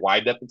understand why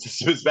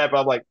nepotism is bad, but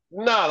I'm like,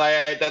 no,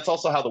 that's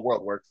also how the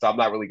world works. So I'm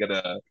not really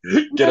gonna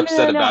get No, no, no,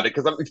 upset no. about it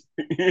because I'm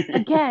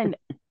Again,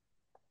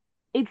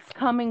 it's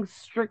coming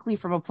strictly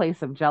from a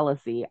place of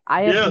jealousy.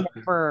 I have yeah.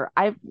 never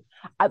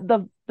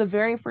the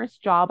very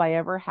first job I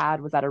ever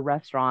had was at a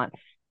restaurant,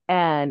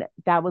 and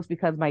that was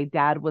because my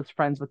dad was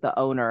friends with the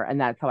owner, and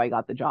that's how I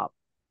got the job.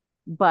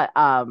 But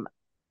I've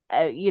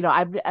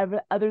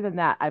other than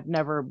that, I've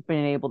never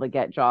been able to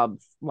get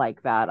jobs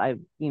like that.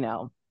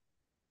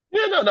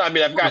 Yeah, no, no. I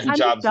mean, I've gotten I'm just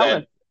jobs that,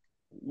 jealous.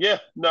 yeah,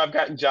 no, I've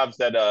gotten jobs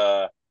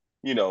that,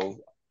 you know,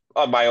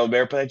 on my own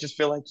merit, but I just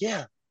feel like,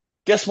 yeah,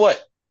 guess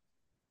what?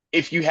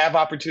 If you have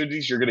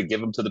opportunities, you're going to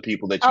give them to the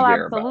people that Oh, you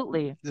care about.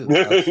 absolutely. Yeah,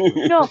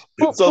 absolutely. No,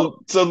 but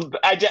So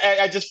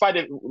I just find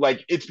it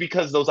like it's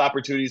because those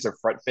opportunities are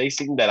front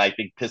facing that I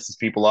think pisses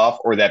people off,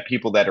 or that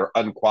people that are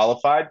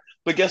unqualified.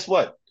 But guess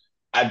what?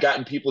 I've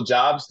gotten people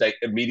jobs that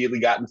immediately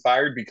gotten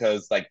fired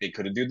because like they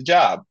couldn't do the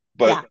job,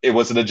 but yeah. it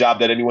wasn't a job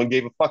that anyone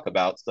gave a fuck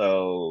about.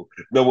 So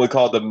no one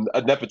called them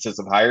a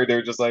nepotism hire. They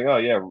were just like, oh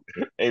yeah,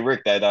 hey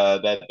Rick,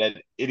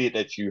 that idiot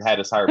that you had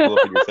us hire blew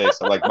up in your face.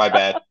 I'm like, my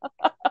bad.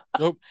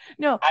 Nope.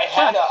 No, I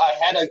but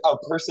had a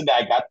person that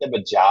I got them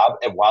a job,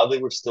 and while they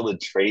were still in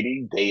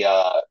training,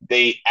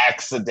 they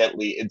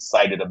accidentally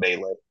incited a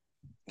melee.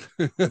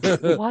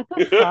 What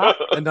the fuck?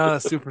 And not a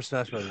Super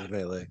Smash Bros.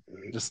 Melee.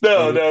 Just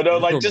No, real, no, no.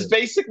 Like real just Melee.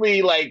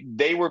 basically like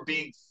they were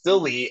being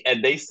silly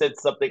and they said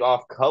something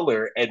off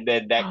color and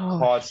then that Oh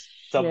caused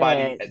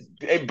somebody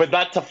shit. but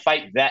not to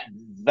fight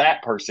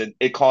that person.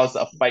 It caused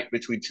a fight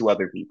between two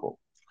other people.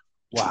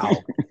 Wow.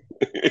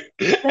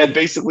 And That's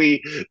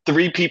basically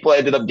three people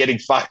ended up getting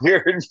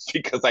fired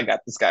because I got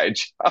this guy a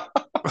job.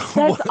 that's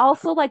What?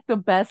 also like the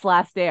best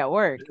last day at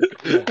work.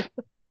 Yeah,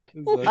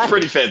 It's Like,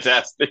 pretty exactly.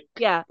 fantastic.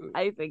 yeah,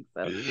 I think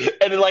so.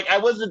 And then like I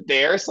wasn't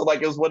there, so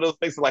like it was one of those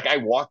things where, like I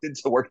walked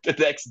into work the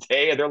next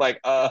day and they're like,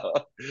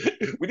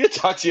 we need to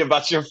talk to you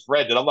about your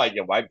friend. And I'm like,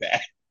 yeah, my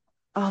bad.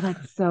 Oh,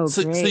 that's so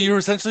So great. you were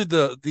essentially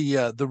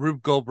the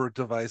Rube Goldberg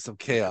device of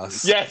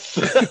chaos. Yes.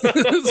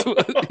 That's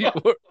what you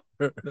were.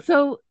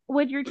 So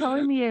what you're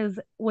telling me is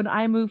when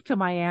I move to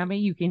Miami,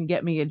 you can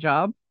get me a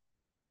job?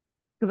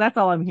 Because that's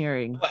all I'm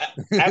hearing.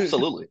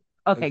 Absolutely.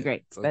 Okay, Okay,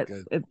 great. sounds That's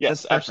good. that's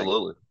Yes, perfect.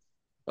 absolutely.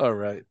 All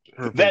right,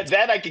 That perfect.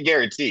 that I can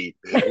guarantee.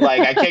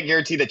 Like I can't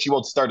guarantee that you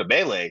won't start a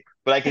melee,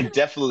 but I can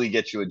definitely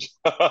get you a Yes.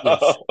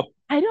 job.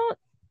 I don't,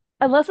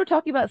 unless we're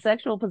talking about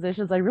sexual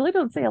positions, I really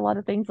don't say a lot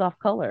of things off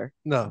color.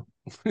 No.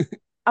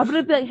 I'm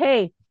gonna be like,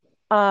 hey,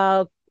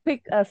 uh,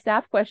 pick a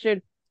staff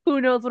question. Who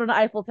knows what an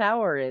Eiffel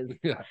Tower is?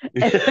 Yeah.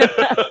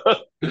 That'll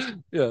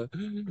Yeah.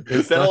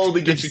 It's not.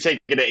 only get you It's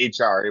taken to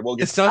HR. It won't get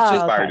it's not you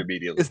just. Oh, fired okay.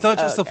 immediately. It's not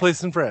Oh, just a okay.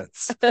 place in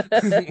France.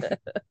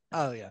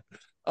 Oh yeah.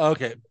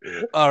 Okay.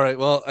 All right.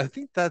 Well, I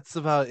think that's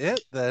about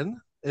it then.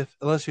 If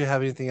unless you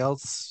have anything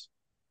else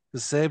to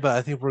say, but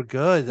I think we're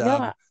good.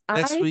 No,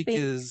 Next I week think,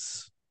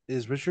 is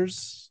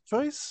Richard's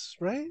choice,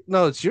 right?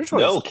 No, it's your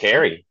choice. No,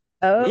 Carrie.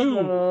 Ooh.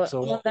 oh,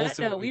 So on we'll that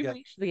see note, what we we've get.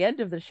 reached the end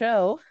of the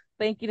show.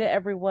 Thank you to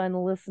everyone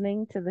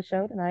listening to the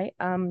show tonight.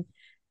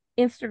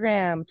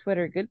 Instagram,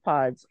 Twitter, Good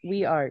Pods.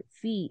 We are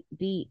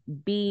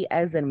CDB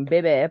as in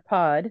baby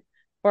pod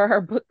for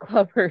our book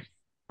clubbers.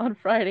 On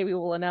Friday, we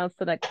will announce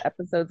the next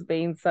episode's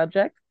main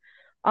subject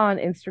on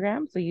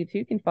Instagram, so you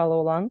too can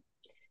follow along.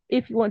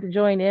 If you want to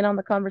join in on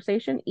the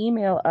conversation,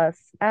 email us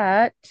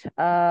at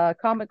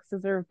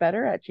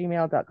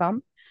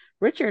comicsdeservebetter@gmail.com.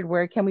 Richard,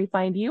 where can we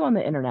find you on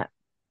the internet?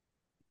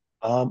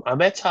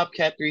 I'm at Top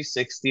Cat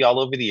 360 all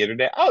over the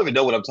internet. I don't even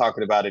know what I'm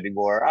talking about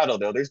anymore. I don't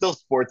know. There's no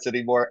sports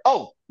anymore.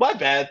 Oh, my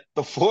bad.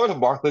 The Florida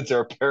Marlins are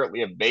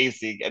apparently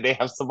amazing, and they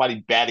have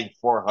somebody batting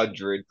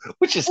 400,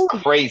 which is Oh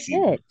crazy.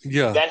 shit.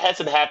 Yeah. That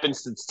hasn't happened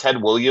since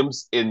Ted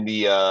Williams in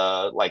the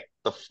like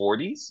the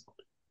 40s.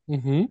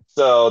 Mm-hmm.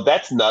 So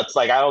that's nuts.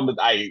 Like I don't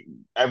I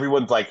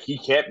everyone's like he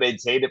can't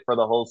maintain it for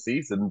the whole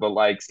season, but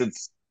like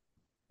since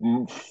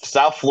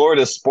South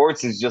Florida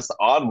sports is just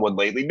on one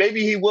lately,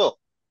 maybe he will.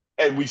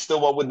 And we still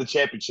won't win the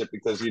championship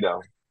because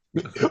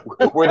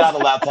we're not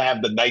allowed to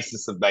have the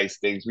nicest of nice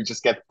things. We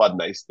just get fun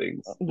nice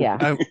things. Yeah.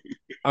 I'm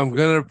I'm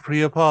gonna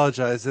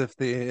pre-apologize if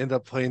they end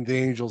up playing the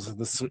Angels in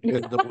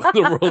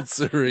the World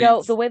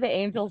No, the Series. way the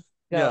Angels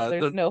go, Yeah,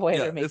 there's no way yeah,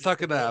 they're it's making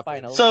not it gonna to the happen.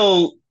 finals.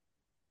 So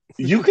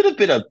you could have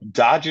been a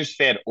Dodgers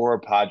fan or a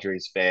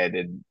Padres fan,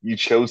 and you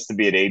chose to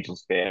be an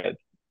Angels fan.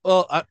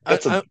 Well,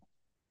 That's a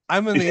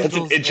I'm an that's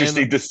an Angels and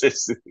interesting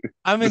decision.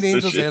 I'm an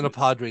Angels and a Decision.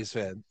 Padres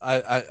fan.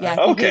 Yeah, I he hates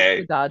the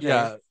Okay. Dodgers.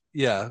 yeah,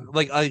 yeah.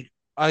 Like I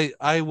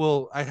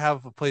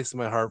have a place in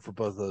my heart for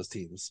both of those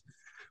teams.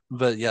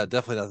 But yeah,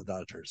 definitely not the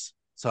Dodgers.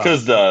 So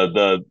Because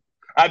the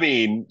I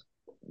mean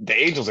the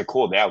Angels are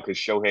cool now because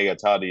Shohei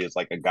Ohtani is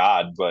like a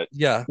god, but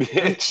yeah,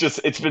 and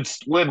it's been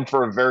slim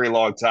for a very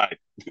long time.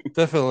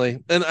 definitely.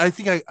 And I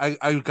think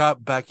I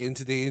got back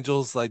into the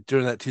Angels like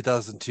during that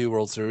 2002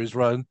 World Series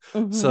run.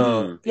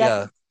 So Mm. Yeah, yeah,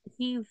 'cause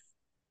he's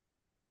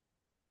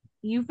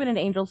you've been an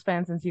Angels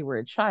fan since you were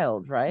a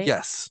child, right?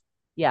 yes.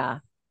 Yeah.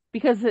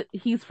 Because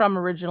he's from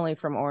originally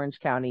from Orange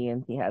County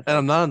and he has And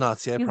I'm like not a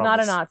Nazi, I he's not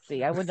a promise.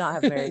 Nazi. I would not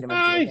have married him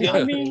if he was a I Nazi.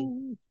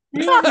 mean,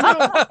 you never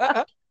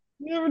know.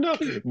 You never know.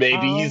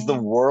 Maybe he's the Um,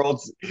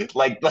 world's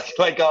like most was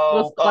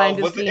it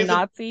clandestine isn't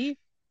Nazi.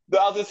 no,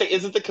 I was gonna say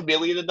isn't the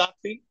chameleon a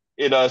Nazi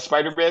in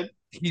Spider Man?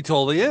 He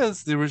totally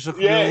is. The original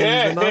chameleon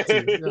is a Yeah, Nazi.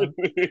 Yeah.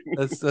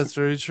 yeah. That's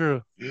very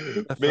true.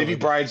 Maybe Definitely.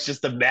 Brian's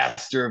just a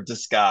master of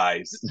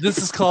disguise. Oh, This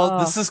is called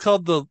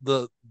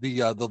the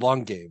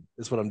long game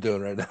is what I'm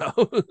doing right now.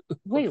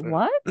 wait,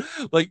 what?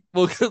 Like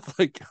well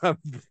like I'm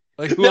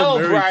like who I'm No,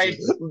 married Brian,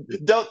 to.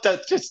 don't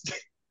just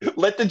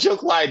let the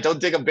joke lie. Don't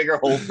dig a bigger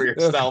hole for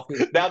yourself.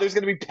 Okay. Now there's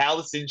gonna be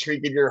palace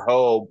intrigue in your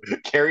home.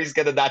 Carrie's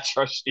gonna not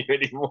trust you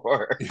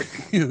anymore.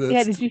 Yeah,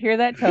 That's did you hear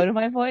that tone of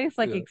my voice?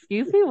 Like, yeah.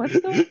 excuse me, what's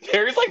going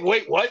Carrie's like,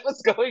 wait, what?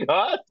 What's going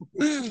on?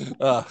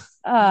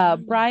 Uh,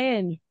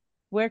 Brian,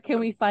 where can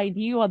we find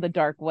you on the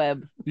dark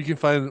web? you can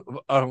find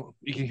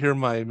you can hear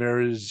my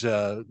marriage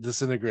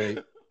disintegrate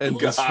and God.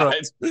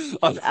 disrupt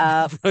on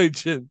Uh,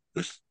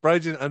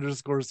 Brighton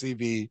underscore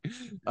CB.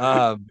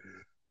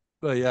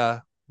 But yeah,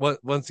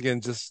 once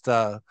again, just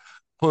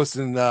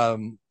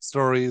posting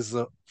stories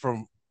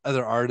from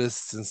other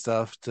artists and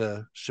stuff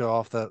to show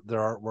off their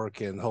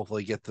artwork and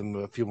hopefully get them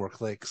a few more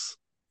clicks.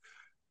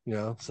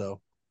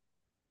 So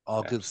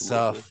all good Absolutely.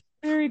 stuff.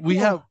 Very we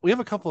cool. have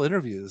a couple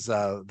interviews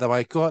that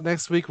might go out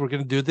next week. We're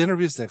gonna do the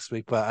interviews next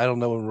week, but I don't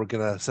know when we're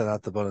gonna send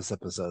out the bonus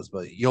episodes.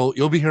 But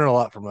you'll be hearing a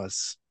lot from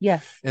us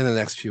Yes. in the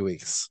next few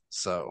weeks.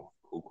 So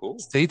Cool, cool.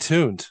 stay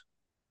tuned.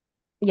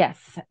 Yes.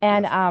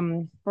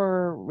 And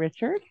for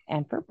Richard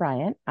and for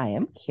Brian, I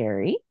am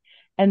Carrie,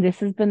 and this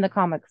has been the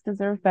Comics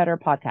Deserve Better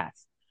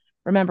podcast.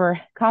 Remember,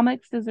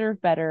 comics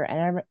deserve better,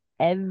 and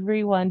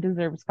everyone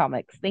deserves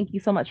comics. Thank you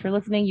so much for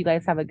listening. You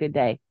guys have a good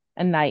day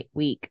and night,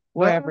 week,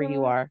 wherever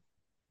you Bye. are.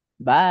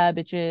 Bye,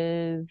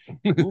 bitches.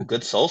 Ooh,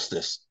 good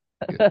solstice.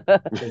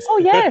 Oh,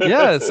 yes.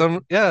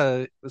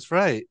 Yeah, that's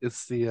right.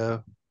 It's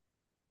the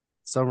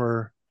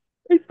summer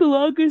It's the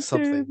longest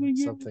day of the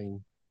something year.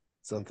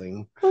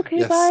 something. Okay,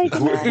 Yes.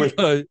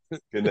 bye.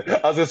 Good night.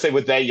 I was gonna say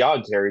with that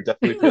yawn, Terry, it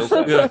definitely feels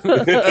that Yeah.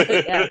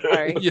 way. Yeah,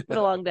 sorry. Yeah. It's been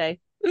a long day.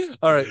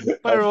 All right.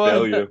 Bye I feel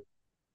everyone. you.